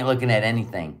 They ain't looking at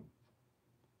anything.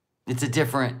 It's a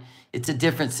different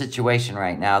situation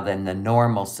right now than the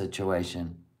normal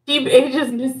situation. Deep age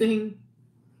is missing.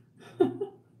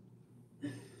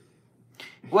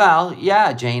 Well,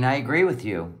 yeah, Jane, I agree with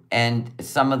you. And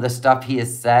some of the stuff he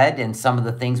has said and some of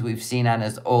the things we've seen on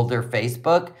his older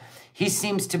Facebook, he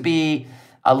seems to be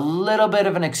a little bit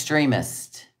of an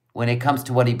extremist when it comes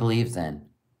to what he believes in.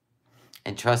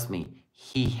 And trust me,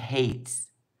 he hates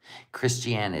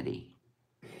Christianity.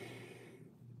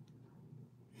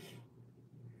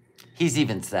 He's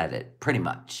even said it, pretty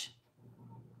much.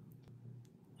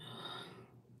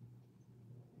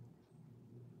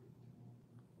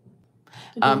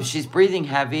 She's breathing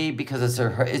heavy because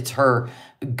it's her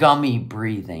gummy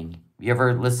breathing. You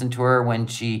ever listen to her when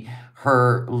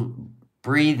her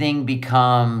breathing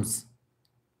becomes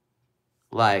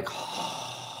like,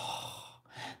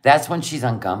 that's when she's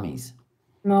on gummies.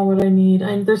 Not what I need.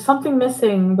 There's something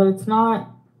missing, but it's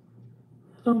not.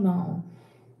 I don't know.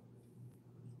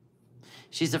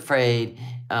 She's afraid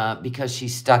because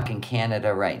she's stuck in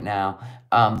Canada right now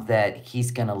that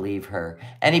he's going to leave her.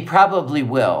 And he probably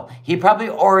will. He probably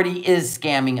already is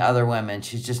scamming other women.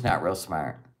 She's just not real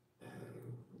smart.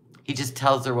 He just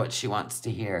tells her what she wants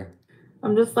to hear.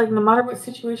 I'm just like, no matter what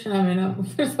situation I'm in,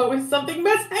 there's always something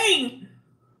missing.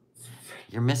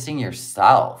 You're missing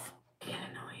yourself. Get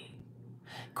annoying.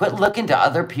 Quit looking to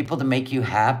other people to make you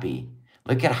happy.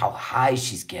 Look at how high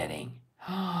she's getting.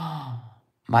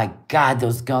 My God,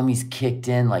 those gummies kicked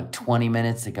in like 20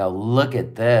 minutes ago. Look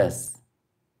at this.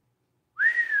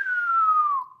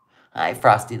 Hi,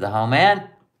 Frosty the Ho-Man.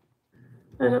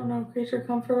 I don't know, creature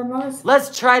comforter must.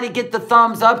 Let's try to get the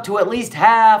thumbs up to at least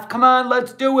half. Come on,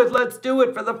 let's do it. Let's do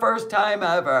it for the first time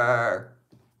ever.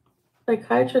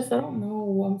 Psychiatrist, I don't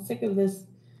know. I'm sick of this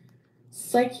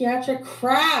psychiatric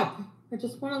crap. I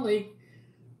just want to, like,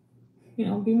 you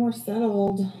know, be more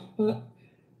settled. But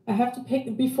I have to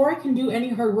pick, before I can do any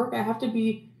hard work, I have to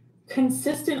be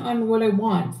consistent on what I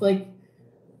want. Like,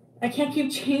 I can't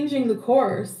keep changing the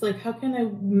course. Like, how can I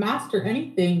master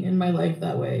anything in my life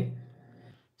that way?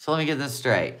 So let me get this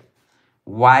straight.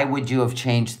 Why would you have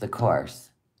changed the course?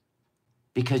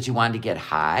 Because you wanted to get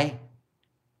high?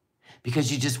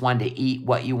 Because you just wanted to eat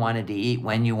what you wanted to eat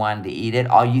when you wanted to eat it?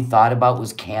 All you thought about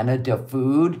was Canada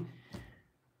food?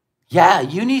 Yeah,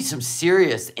 you need some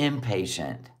serious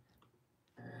inpatient.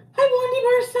 Hi, Blondie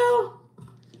Marcel.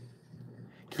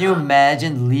 Can you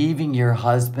imagine leaving your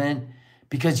husband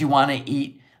because you want to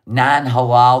eat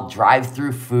non-halal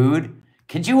drive-through food?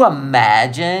 Could you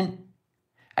imagine?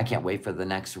 I can't wait for the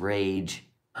next rage.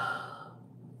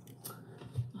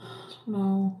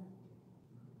 No.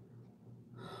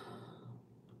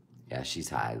 Yeah, she's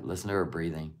high. Listen to her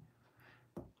breathing.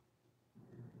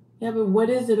 Yeah, but what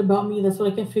is it about me that's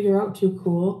what I can figure out too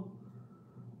cool?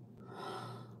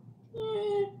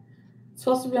 It's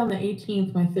supposed to be on the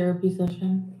 18th, my therapy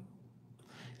session.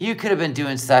 You could have been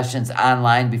doing sessions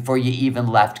online before you even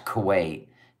left Kuwait.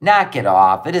 Knock it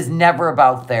off. It is never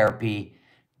about therapy.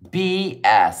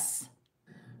 BS.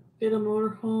 Get a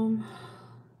motorhome.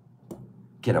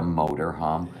 Get a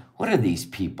motorhome. What are these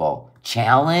people?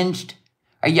 Challenged?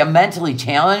 Are you mentally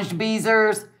challenged,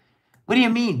 Beezers? What do you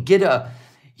mean?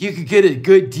 You could get a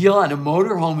good deal on a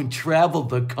motorhome and travel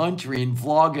the country and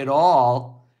vlog it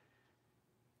all.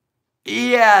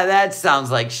 Yeah, that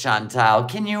sounds like Chantal.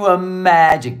 Can you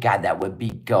imagine? God, that would be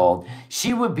gold.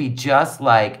 She would be just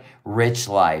like Rich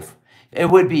Life. It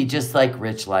would be just like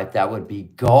Rich Life. That would be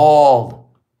gold.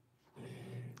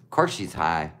 Of course she's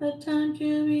high. A time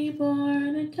to be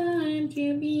born, a time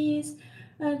to bees,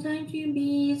 a time to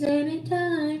bees, and a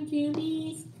time to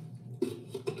bees.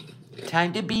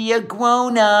 Time to be a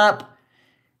grown-up.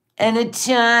 And a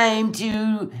time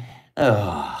to...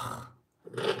 Ugh.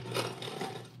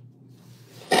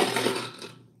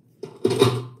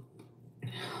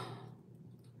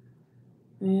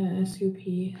 Yeah,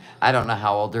 SUP. I don't know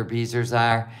how old their Beezers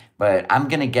are, but I'm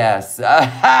going to guess. You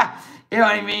know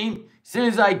what I mean? As soon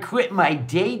as I quit my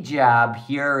day job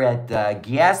here at the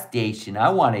gas station, I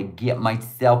want to get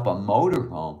myself a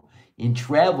motorhome and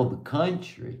travel the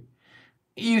country.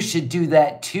 You should do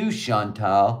that too,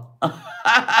 Chantal.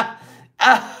 I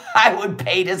would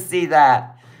pay to see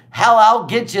that. Hell, I'll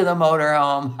get you the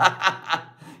motorhome.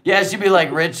 Yeah, it should be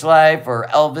like Rich Life or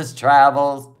Elvis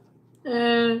Travels.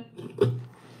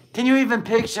 Can you even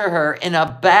picture her in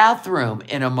a bathroom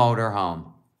in a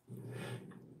motorhome?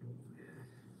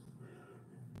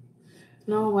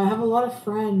 No, I have a lot of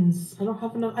friends. I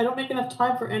don't make enough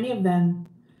time for any of them.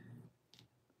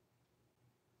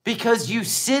 Because you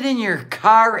sit in your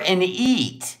car and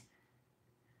eat.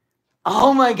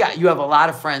 Oh my God, you have a lot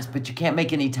of friends, but you can't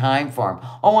make any time for them.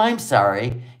 Oh, I'm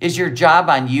sorry. Is your job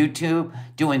on YouTube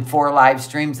doing 4 live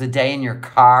streams a day in your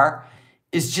car?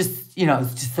 It's just, you know,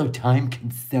 it's just so time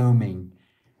consuming.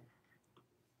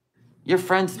 Your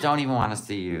friends don't even want to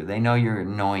see you. They know you're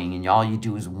annoying and all you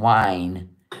do is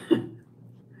whine.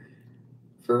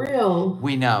 For real.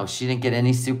 We know. She didn't get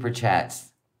any super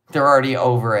chats. They're already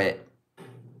over it.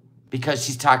 Because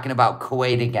she's talking about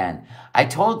Kuwait again. I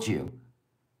told you.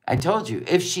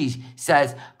 If she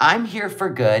says, I'm here for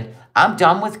good, I'm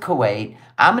done with Kuwait,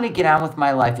 I'm going to get on with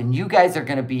my life, and you guys are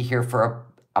going to be here for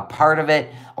a part of it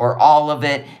or all of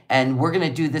it, and we're going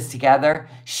to do this together,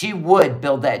 she would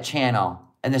build that channel,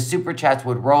 and the super chats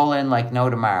would roll in like no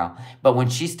tomorrow. But when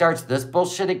she starts this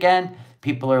bullshit again,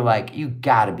 people are like, you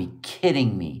got to be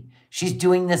kidding me. She's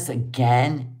doing this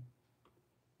again?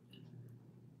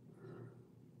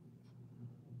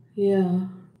 Yeah.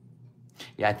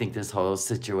 Yeah, I think this whole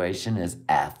situation is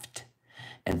effed.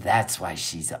 And that's why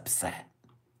she's upset.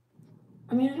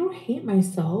 I mean, I don't hate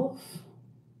myself.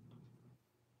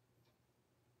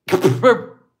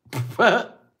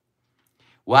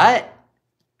 What?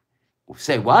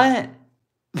 Say what?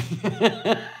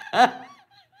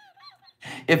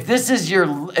 If this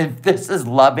is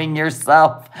loving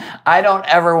yourself, I don't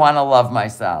ever want to love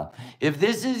myself. If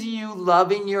this is you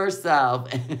loving yourself,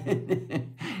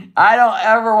 I don't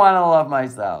ever want to love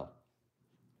myself.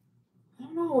 I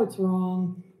don't know what's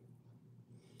wrong.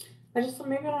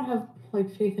 Maybe I don't have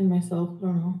like faith in myself. I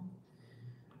don't know.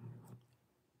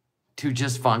 To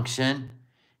just function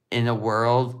in a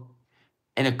world,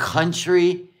 in a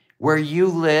country where you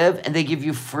live and they give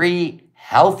you free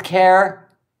health care?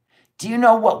 Do you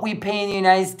know what we pay in the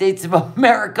United States of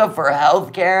America for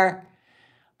health care?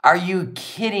 Are you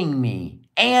kidding me?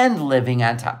 And living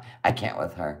on top. I can't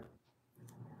with her.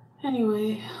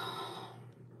 Anyway.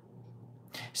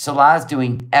 Salah's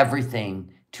doing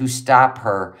everything to stop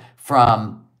her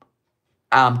from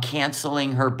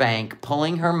canceling her bank,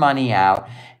 pulling her money out,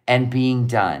 and being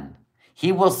done.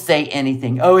 He will say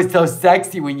anything. Oh, it's so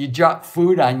sexy when you drop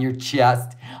food on your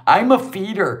chest. I'm a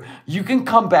feeder. You can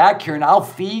come back here and I'll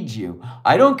feed you.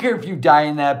 I don't care if you die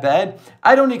in that bed.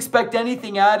 I don't expect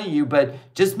anything out of you, but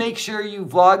just make sure you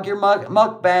vlog your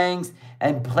mukbangs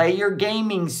and play your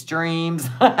gaming streams.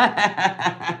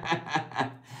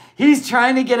 He's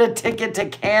trying to get a ticket to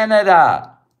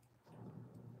Canada.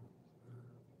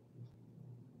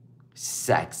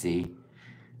 Sexy.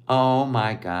 Oh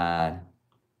my God.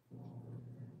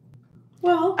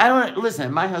 Well, I don't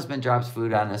listen. My husband drops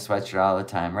food on his sweatshirt all the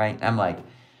time, right? I'm like,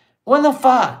 what the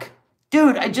fuck?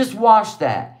 Dude, I just washed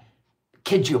that.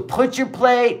 Could you put your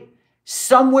plate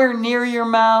somewhere near your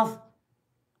mouth?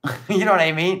 You know what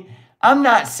I mean? I'm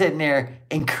not sitting there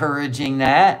encouraging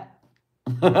that.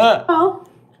 well.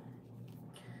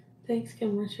 Thanks,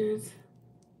 Kim Richards.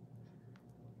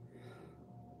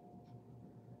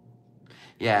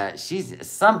 Yeah,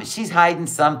 she's hiding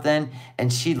something,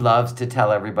 and she loves to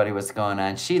tell everybody what's going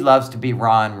on. She loves to be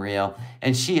raw and real,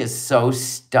 and she is so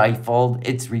stifled.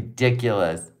 It's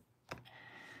ridiculous.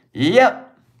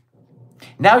 Yep.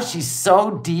 Now she's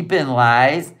so deep in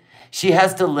lies, she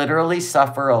has to literally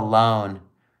suffer alone.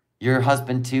 Your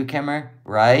husband too, Kimmer,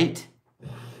 right?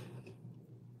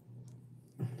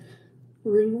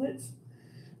 Ringlets?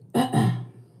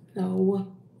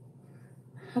 No.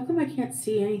 How come I can't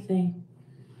see anything?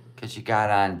 Because you got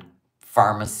on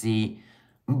pharmacy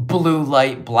blue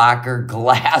light blocker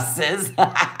glasses.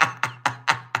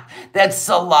 That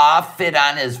Salah fit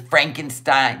on his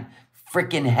Frankenstein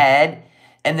freaking head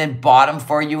and then bought them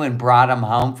for you and brought them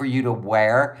home for you to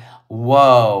wear.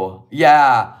 Whoa.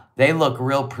 Yeah, they look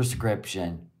real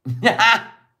prescription.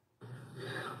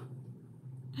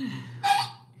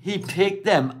 He picked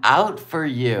them out for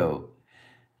you.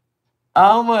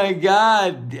 Oh my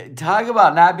God. Talk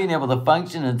about not being able to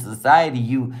function in society.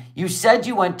 You said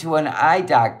you went to an eye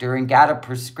doctor and got a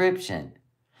prescription.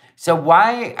 So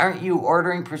why aren't you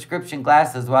ordering prescription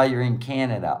glasses while you're in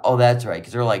Canada? Oh, that's right,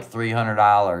 because they're like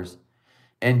 $300.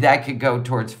 And that could go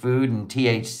towards food and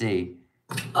THC.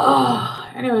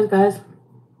 Oh, anyways, guys.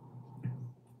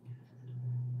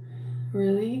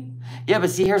 Really? Yeah, but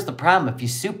see, here's the problem. If you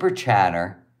super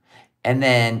chatter and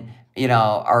then, you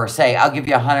know, or say, I'll give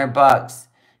you $100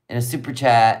 in a super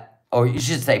chat, or you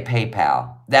should say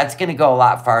PayPal. That's going to go a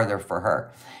lot farther for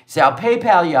her. Say, I'll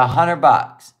PayPal you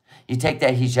 $100. You take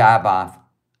that hijab off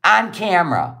on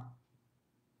camera.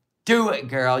 Do it,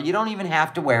 girl. You don't even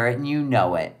have to wear it, and you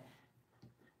know it.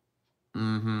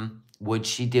 Mm-hmm. Would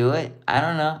she do it? I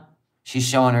don't know. She's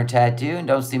showing her tattoo and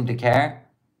don't seem to care.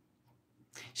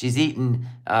 She's eating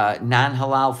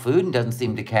non-halal food and doesn't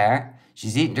seem to care.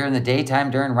 She's eating during the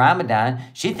daytime during Ramadan.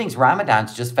 She thinks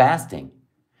Ramadan's just fasting.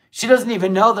 She doesn't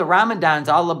even know that Ramadan's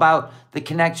all about the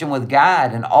connection with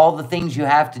God and all the things you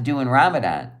have to do in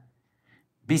Ramadan.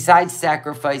 Besides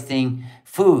sacrificing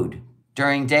food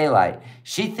during daylight.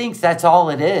 She thinks that's all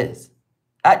it is.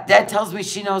 That tells me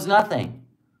she knows nothing.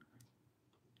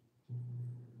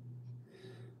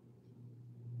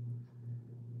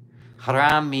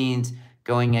 Haram means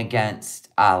going against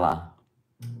Allah.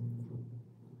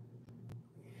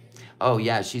 Oh,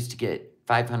 yeah, she used to get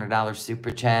 $500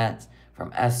 super chats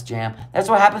from S-Jam. That's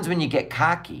what happens when you get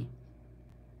cocky.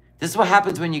 This is what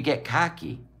happens when you get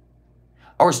cocky.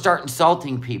 Or start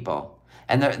insulting people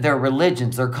and their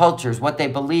religions, their cultures, what they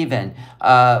believe in,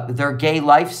 their gay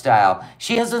lifestyle.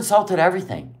 She has insulted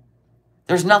everything.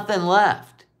 There's nothing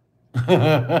left.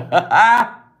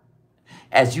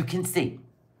 As you can see.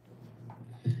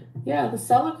 Yeah, the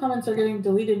seller comments are getting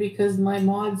deleted because my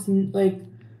mods, like...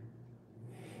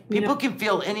 People can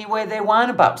feel any way they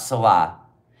want about Salah.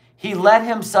 He let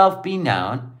himself be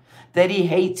known that he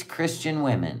hates Christian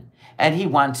women and he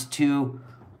wants to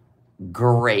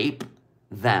grape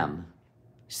them.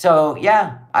 So,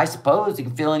 yeah, I suppose you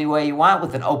can feel any way you want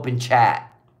with an open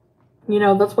chat. You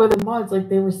know, that's why the mods, like,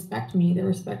 they respect me. They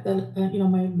respect that, you know,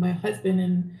 my husband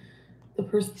and the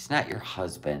person. He's not your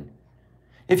husband.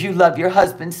 If you love your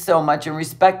husband so much and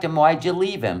respect him, why'd you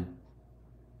leave him?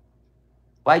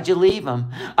 Why'd you leave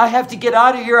him? I have to get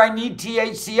out of here. I need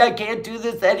THC. I can't do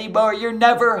this anymore. You're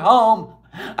never home.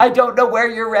 I don't know where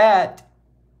you're at.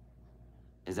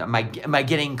 Am I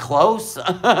getting close?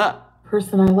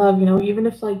 Person I love, you know, even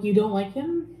if, like, you don't like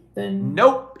him, then...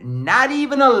 Nope, not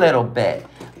even a little bit.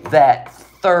 That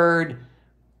third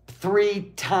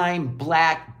 3-time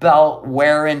black belt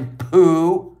wearing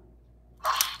poo.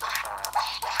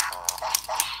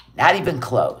 Not even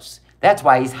close. That's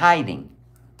why he's hiding.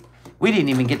 We didn't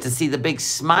even get to see the big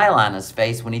smile on his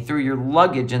face when he threw your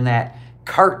luggage in that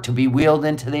cart to be wheeled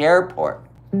into the airport.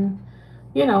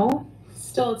 You know, it's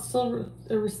still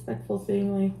a respectful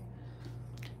thing,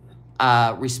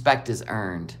 like. Respect is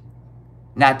earned,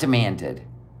 not demanded.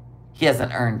 He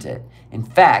hasn't earned it. In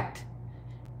fact,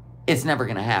 it's never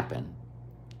gonna happen.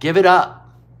 Give it up.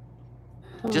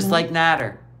 Just like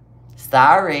Natter.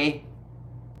 Sorry.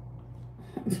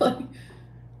 Like,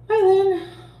 hi then,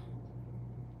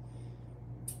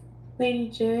 Lady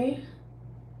J.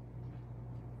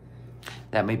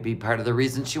 That may be part of the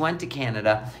reason she went to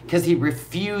Canada, because he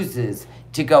refuses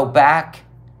to go back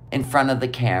in front of the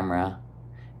camera,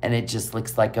 and it just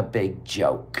looks like a big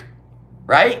joke.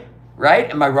 Right? Right?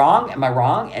 Am I wrong? Am I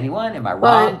wrong? Anyone? Am I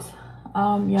wrong?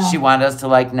 But, yeah. She wants us to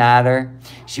like Natter.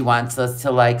 She wants us to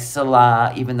like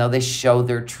Salah, even though they show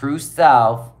their true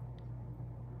self.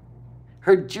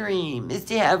 Her dream is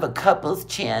to have a couples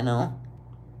channel.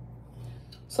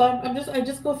 So I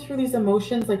just go through these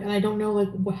emotions, like, and I don't know, like,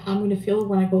 how I'm gonna feel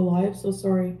when I go live. So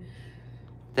sorry.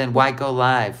 Then why go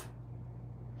live?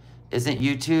 Isn't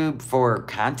YouTube for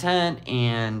content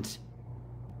and,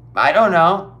 I don't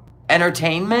know,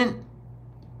 entertainment?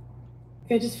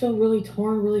 I just feel really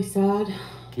torn, really sad.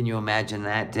 Can you imagine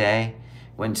that day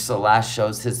when Salah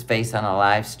shows his face on a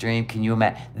live stream? Can you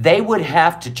imagine? They would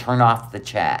have to turn off the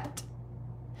chat.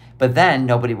 But then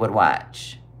nobody would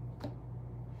watch.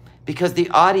 Because the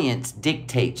audience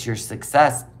dictates your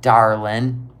success,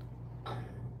 darling.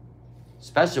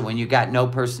 Especially when you got no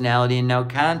personality and no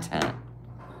content.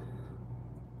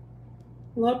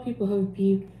 A lot of people have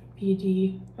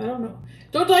BPD. I don't know.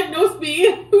 Don't diagnose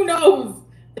me. Who knows?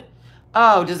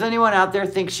 Oh, does anyone out there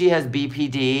think she has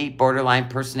BPD, borderline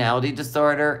personality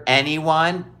disorder?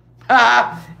 Anyone?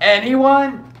 Ha!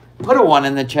 Anyone? Put a 1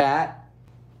 in the chat.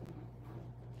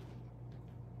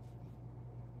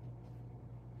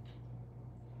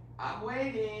 I'm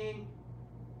waiting.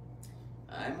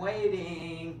 I'm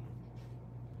waiting.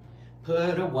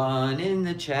 Put a 1 in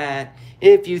the chat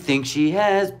if you think she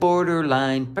has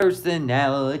borderline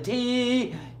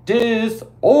personality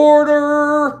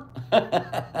disorder.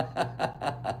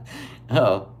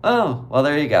 Well,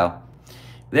 there you go.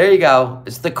 There you go.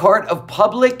 It's the court of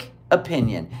public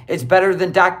opinion. It's better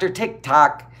than Dr.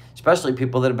 TikTok, especially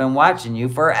people that have been watching you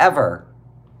forever.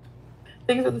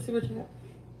 Thanks for the super chat.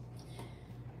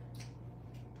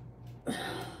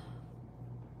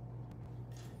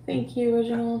 Thank you,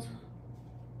 Reginald.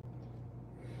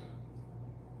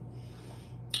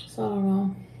 So I don't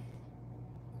know.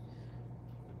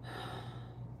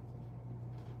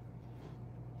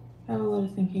 I have a lot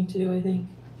of thinking to do, I think.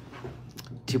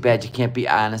 Too bad you can't be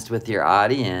honest with your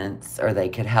audience, or they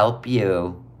could help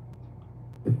you.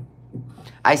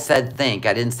 I said think.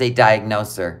 I didn't say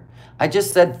diagnose her. I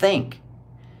just said think.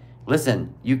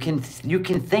 Listen, you can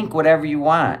think whatever you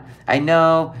want. I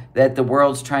know that the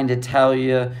world's trying to tell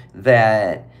you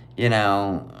that, you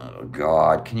know, oh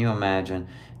God, can you imagine?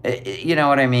 You know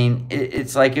what I mean?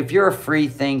 It's like if you're a free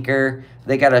thinker,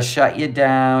 they got to shut you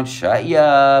down, shut you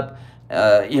up.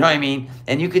 You know what I mean?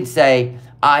 And you can say,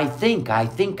 I think,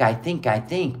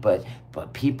 but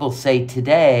people say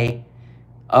today,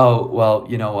 oh, well,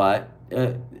 you know what?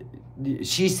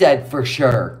 She said for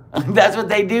sure. That's what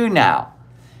they do now.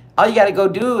 All you got to go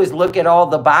do is look at all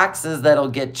the boxes that'll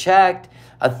get checked.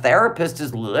 A therapist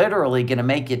is literally going to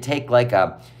make you take like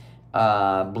a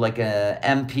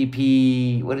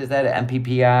MPP, what is that? An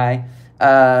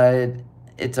MPPI.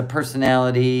 It's a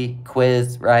personality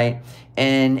quiz, right?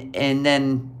 And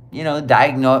then, you know, the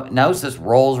diagnosis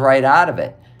rolls right out of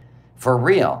it. For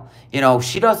real. You know,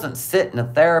 she doesn't sit in a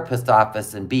therapist's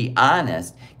office and be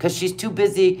honest because she's too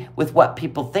busy with what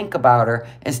people think about her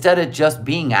instead of just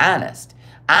being honest.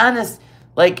 Honest,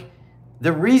 like,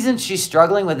 the reason she's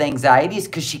struggling with anxiety is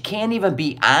because she can't even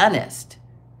be honest.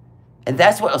 And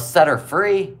that's what will set her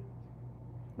free.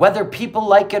 Whether people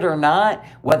like it or not,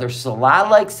 whether Salah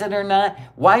likes it or not,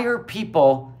 why are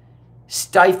people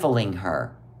stifling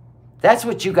her? That's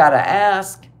what you got to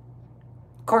ask.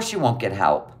 Of course she won't get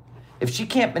help. If she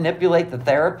can't manipulate the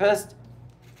therapist,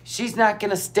 she's not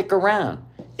going to stick around.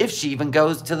 If she even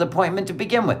goes to the appointment to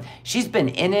begin with. She's been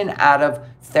in and out of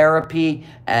therapy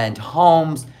and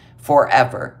homes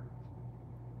forever.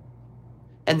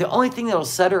 And the only thing that'll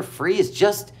set her free is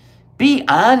just be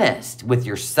honest with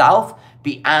yourself,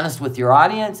 be honest with your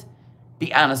audience,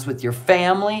 be honest with your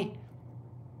family.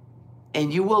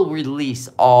 And you will release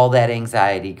all that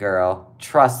anxiety, girl.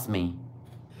 Trust me.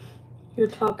 Your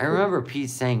top. I remember Pete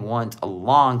saying once a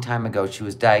long time ago she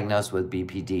was diagnosed with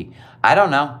BPD. I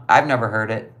don't know. I've never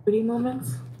heard it. Foodie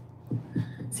moments.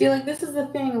 See, like, this is the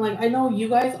thing. Like, I know you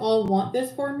guys all want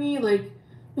this for me. Like,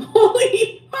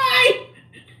 holy, hi!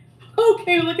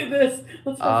 Okay, look at this.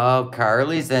 Oh,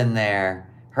 Carly's in there.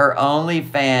 Her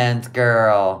OnlyFans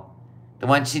girl. The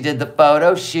one she did the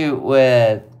photo shoot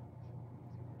with.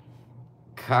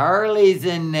 Carly's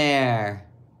in there.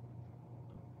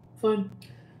 Fun.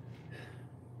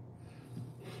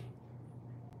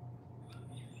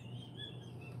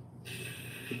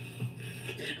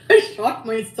 I shock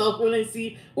myself when I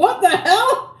see, what the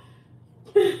hell?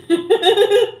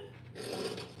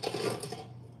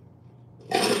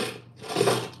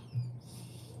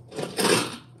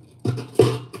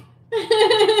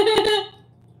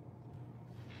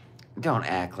 Don't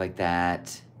act like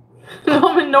that.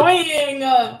 I'm annoying.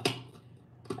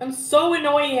 I'm so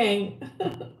annoying.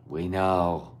 We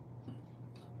know.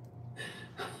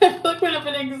 I feel like I'm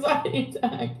having an anxiety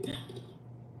attack.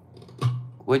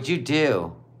 What'd you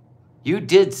do? You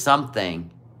did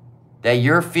something that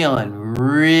you're feeling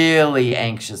really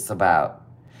anxious about.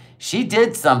 She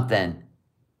did something.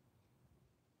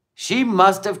 She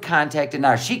must have contacted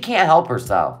now. She can't help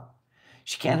herself.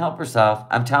 She can't help herself.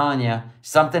 I'm telling you,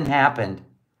 something happened.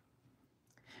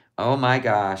 Oh my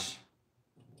gosh.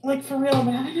 Like, for real,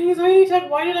 man. I'm having an anxiety attack.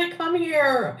 Why did I come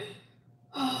here?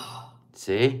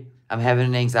 See? I'm having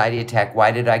an anxiety attack.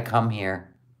 Why did I come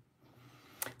here?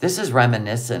 This is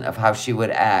reminiscent of how she would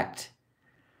act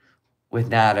with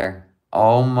Nader.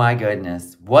 Oh my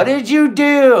goodness. What did you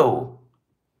do?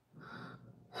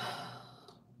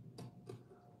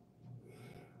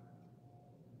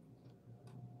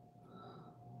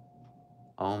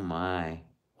 Oh my.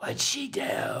 What'd she do?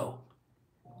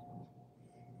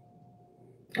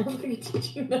 I don't think it's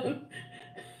teaching them.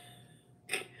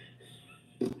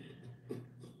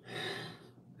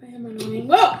 I am annoying.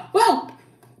 Whoa! Whoa!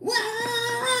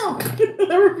 Wow!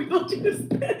 Never people just.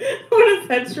 What is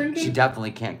that shrinking? She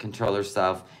definitely can't control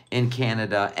herself in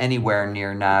Canada, anywhere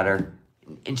near Nader.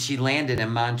 And she landed in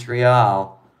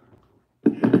Montreal.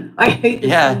 I hate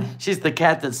this. Yeah, thing. she's the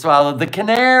cat that swallowed the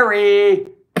canary.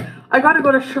 I gotta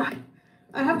go to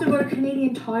I have to go to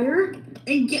Canadian Tire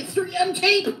and get 3M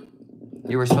tape.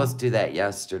 You were supposed to do that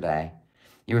yesterday.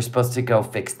 You were supposed to go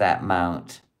fix that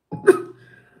mount.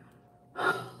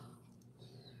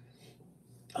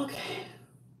 Okay.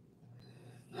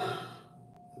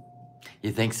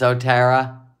 You think so,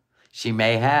 Tara? She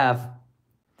may have.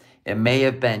 It may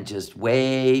have been just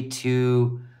way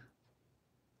too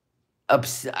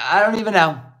I don't even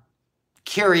know.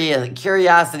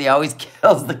 Curiosity always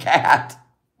kills the cat.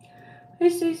 Hey,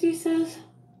 Stacey says.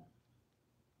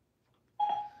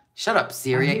 Shut up,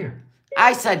 Siri.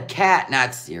 I said cat,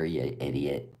 not Siri, you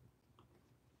idiot.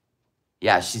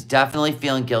 Yeah, she's definitely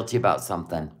feeling guilty about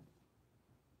something.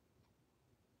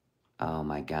 Oh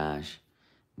my gosh.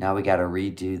 Now we gotta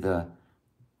redo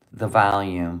the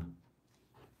volume.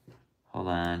 Hold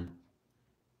on.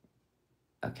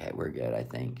 Okay, we're good, I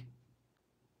think.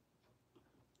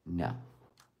 No.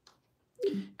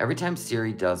 Every time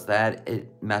Siri does that,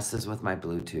 it messes with my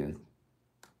Bluetooth.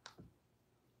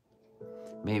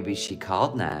 Maybe she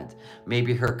called Nat.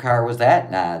 Maybe her car was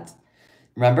at Nat's.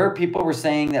 Remember, people were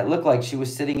saying that it looked like she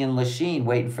was sitting in Lachine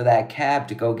waiting for that cab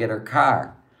to go get her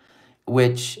car.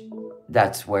 Which,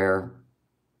 that's where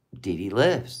Dee Dee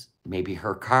lives. Maybe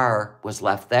her car was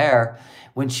left there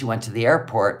when she went to the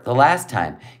airport the last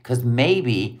time. Because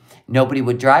maybe nobody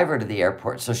would drive her to the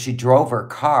airport. So she drove her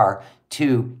car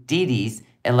to Dee Dee's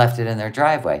and left it in their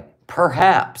driveway.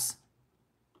 Perhaps.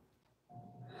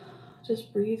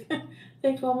 Just breathe.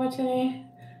 Thanks, Mama today.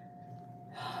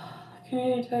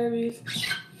 Canadian Tire visa.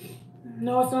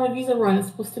 No, it's not a visa run. It's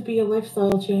supposed to be a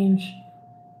lifestyle change.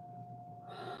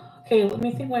 Okay, let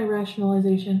me think my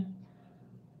rationalization.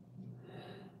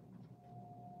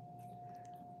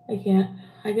 I can't.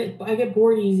 I get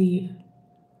bored easy.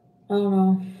 I don't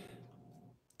know.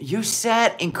 You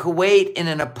sat in Kuwait in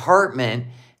an apartment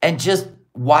and just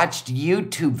watched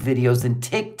YouTube videos and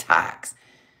TikToks.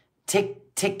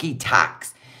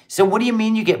 TikToks. So what do you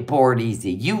mean you get bored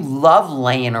easy? You love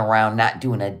laying around not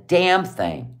doing a damn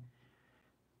thing.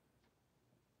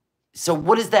 So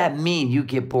what does that mean, you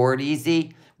get bored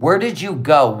easy? Where did you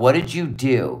go? What did you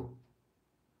do?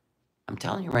 I'm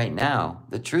telling you right now,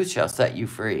 the truth shall set you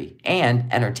free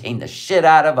and entertain the shit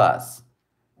out of us.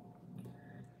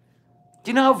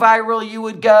 Do you know how viral you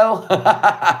would go?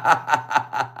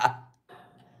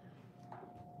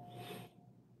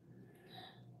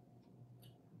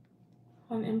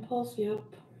 On impulse, yep.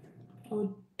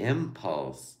 Oh,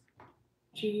 Impulse.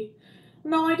 gee.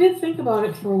 No, I did think about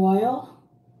it for a while.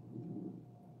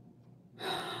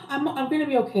 I'm gonna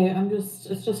be okay.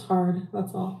 It's just hard.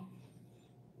 That's all.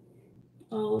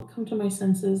 I'll come to my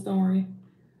senses. Don't worry.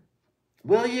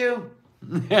 Will you?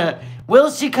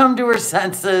 Will she come to her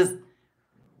senses?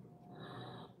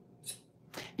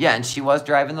 Yeah, and she was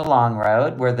driving the long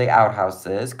road where the outhouse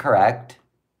is, correct?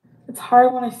 It's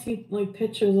hard when I see like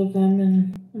pictures of them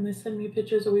and when they send me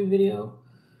pictures or we video.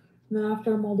 And then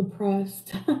after I'm all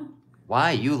depressed.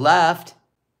 Why? You left.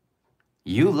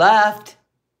 You left.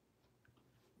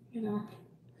 You know.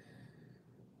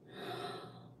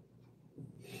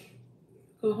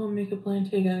 Go home, make a plan,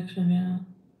 take action, yeah.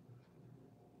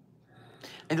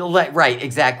 Right,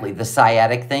 exactly. The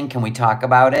sciatic thing, can we talk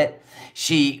about it?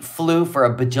 She flew for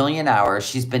a bajillion hours.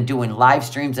 She's been doing live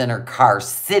streams in her car,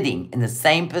 sitting in the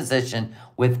same position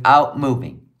without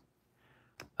moving.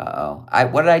 Uh-oh.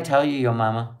 What did I tell you, yo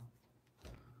mama?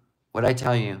 What did I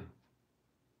tell you?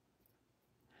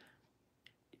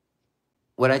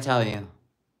 What did I tell you?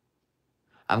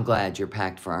 I'm glad you're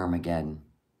packed for Armageddon.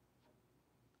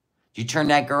 You turn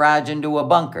that garage into a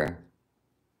bunker.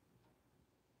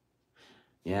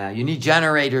 Yeah, you need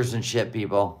generators and shit,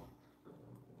 people.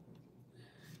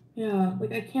 Yeah,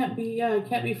 like I can't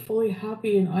be fully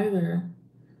happy in either.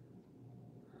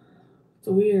 It's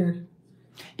weird.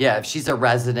 Yeah, if she's a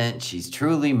resident, she's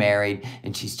truly married,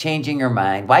 and she's changing her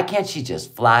mind, why can't she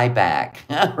just fly back,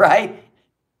 right?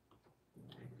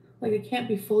 Like I can't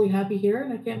be fully happy here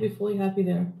and I can't be fully happy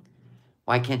there.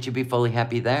 Why can't you be fully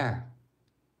happy there?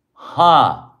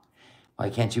 Huh?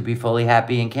 Why can't you be fully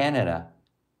happy in Canada?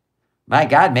 My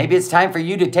God, maybe it's time for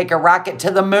you to take a rocket to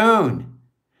the moon.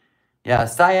 Yeah,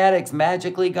 sciatic's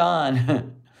magically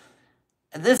gone.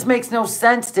 This makes no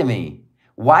sense to me.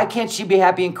 Why can't she be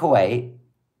happy in Kuwait?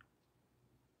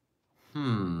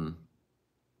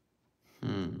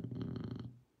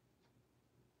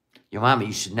 Your mama,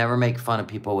 you should never make fun of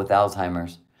people with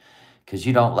Alzheimer's. Because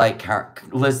you don't like her.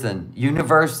 Listen,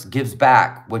 universe gives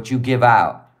back what you give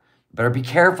out. Better be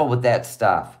careful with that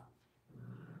stuff.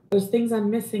 There's things I'm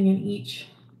missing in each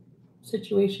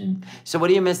situation. So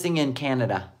what are you missing in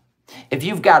Canada? If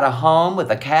you've got a home with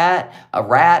a cat, a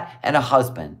rat, and a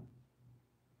husband,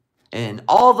 and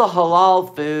all the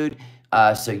halal food,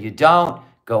 so you don't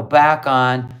go back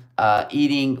on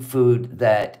eating food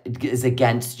that is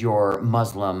against your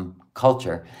Muslim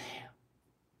culture.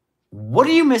 What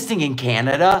are you missing in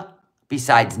Canada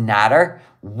besides natter?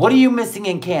 What are you missing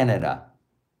in Canada?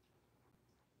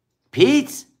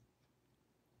 Pete's?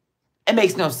 It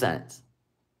makes no sense.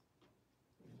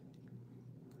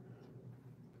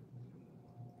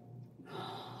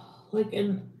 Like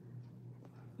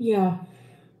yeah.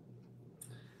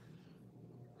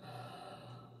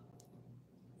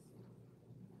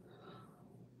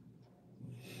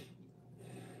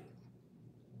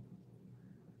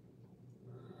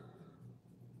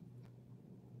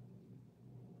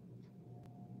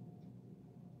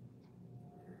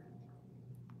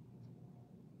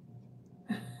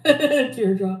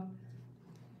 Teardrop.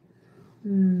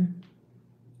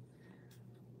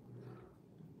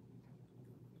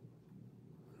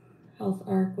 Health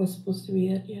arc was supposed to be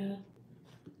it, yeah.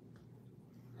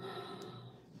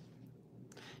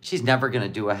 She's never going to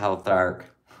do a health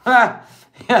arc. I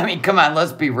mean, come on,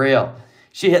 let's be real.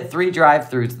 She hit 3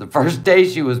 drive-thrus the first day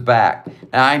she was back.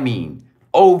 I mean,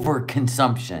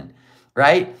 overconsumption,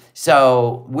 right?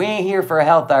 So we ain't here for a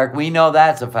health arc. We know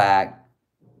that's a fact.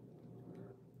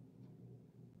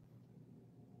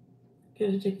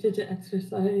 Get addicted to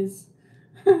exercise.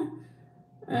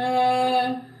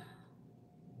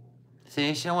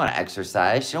 See, she don't want to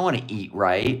exercise. She don't want to eat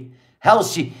right. Hell,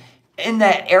 she, in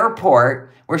that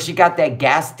airport where she got that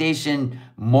gas station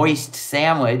moist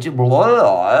sandwich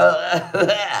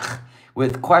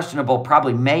with questionable,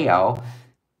 probably mayo,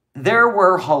 there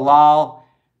were halal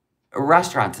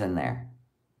restaurants in there.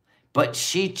 But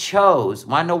she chose,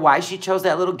 want to know why she chose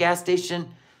that little gas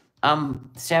station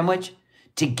sandwich?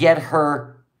 To get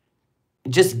her,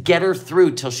 just get her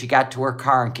through till she got to her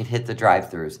car and could hit the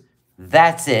drive-thrus.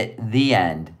 That's it. The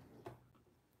end.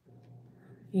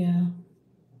 Yeah.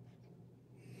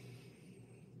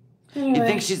 Anyway. You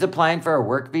think she's applying for a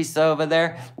work visa over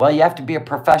there? Well, you have to be a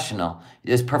professional.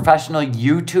 Is professional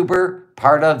YouTuber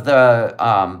part of the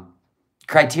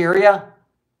criteria?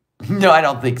 No, I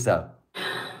don't think so.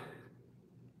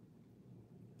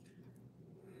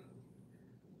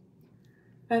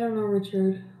 I don't know,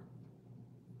 Richard.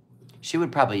 She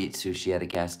would probably eat sushi at a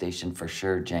gas station for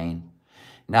sure, Jane.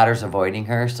 Natter's avoiding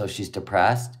her, so she's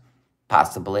depressed.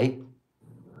 Possibly.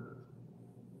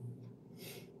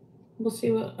 we'll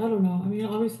see what, I don't know. I mean,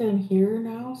 obviously I'm here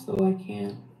now, so I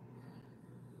can't,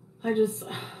 I just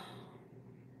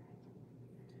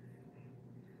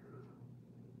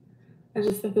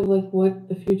think of like what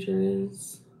the future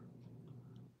is.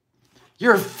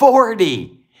 You're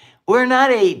 40. We're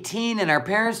not 18 and our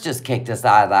parents just kicked us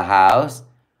out of the house.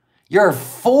 You're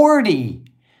 40.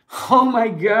 Oh my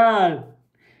God.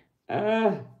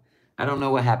 I don't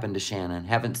know what happened to Shannon.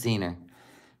 Haven't seen her.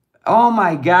 Oh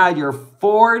my God, you're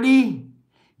 40?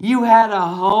 You had a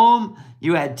home,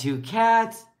 you had 2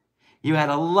 cats, you had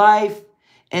a life,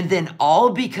 and then all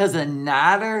because of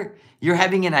Nader, you're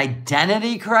having an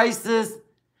identity crisis?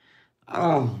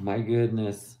 Oh my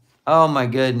goodness. Oh my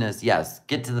goodness. Yes,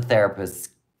 get to the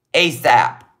therapist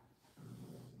ASAP.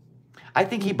 I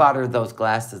think he bought her those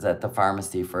glasses at the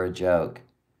pharmacy for a joke.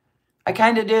 I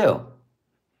kind of do.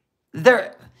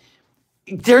 They're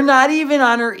not even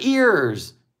on her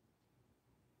ears.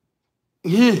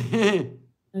 I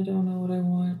don't know what I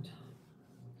want.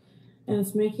 And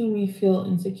it's making me feel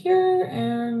insecure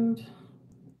and...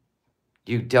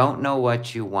 You don't know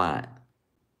what you want.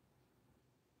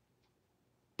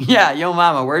 Yeah, yo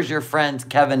mama, where's your friends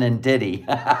Kevin and Diddy?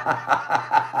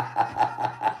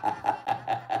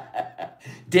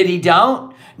 Diddy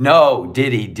don't? No,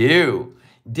 Diddy do.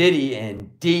 Diddy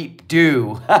and deep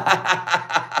do.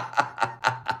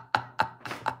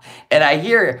 And I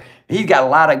hear he's got a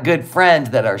lot of good friends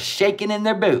that are shaking in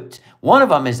their boots. One of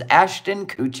them is Ashton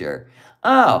Kutcher.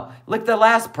 Oh, look, the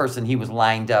last person he was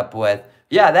lined up with.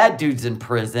 Yeah, that dude's in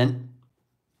prison.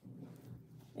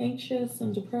 Anxious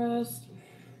and depressed.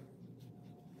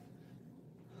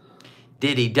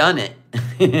 Diddy done it.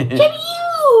 Chubby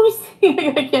Hughes!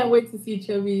 I can't wait to see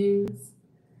Chubby Hughes.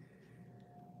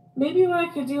 Maybe what I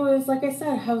could do is, like I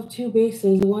said, have 2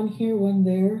 bases. One here, one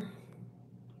there.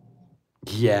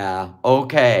 Yeah,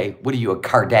 okay. What are you, a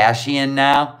Kardashian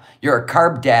now? You're a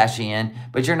Kardashian,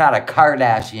 but you're not a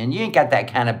Kardashian. You ain't got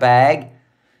that kind of bag.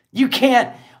 You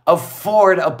can't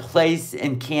afford a place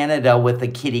in Canada with a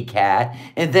kitty cat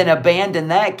and then abandon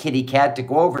that kitty cat to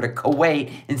go over to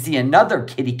Kuwait and see another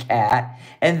kitty cat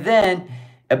and then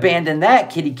abandon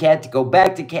that kitty cat to go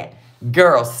back to cat.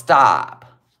 Girl, stop.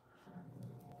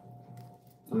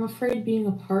 I'm afraid being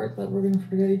apart that we're going to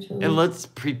forget each other. And let's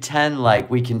pretend like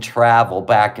we can travel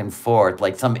back and forth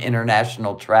like some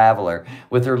international traveler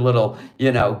with her little,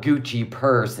 Gucci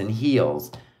purse and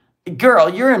heels. Girl,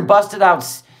 you're in busted out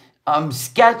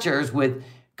Skechers with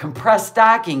compressed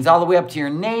stockings all the way up to your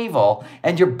navel,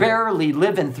 and you're barely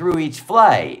living through each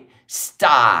flight.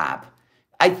 Stop.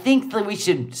 I think that we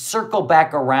should circle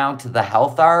back around to the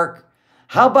health arc.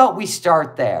 How about we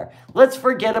start there? Let's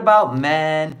forget about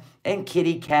men and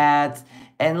kitty cats,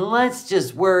 and let's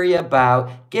just worry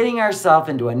about getting ourselves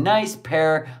into a nice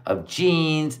pair of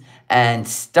jeans and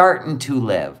starting to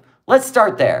live. Let's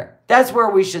start there. That's where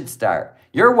we should start.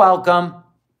 You're welcome.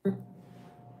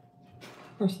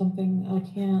 Or something. I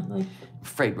can't,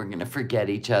 Afraid we're going to forget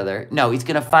each other. No, he's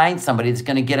going to find somebody that's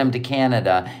going to get him to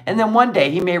Canada. And then one day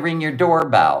he may ring your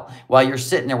doorbell while you're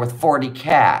sitting there with 40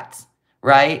 cats,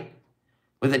 right?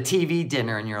 With a TV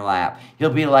dinner in your lap.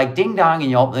 He'll be like, ding dong, and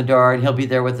you open the door, and he'll be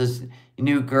there with his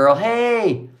new girl.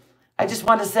 Hey, I just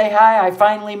want to say hi. I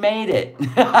finally made it.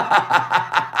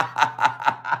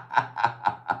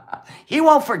 He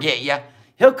won't forget you.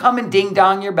 He'll come and ding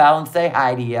dong your bell and say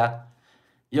hi to you.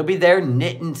 You'll be there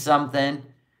knitting something,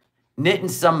 knitting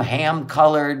some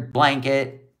ham-colored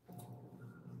blanket.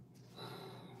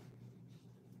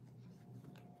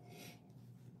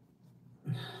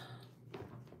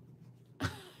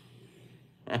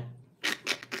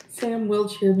 Sam will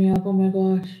cheer me up. Oh my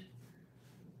gosh.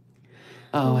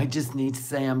 Oh, I just need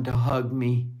Sam to hug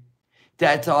me.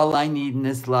 That's all I need in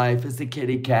this life is a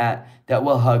kitty cat that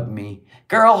will hug me.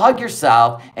 Girl, hug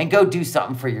yourself and go do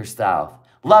something for yourself.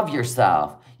 Love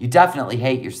yourself. You definitely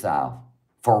hate yourself.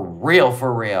 For real,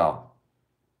 for real.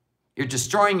 You're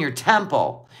destroying your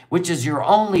temple, which is your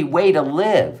only way to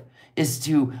live, is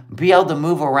to be able to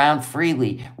move around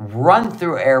freely, run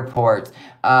through airports,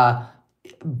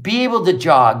 be able to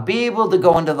jog, be able to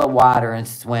go into the water and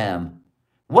swim.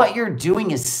 What you're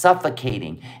doing is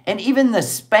suffocating. And even the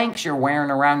Spanx you're wearing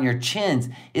around your chins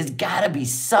is gotta be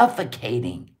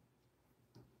suffocating.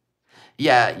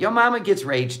 Yeah, your mama gets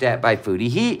raged at by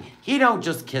Foodie. He don't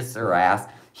just kiss her ass.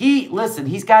 Listen,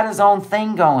 he's got his own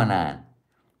thing going on.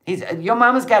 Your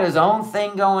mama's got his own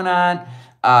thing going on.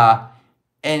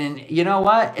 And you know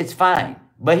what? It's fine.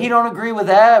 But he don't agree with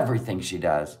everything she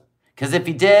does. Because if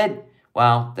he did,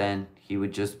 well, then he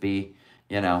would just be,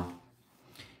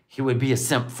 he would be a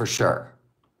simp for sure.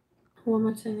 One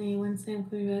Wednesday I'm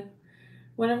coming back.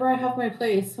 Whenever I have my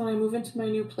place, when I move into my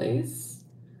new place,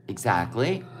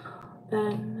 Exactly.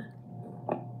 then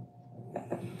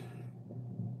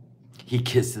He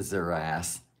kisses her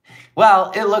ass.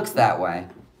 Well, it looks that way.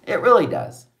 It really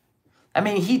does. I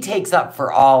mean, he takes up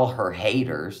for all her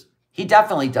haters. He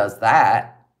definitely does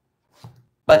that.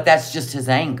 But that's just his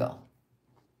angle.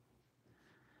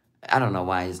 I don't know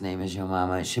why his name is Yo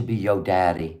Mama. It should be Yo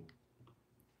Daddy.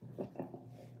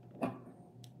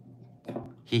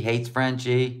 He hates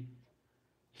Frenchie.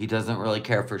 He doesn't really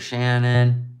care for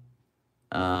Shannon.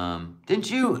 Didn't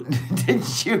you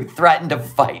threaten to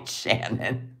fight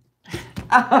Shannon?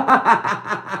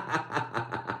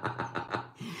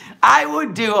 I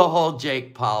would do a whole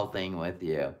Jake Paul thing with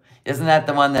you. Isn't that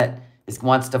the one that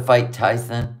wants to fight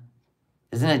Tyson?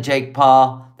 Isn't it Jake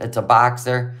Paul that's a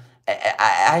boxer?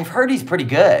 I've heard he's pretty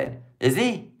good. Is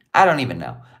he? I don't even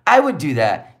know. I would do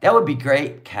that. That would be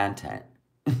great content.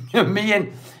 me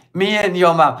and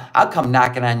Yo Mom, I'll come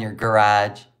knocking on your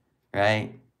garage,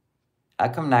 right? I'll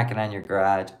come knocking on your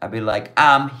garage. I'll be like,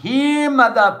 I'm here,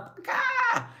 motherfucker.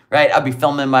 Right? I'll be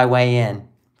filming my way in.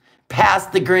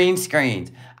 Past the green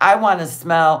screens. I want to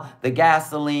smell the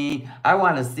gasoline. I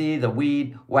want to see the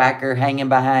weed whacker hanging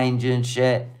behind you and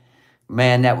shit.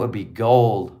 Man, that would be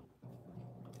gold.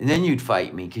 And then you'd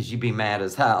fight me because you'd be mad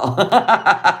as hell. yeah,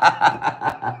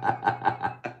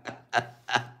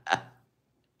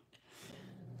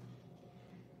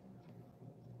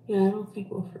 I don't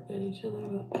think we'll forget each other.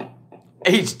 But...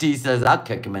 HD says, I'll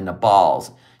kick him in the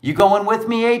balls. You going with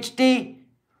me, HD?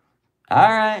 All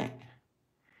right.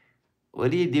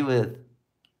 What do you do with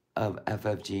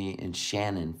FFG and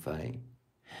Shannon fight?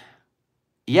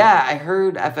 Yeah, I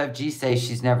heard FFG say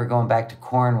she's never going back to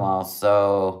Cornwall,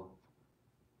 so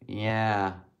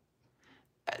yeah.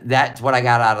 That's what I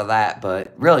got out of that,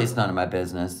 but really it's none of my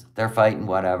business. They're fighting,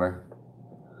 whatever.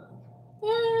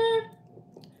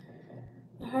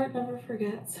 The heart never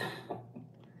forgets.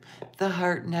 The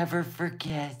heart never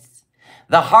forgets.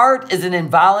 The heart is an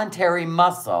involuntary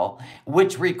muscle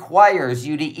which requires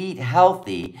you to eat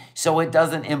healthy so it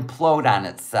doesn't implode on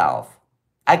itself.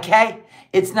 Okay?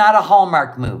 It's not a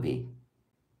Hallmark movie.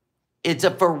 It's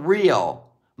a for real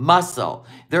muscle.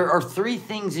 There are 3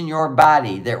 things in your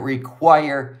body that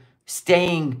require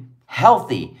staying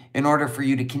healthy in order for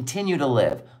you to continue to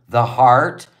live. The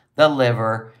heart, the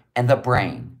liver, and the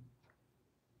brain.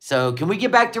 So can we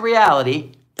get back to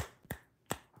reality?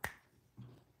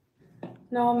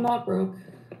 No, I'm not broke.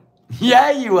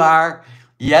 Yeah, you are.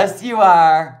 Yes, you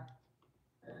are.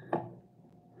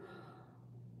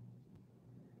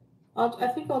 I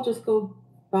think I'll just go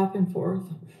back and forth.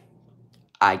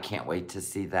 I can't wait to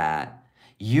see that.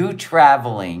 You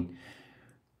traveling.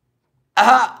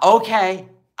 Okay.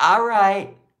 All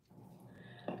right.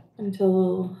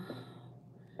 Until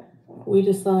we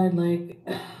decide, like,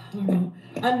 I don't know.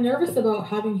 I'm nervous about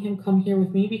having him come here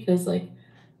with me because, like...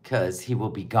 Because he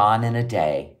will be gone in a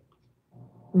day.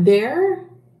 There?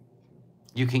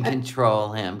 You can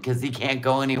control him because he can't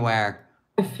go anywhere.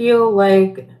 I feel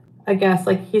like, I guess,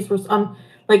 like, he's...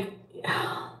 like,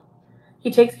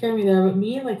 he takes care of me there, but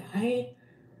me, like, I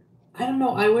don't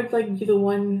know. I would, like, be the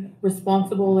one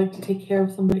responsible, like, to take care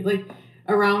of somebody, like,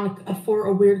 around for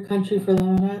a weird country for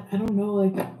them. And I don't know,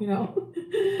 like, you know.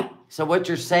 So what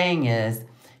you're saying is,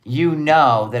 you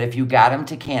know that if you got him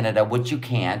to Canada, which you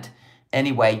can't,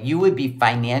 anyway, you would be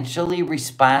financially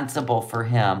responsible for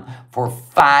him for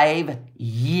 5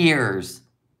 years.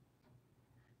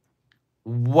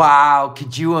 Wow,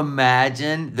 could you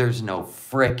imagine? There's no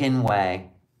frickin' way.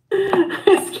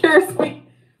 It scares me.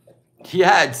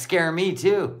 Yeah, it'd scare me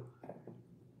too.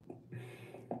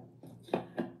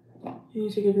 You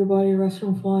need to give your body a rest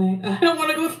from flying. I don't want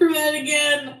to go through that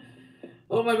again.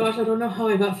 Oh my gosh, I don't know how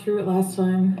I got through it last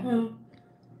time.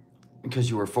 Because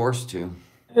you were forced to.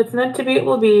 If it's meant to be, it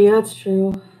will be. That's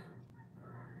true.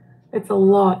 It's a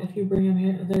lot if you bring him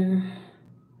here there.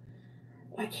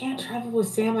 I can't travel with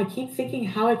Sam. I keep thinking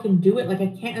how I can do it. Like, I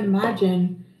can't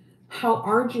imagine how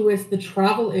arduous the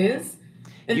travel is.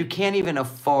 And you can't even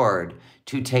afford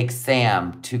to take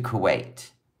Sam to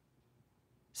Kuwait.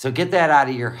 So get that out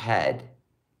of your head.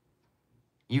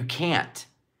 You can't.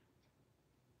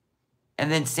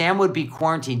 And then Sam would be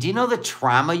quarantined. Do you know the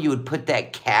trauma you would put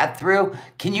that cat through?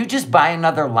 Can you just buy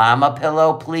another llama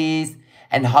pillow, please?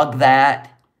 And hug that?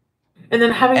 And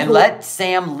then having and to let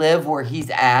Sam live where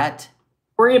he's at?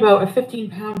 Worry about a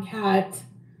 15-pound cat.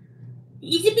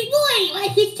 He's a big boy. Why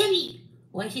is he chubby?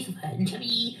 Why is he so fat and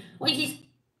chubby? Why is he...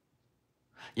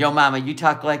 Yo, Mama, you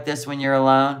talk like this when you're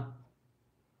alone?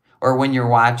 Or when you're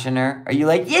watching her? Are you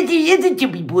like, he's a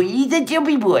chubby boy, he's a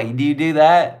chubby boy? Do you do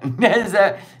that? Is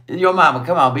that... Yo, Mama,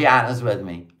 come on, be honest with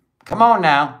me. Come on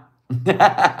now.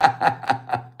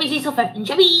 Why is he so fat and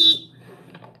chubby?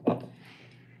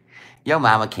 Yo,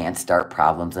 mama can't start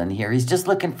problems in here. He's just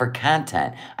looking for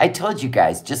content. I told you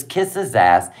guys, just kiss his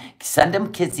ass, send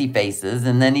him kissy faces,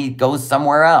 and then he goes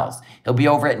somewhere else. He'll be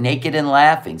over at Naked and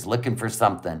Laughing's looking for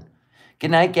something. Good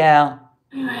night, gal.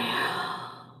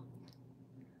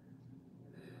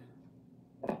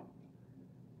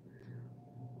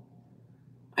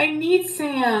 I need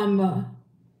Sam.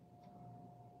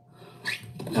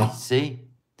 See?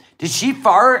 Did she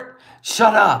fart?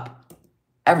 Shut up.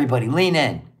 Everybody, lean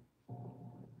in.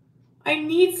 I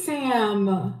need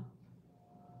Sam.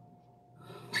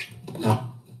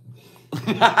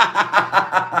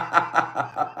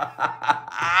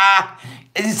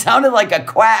 It sounded like a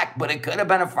quack, but it could have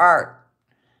been a fart.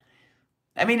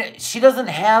 I mean, she doesn't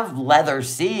have leather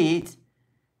seats.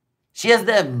 She has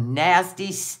the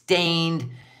nasty, stained,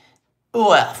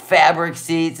 fabric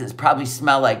seats. It probably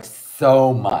smell like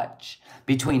so much.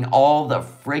 Between all the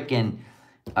freaking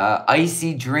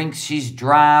icy drinks she's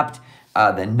dropped,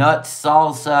 the nut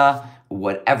salsa,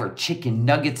 whatever chicken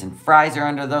nuggets and fries are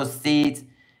under those seats.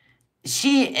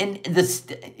 She and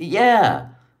yeah.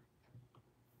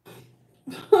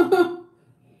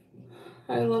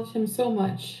 I loved him so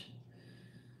much.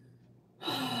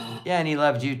 Yeah, and he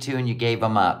loved you too, and you gave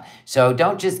him up. So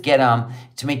don't just get him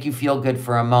to make you feel good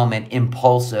for a moment,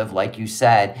 impulsive, like you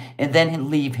said, and then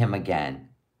leave him again.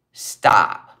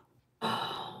 Stop.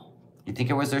 You think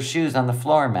it was her shoes on the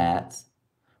floor mats?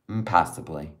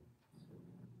 Possibly.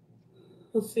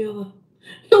 He'll see all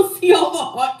the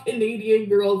hot Canadian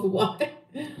girls. What?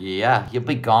 Yeah, he'll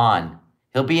be gone.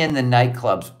 He'll be in the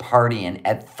nightclubs partying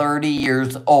at 30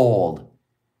 years old.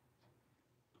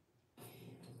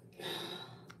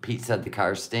 Pete said the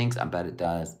car stinks. I bet it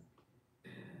does.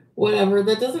 Whatever.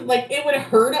 That doesn't, like, it would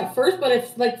hurt at first, but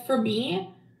it's, like, for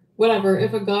me, whatever.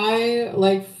 If a guy,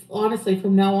 like, honestly,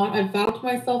 from now on, I've vowed to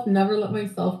myself, never let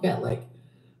myself get, like,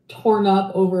 torn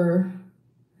up over.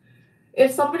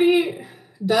 If somebody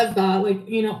does that, like,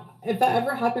 you know, if that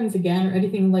ever happens again or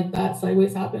anything like that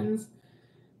sideways happens,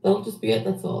 that'll just be it.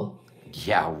 That's all.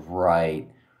 Yeah, right.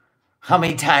 How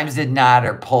many times did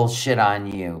Nodder pull shit on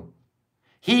you?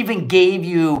 He even gave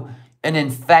you an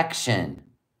infection.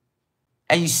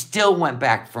 And you still went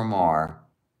back for more.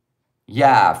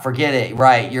 Yeah, forget it.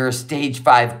 Right, you're a stage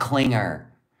 5 clinger.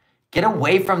 Get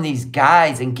away from these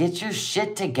guys and get your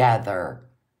shit together.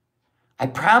 I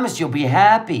promise you'll be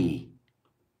happy.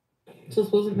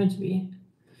 Just wasn't meant to be.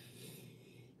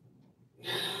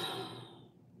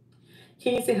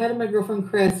 Can you say hi to my girlfriend,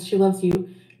 Chris? She loves you.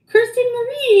 Kirsten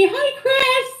Marie. Hi,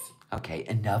 Chris. Okay,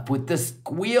 enough with the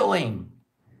squealing.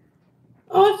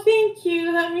 Oh, thank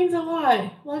you. That means a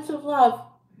lot. Lots of love.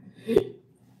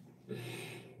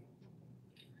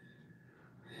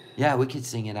 Yeah, we could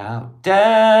sing it out.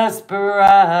 Desperado,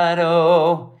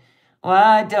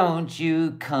 why don't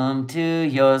you come to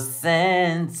your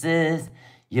senses?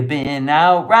 You've been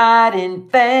out riding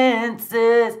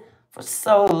fences for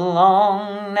so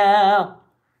long now.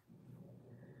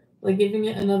 Like giving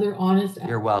it another honest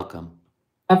You're welcome.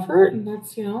 effort, and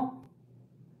that's, you know,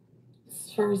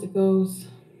 as far as it goes.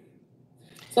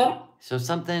 So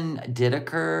something did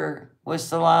occur with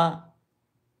Salah?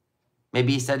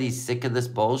 Maybe he said he's sick of this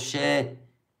bullshit.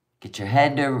 Get your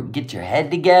head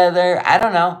together. I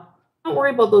don't know. Don't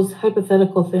worry about those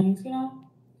hypothetical things, you know?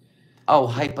 Oh,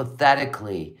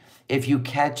 hypothetically, if you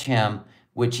catch him,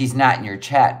 which he's not in your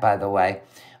chat, by the way,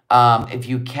 if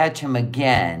you catch him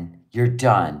again, you're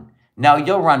done. No,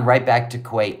 you'll run right back to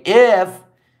Kuwait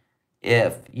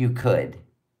if you could.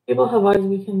 People have eyes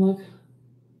we can look.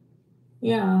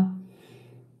 Yeah.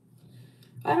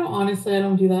 I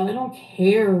don't do that. I don't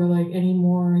care, like,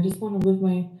 anymore. I just want to live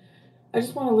like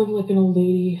an old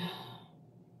lady.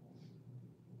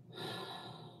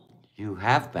 You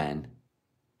have been.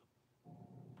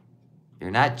 You're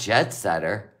not jet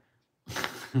setter.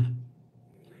 Hawaii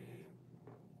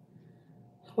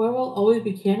will always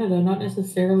be Canada, not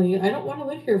necessarily. I don't want to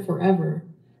live here forever.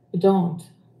 I don't.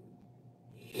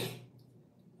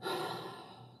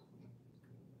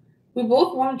 We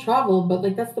both want to travel, but,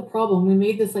 like, that's the problem. We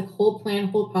made this, like, whole plan,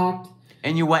 whole pact.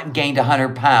 And you went and gained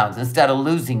 100 pounds instead of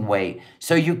losing weight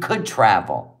so you could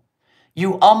travel.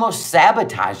 You almost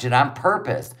sabotaged it on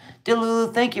purpose.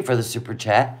 Delulu, thank you for the super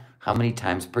chat. How many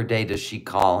times per day does she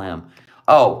call him?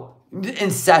 Oh,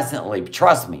 incessantly.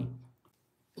 Trust me.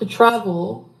 To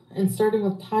travel, and starting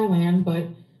with Thailand, but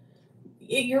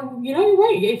you're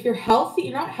right. If you're healthy,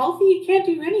 you're not healthy, you can't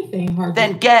do anything hard.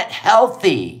 Then get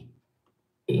healthy.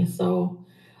 So,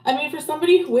 I mean, for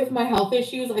somebody with my health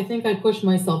issues, I think I push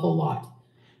myself a lot.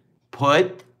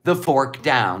 Put the fork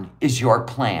down is your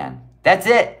plan. That's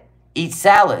it. Eat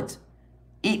salads.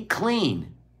 Eat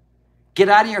clean. Get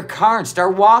out of your car and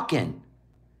start walking.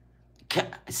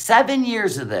 7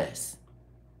 years of this.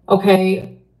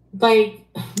 Okay, like...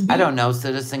 I don't know,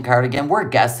 Citizen Cardigan. We're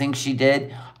guessing she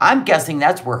did. I'm guessing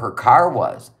that's where her car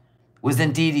was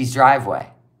in Dee Dee's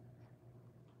driveway.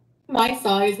 My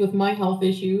size with my health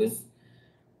issues,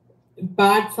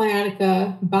 bad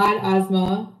sciatica, bad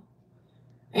asthma,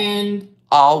 and...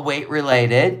 all weight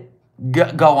related.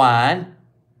 Go on.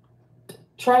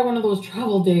 Try one of those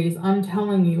travel days. I'm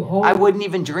telling you. Oh. I wouldn't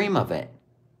even dream of it.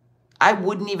 I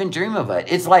wouldn't even dream of it.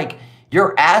 It's like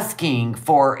you're asking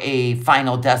for a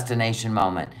final destination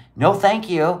moment. No, thank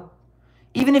you.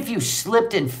 Even if you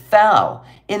slipped and fell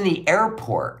in the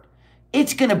airport,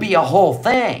 it's going to be a whole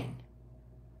thing.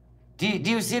 Do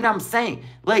you see what I'm saying?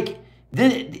 Like,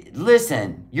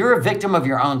 listen, you're a victim of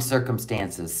your own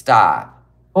circumstances. Stop.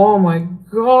 Oh my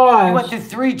gosh. You went through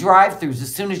 3 drive-thrus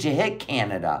as soon as you hit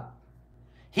Canada.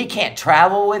 He can't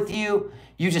travel with you.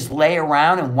 You just lay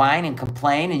around and whine and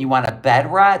complain and you want a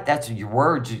bed rot? That's your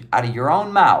words out of your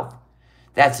own mouth.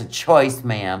 That's a choice,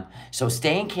 ma'am. So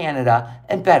stay in Canada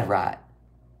and bed rot.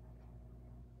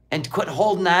 And quit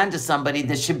holding on to somebody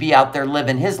that should be out there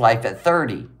living his life at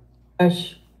 30.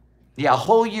 Gosh. Yeah, a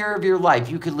whole year of your life,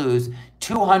 you could lose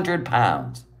 200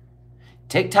 pounds.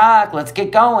 TikTok, let's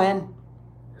get going.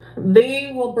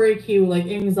 They will break you, like,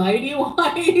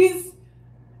 anxiety-wise.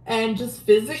 And just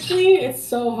physically, it's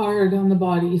so hard on the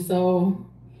body, so...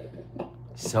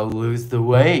 So lose the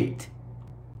weight.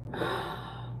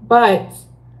 But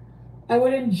I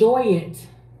would enjoy it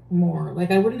more.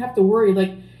 Like, I wouldn't have to worry.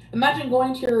 Like, imagine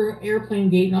going to your airplane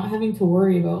gate, not having to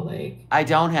worry about, like... I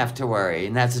don't have to worry,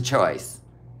 and that's a choice.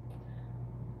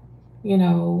 You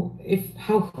know,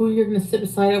 who you're going to sit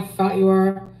beside, how fat you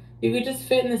are. You could just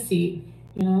fit in the seat,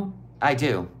 you know? I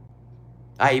do.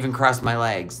 I even cross my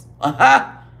legs.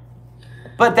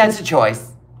 But that's a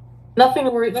choice. Nothing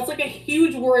to worry. That's like a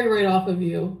huge worry right off of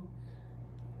you.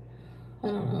 I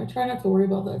don't know. I try not to worry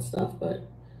about that stuff, but...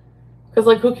 Because,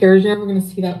 like, who cares? You're never going to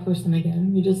see that person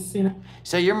again. You just, you know...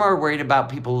 So you're more worried about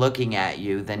people looking at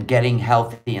you than getting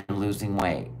healthy and losing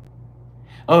weight.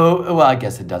 Oh, well, I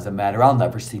guess it doesn't matter. I'll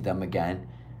never see them again.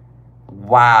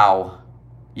 Wow.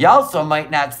 You also might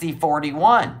not see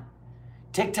 41.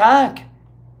 TikTok.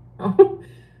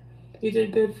 You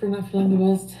did good for not feeling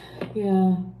the best.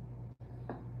 Yeah.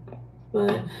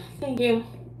 But, thank you.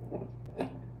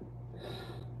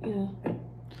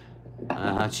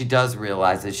 Yeah. She does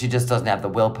realize it. She just doesn't have the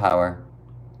willpower.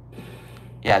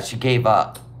 Yeah, she gave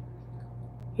up.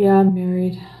 Yeah, I'm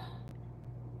married.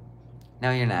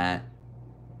 No, you're not.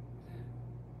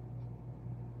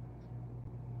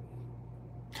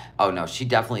 Oh, no, she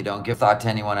definitely don't give thought to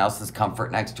anyone else's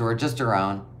comfort next to her, just her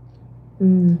own.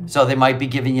 So they might be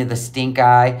giving you the stink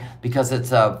eye because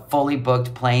it's a fully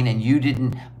booked plane and you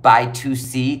didn't buy 2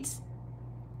 seats.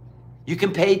 You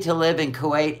can pay to live in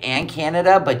Kuwait and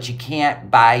Canada, but you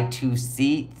can't buy 2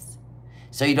 seats.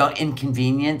 So you don't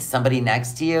inconvenience somebody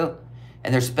next to you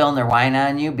and they're spilling their wine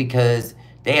on you because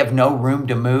they have no room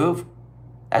to move.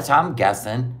 That's how I'm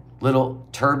guessing. Little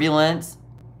turbulence.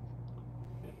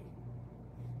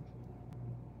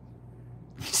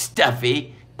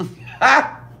 Stuffy.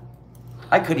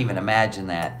 I couldn't even imagine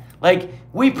that. Like,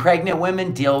 we pregnant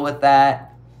women deal with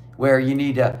that, where you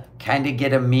need to kind of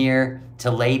get a mirror to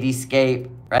ladyscape,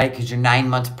 right? Because you're 9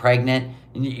 months pregnant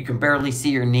and you can barely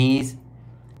see your knees.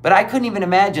 But I couldn't even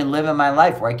imagine living my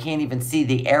life where I can't even see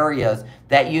the areas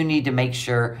that you need to make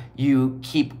sure you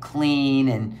keep clean.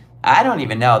 And I don't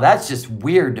even know. That's just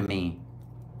weird to me.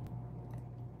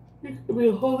 You could be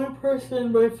a whole new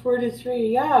person by 43.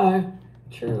 Yeah,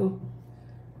 true.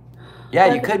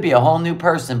 Yeah, you could be a whole new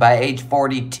person by age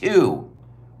 42.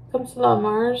 Comes to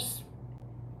Mars.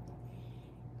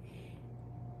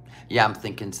 Yeah, I'm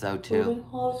thinking so too.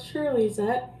 Well, Shirley's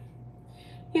at.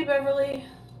 Hey, Beverly.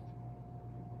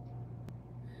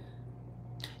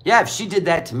 Yeah, if she did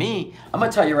that to me, I'm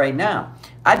going to tell you right now,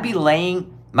 I'd be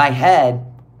laying my head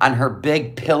on her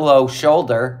big pillow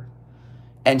shoulder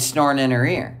and snoring in her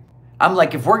ear. I'm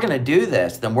like, if we're going to do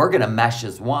this, then we're going to mesh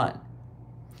as one.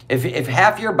 If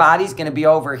half your body's going to be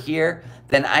over here,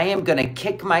 then I am going to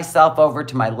kick myself over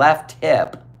to my left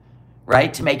hip,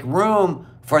 right, to make room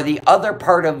for the other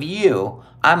part of you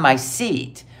on my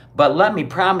seat. But let me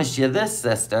promise you this,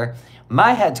 sister,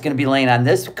 my head's going to be laying on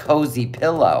this cozy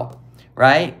pillow,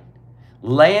 right?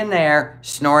 Laying there,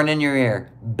 snoring in your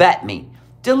ear. Bet me.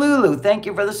 Delulu, thank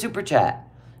you for the super chat.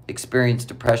 Experienced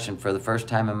depression for the first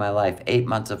time in my life. 8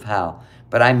 months of hell.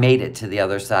 But I made it to the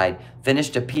other side.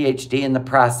 Finished a PhD in the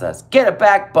process. Get a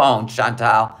backbone,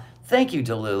 Chantal. Thank you,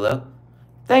 Delulu.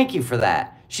 Thank you for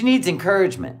that. She needs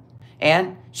encouragement.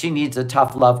 And she needs a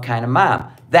tough love kind of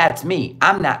mom. That's me.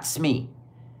 I'm not Smee.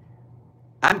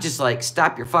 I'm just like,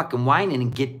 stop your fucking whining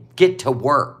and get to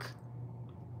work.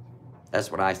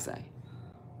 That's what I say.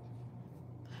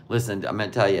 Listen, I'm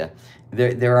going to tell you,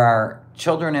 there are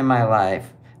children in my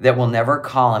life that will never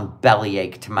call and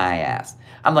bellyache to my ass.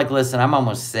 I'm like, listen, I'm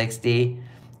almost 60,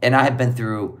 and I have been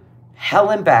through hell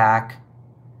and back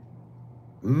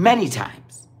many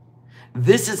times.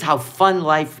 This is how fun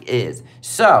life is.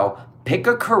 So pick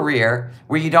a career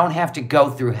where you don't have to go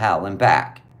through hell and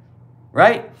back,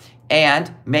 right?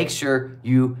 And make sure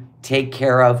you take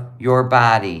care of your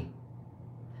body,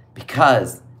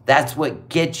 because that's what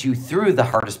gets you through the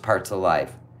hardest parts of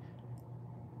life.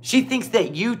 She thinks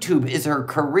that YouTube is her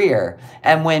career,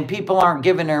 and when people aren't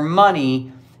giving her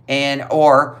money,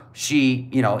 or she,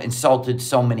 insulted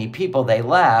so many people they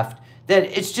left, that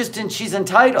it's just, she's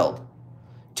entitled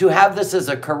to have this as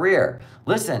a career.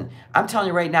 Listen, I'm telling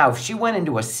you right now, if she went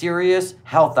into a serious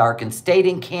health arc and stayed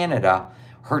in Canada,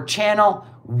 her channel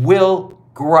will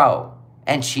grow,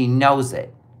 and she knows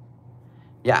it.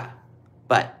 Yeah,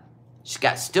 but she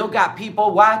still got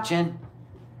people watching,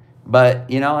 but,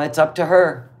 it's up to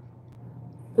her.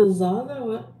 The Zaza,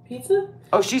 what? Pizza?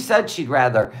 Oh, she said she'd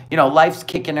rather, life's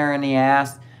kicking her in the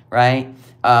ass, right?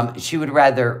 She would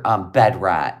rather bed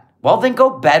rot. Well, then go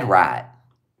bed rot.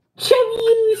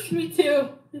 Cheese, me too.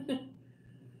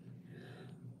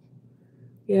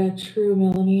 Yeah, true,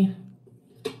 Melanie.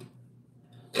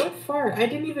 What fart? I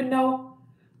didn't even know.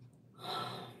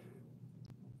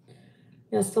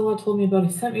 Yeah, Stella told me about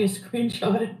it. He sent me a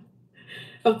screenshot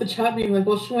of the chat being like,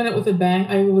 well, she went out with a bang.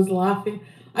 I was laughing.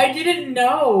 I didn't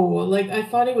know. Like, I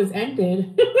thought it was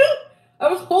ended. I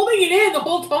was holding it in the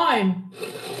whole time.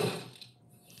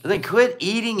 Then quit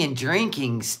eating and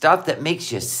drinking stuff that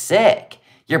makes you sick.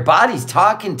 Your body's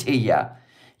talking to you.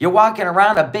 You're walking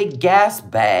around a big gas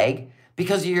bag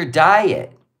because of your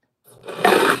diet.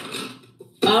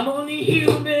 I'm only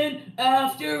human.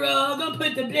 After all, don't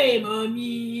put the blame on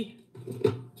me.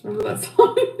 Remember that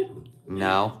song?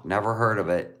 No, never heard of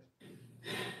it.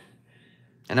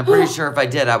 And I'm pretty sure if I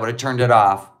did, I would have turned it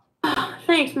off.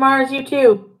 Thanks, Mars. You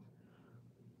too.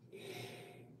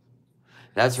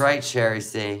 That's right, Sherry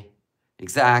C.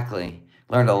 Exactly.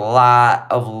 Learned a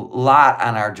lot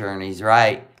on our journeys,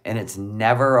 right? And it's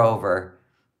never over.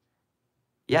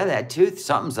 Yeah, that tooth,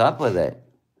 something's up with it.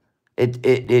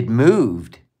 It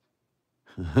moved.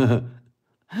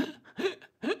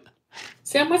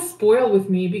 Sam was spoiled with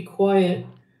me. Be quiet.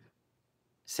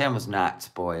 Sam was not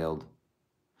spoiled.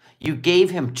 You gave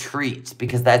him treats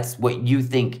because that's what you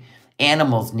think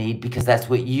animals need, because that's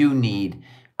what you need.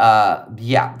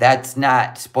 Yeah, that's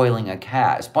not spoiling a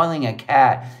cat. Spoiling a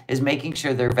cat is making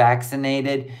sure they're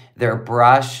vaccinated, they're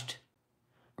brushed,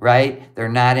 right? They're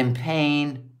not in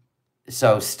pain.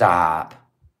 So stop.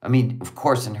 I mean, of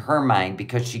course, in her mind,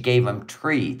 because she gave him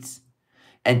treats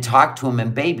and talked to him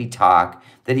in baby talk,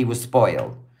 that he was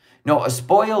spoiled. No, a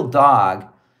spoiled dog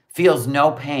feels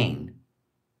no pain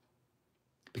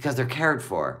because they're cared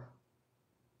for.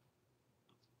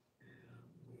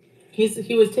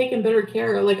 He was taking better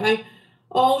care.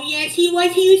 Oh yes, he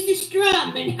was. He used to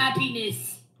strum in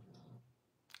happiness.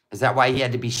 Is that why he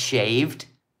had to be shaved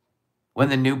when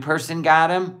the new person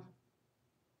got him?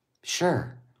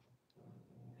 Sure.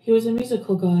 He was a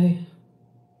musical guy.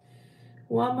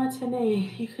 One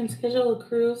matinee. You can schedule a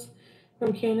cruise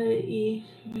from Canada E.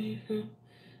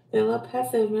 They allow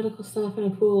pets. They have medical stuff and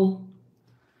a pool.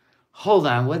 Hold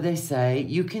on, what'd they say?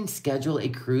 You can schedule a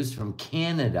cruise from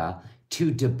Canada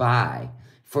to Dubai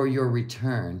for your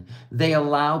return. They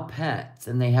allow pets,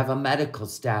 and they have a medical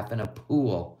staff and a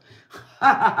pool.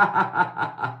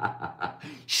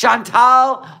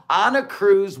 Chantal on a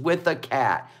cruise with a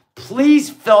cat. Please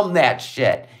film that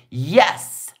shit.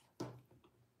 Yes.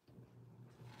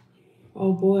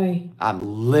 Oh boy. I'm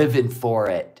living for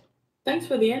it. Thanks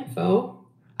for the info.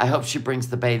 I hope she brings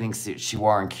the bathing suit she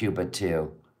wore in Cuba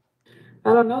too.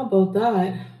 I don't know about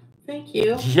that. Thank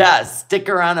you. Yes, stick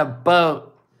her on a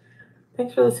boat.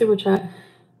 Thanks for the super chat.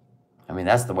 I mean,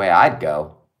 that's the way I'd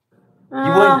go. You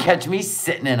wouldn't catch me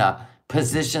sitting in a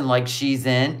position like she's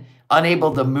in,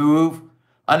 unable to move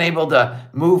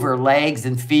her legs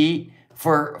and feet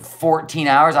for 14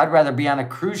 hours. I'd rather be on a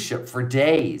cruise ship for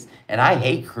days. And I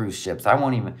hate cruise ships. I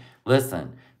won't even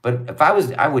listen. But if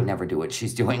I would never do what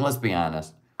she's doing. Let's be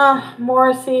honest.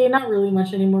 Morrissey, not really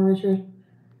much anymore, Richard.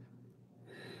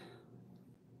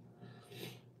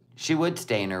 She would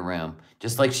stay in her room,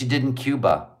 just like she did in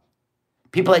Cuba.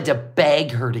 People had to beg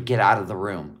her to get out of the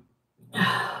room.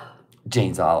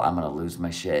 Jane's all, I'm going to lose my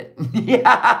shit.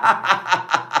 Yeah.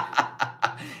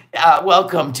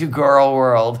 Welcome to Girl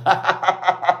World.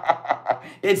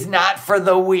 It's not for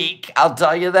the weak. I'll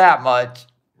tell you that much.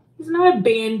 He's not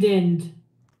abandoned.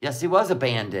 Yes, he was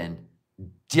abandoned.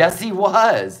 Yes, he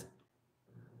was.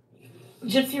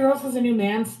 Gypsy Rose has a new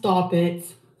man. Stop it.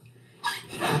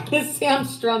 It's Sam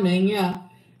Strumming, yeah.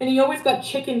 And he always got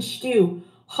chicken stew.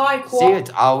 High quality. See,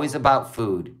 it's always about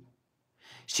food.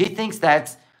 She thinks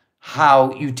that's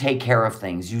how you take care of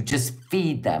things. You just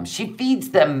feed them. She feeds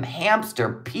them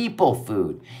hamster people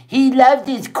food. He loved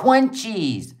his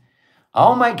crunchies.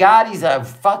 Oh my God, he's a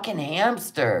fucking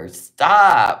hamster.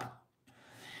 Stop.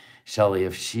 Shelly,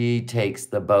 if she takes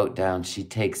the boat down, she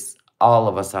takes all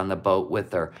of us on the boat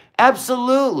with her.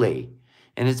 Absolutely.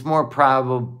 And it's more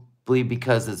probably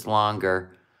because it's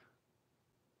longer.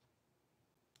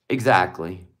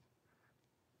 Exactly.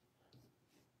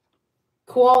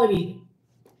 Quality.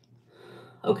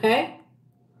 Okay?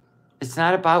 It's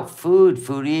not about food,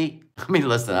 Foodie. I mean,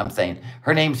 listen, I'm saying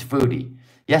her name's Foodie.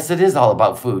 Yes, it is all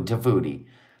about food to Foodie.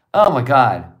 Oh my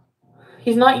God.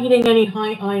 He's not eating any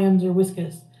high ions or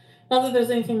whiskas. Not that there's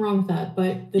anything wrong with that,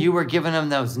 but... You were giving him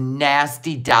those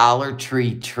nasty Dollar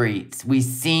Tree treats. We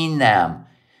seen them.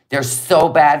 They're so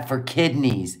bad for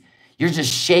kidneys. You're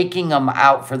just shaking them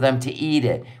out for them to eat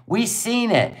it. We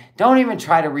seen it. Don't even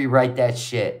try to rewrite that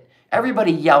shit.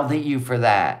 Everybody yelled at you for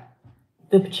that.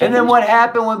 And then what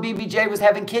happened when BBJ was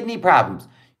having kidney problems?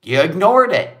 You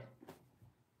ignored it.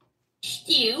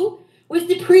 Stew was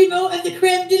the primo of the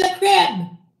creme de la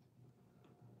creme.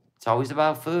 It's always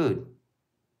about food.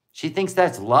 She thinks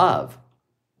that's love.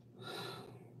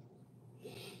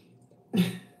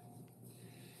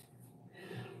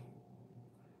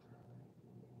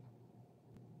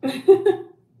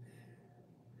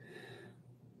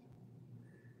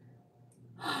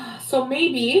 So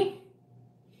maybe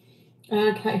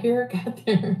I can't hear it got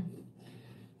there.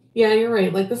 Yeah, you're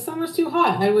right. Like the summer's too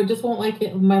hot. I just won't like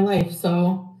it in my life.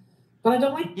 So, but I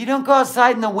don't like. You don't go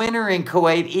outside in the winter in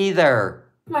Kuwait either.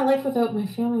 My life without my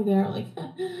family there. Like,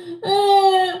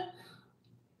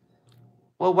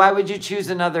 Well, why would you choose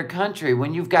another country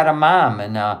when you've got a mom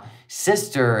and a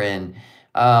sister and,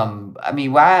 I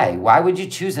mean, why? Why would you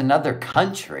choose another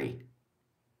country?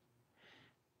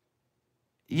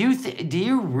 Do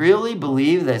you really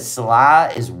believe that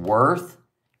Salah is worth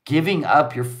giving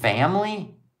up your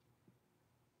family?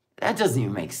 That doesn't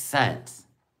even make sense.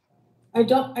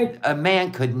 A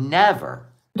man could never.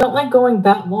 I don't like going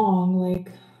that long,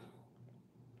 like,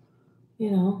 you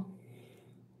know.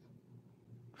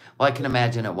 Well, I can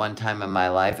imagine at one time in my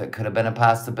life it could have been a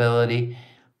possibility,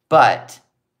 but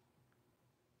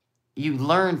you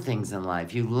learn things in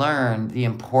life. You learn the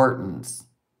importance.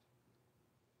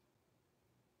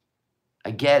 I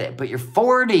get it, but you're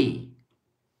 40.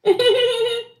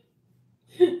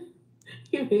 You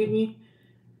hate me.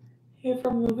 You're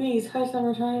from Louise. Hi,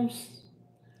 Summer Times.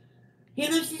 He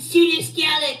lives in student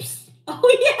scallops.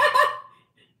 Oh,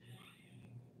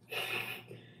 yeah.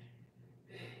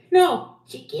 No,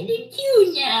 chicken and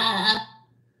tuna.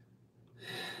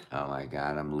 Oh, my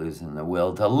God. I'm losing the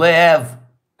will to live.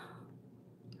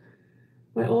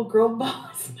 My old girl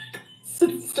boss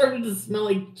started to smell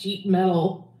like cheap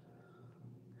metal.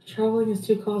 Traveling is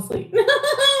too costly.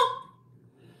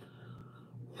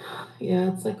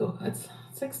 Yeah, it's like it's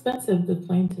expensive, the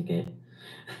plane ticket.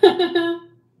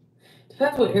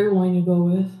 Depends what airline you go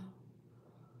with.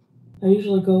 I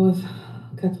usually go with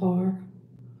Qatar.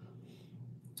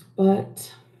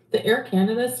 But the Air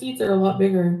Canada seats are a lot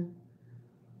bigger.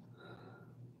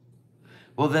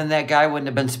 Well, then that guy wouldn't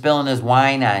have been spilling his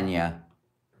wine on you.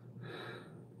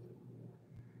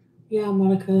 Yeah,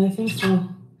 Monica, I think so.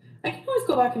 I can always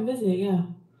go back and visit, yeah.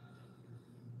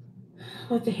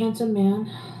 With the handsome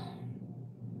man.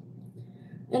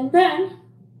 And then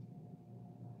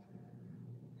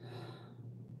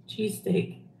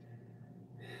cheesesteak.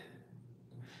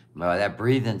 Well, that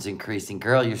breathing's increasing.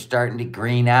 Girl, you're starting to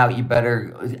green out. You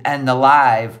better end the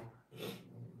live.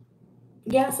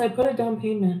 Yes, I put a down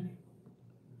payment.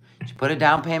 She put a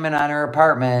down payment on her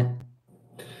apartment.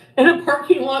 In a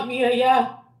parking lot, Mia,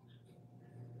 yeah.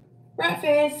 Rat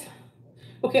face.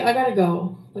 Okay, I gotta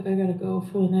go. Like, I gotta go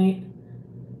for the night.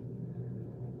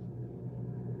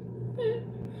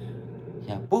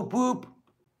 Yeah, boop, boop.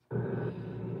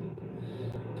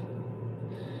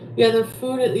 Yeah, the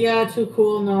food, yeah, too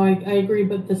cool. No, I agree,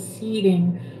 but the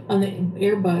seating on the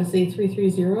Airbus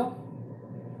A330.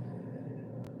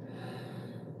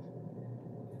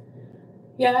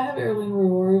 Yeah, I have airline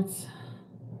rewards.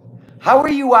 How are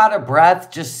you out of breath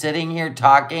just sitting here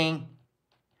talking?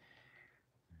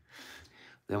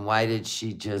 Then why did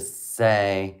she just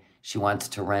say she wants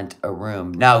to rent a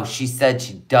room? No, she said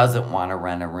she doesn't want to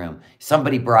rent a room.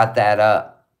 Somebody brought that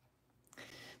up.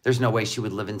 There's no way she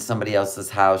would live in somebody else's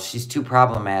house. She's too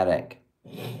problematic.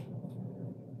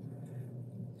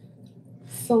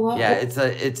 So Yeah,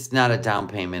 it's not a down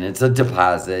payment. It's a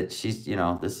deposit. She's, you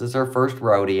know, this is her first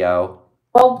rodeo.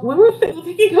 well, we were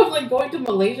thinking of like going to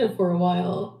Malaysia for a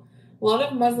while. A lot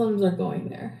of Muslims are going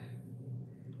there.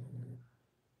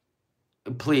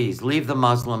 Please leave the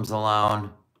Muslims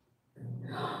alone.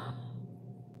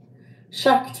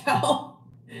 Shack towel.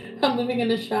 I'm living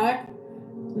in a shack.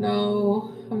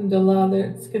 No, alhamdulillah,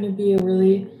 it's gonna be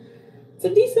it's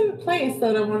a decent place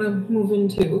that I want to move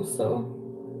into. So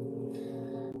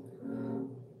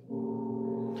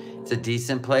It's a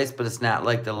decent place, but it's not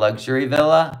like the luxury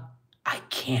villa. I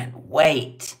can't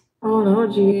wait. oh no,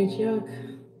 GH, yuck.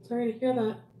 Sorry to hear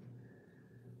that.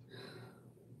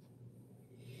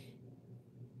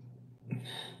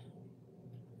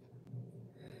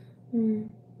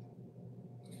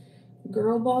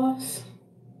 Girl boss.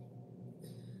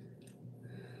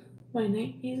 My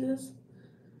night pieces.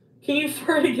 Can you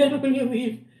fart again when you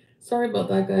leave? Sorry about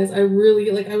that, guys. I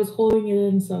really, I was holding it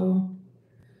in, so.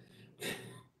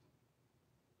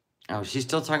 Oh, she's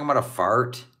still talking about a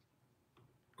fart?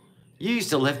 You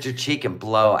used to lift your cheek and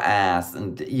blow ass,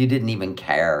 and you didn't even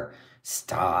care.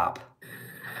 Stop.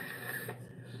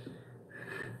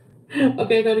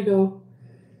 Okay, I gotta go.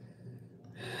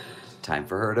 Time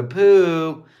for her to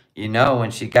poo. You know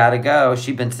when she gotta go.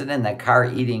 She'd been sitting in that car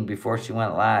eating before she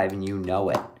went live, and you know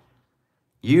it.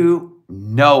 You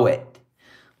know it.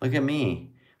 Look at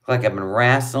me. Look like I've been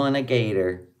wrestling a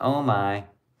gator. Oh my.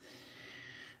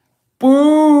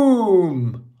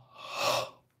 Boom!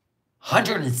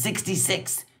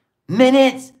 166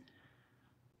 minutes?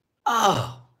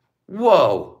 Oh,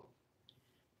 whoa.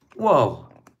 Whoa.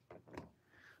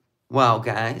 Well,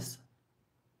 guys,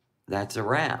 that's a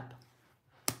wrap.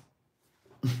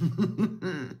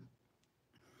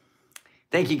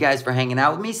 Thank you guys for hanging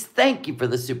out with me. Thank you for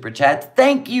the super chats.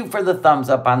 Thank you for the thumbs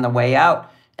up on the way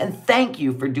out. And thank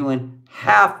you for doing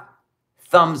half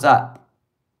thumbs up.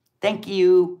 Thank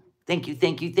you. Thank you,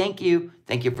 thank you, thank you.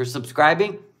 Thank you for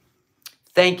subscribing.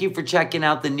 Thank you for checking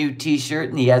out the new t-shirt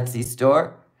in the Etsy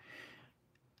store.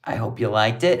 I hope you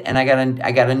liked it. And I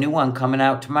got a new one coming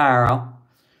out tomorrow.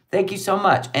 Thank you so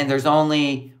much. And there's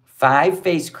only 5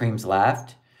 face creams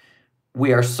left.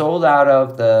 We are sold out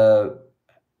of the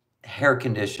hair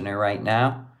conditioner right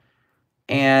now.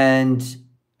 And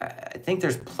I think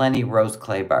there's plenty rose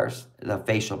clay bars, the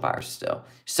facial bars still.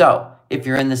 So if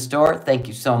you're in the store, thank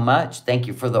you so much. Thank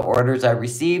you for the orders I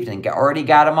received and already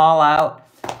got them all out.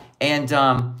 And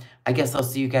I guess I'll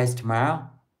see you guys tomorrow.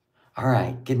 All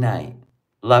right, good night.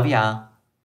 Love y'all.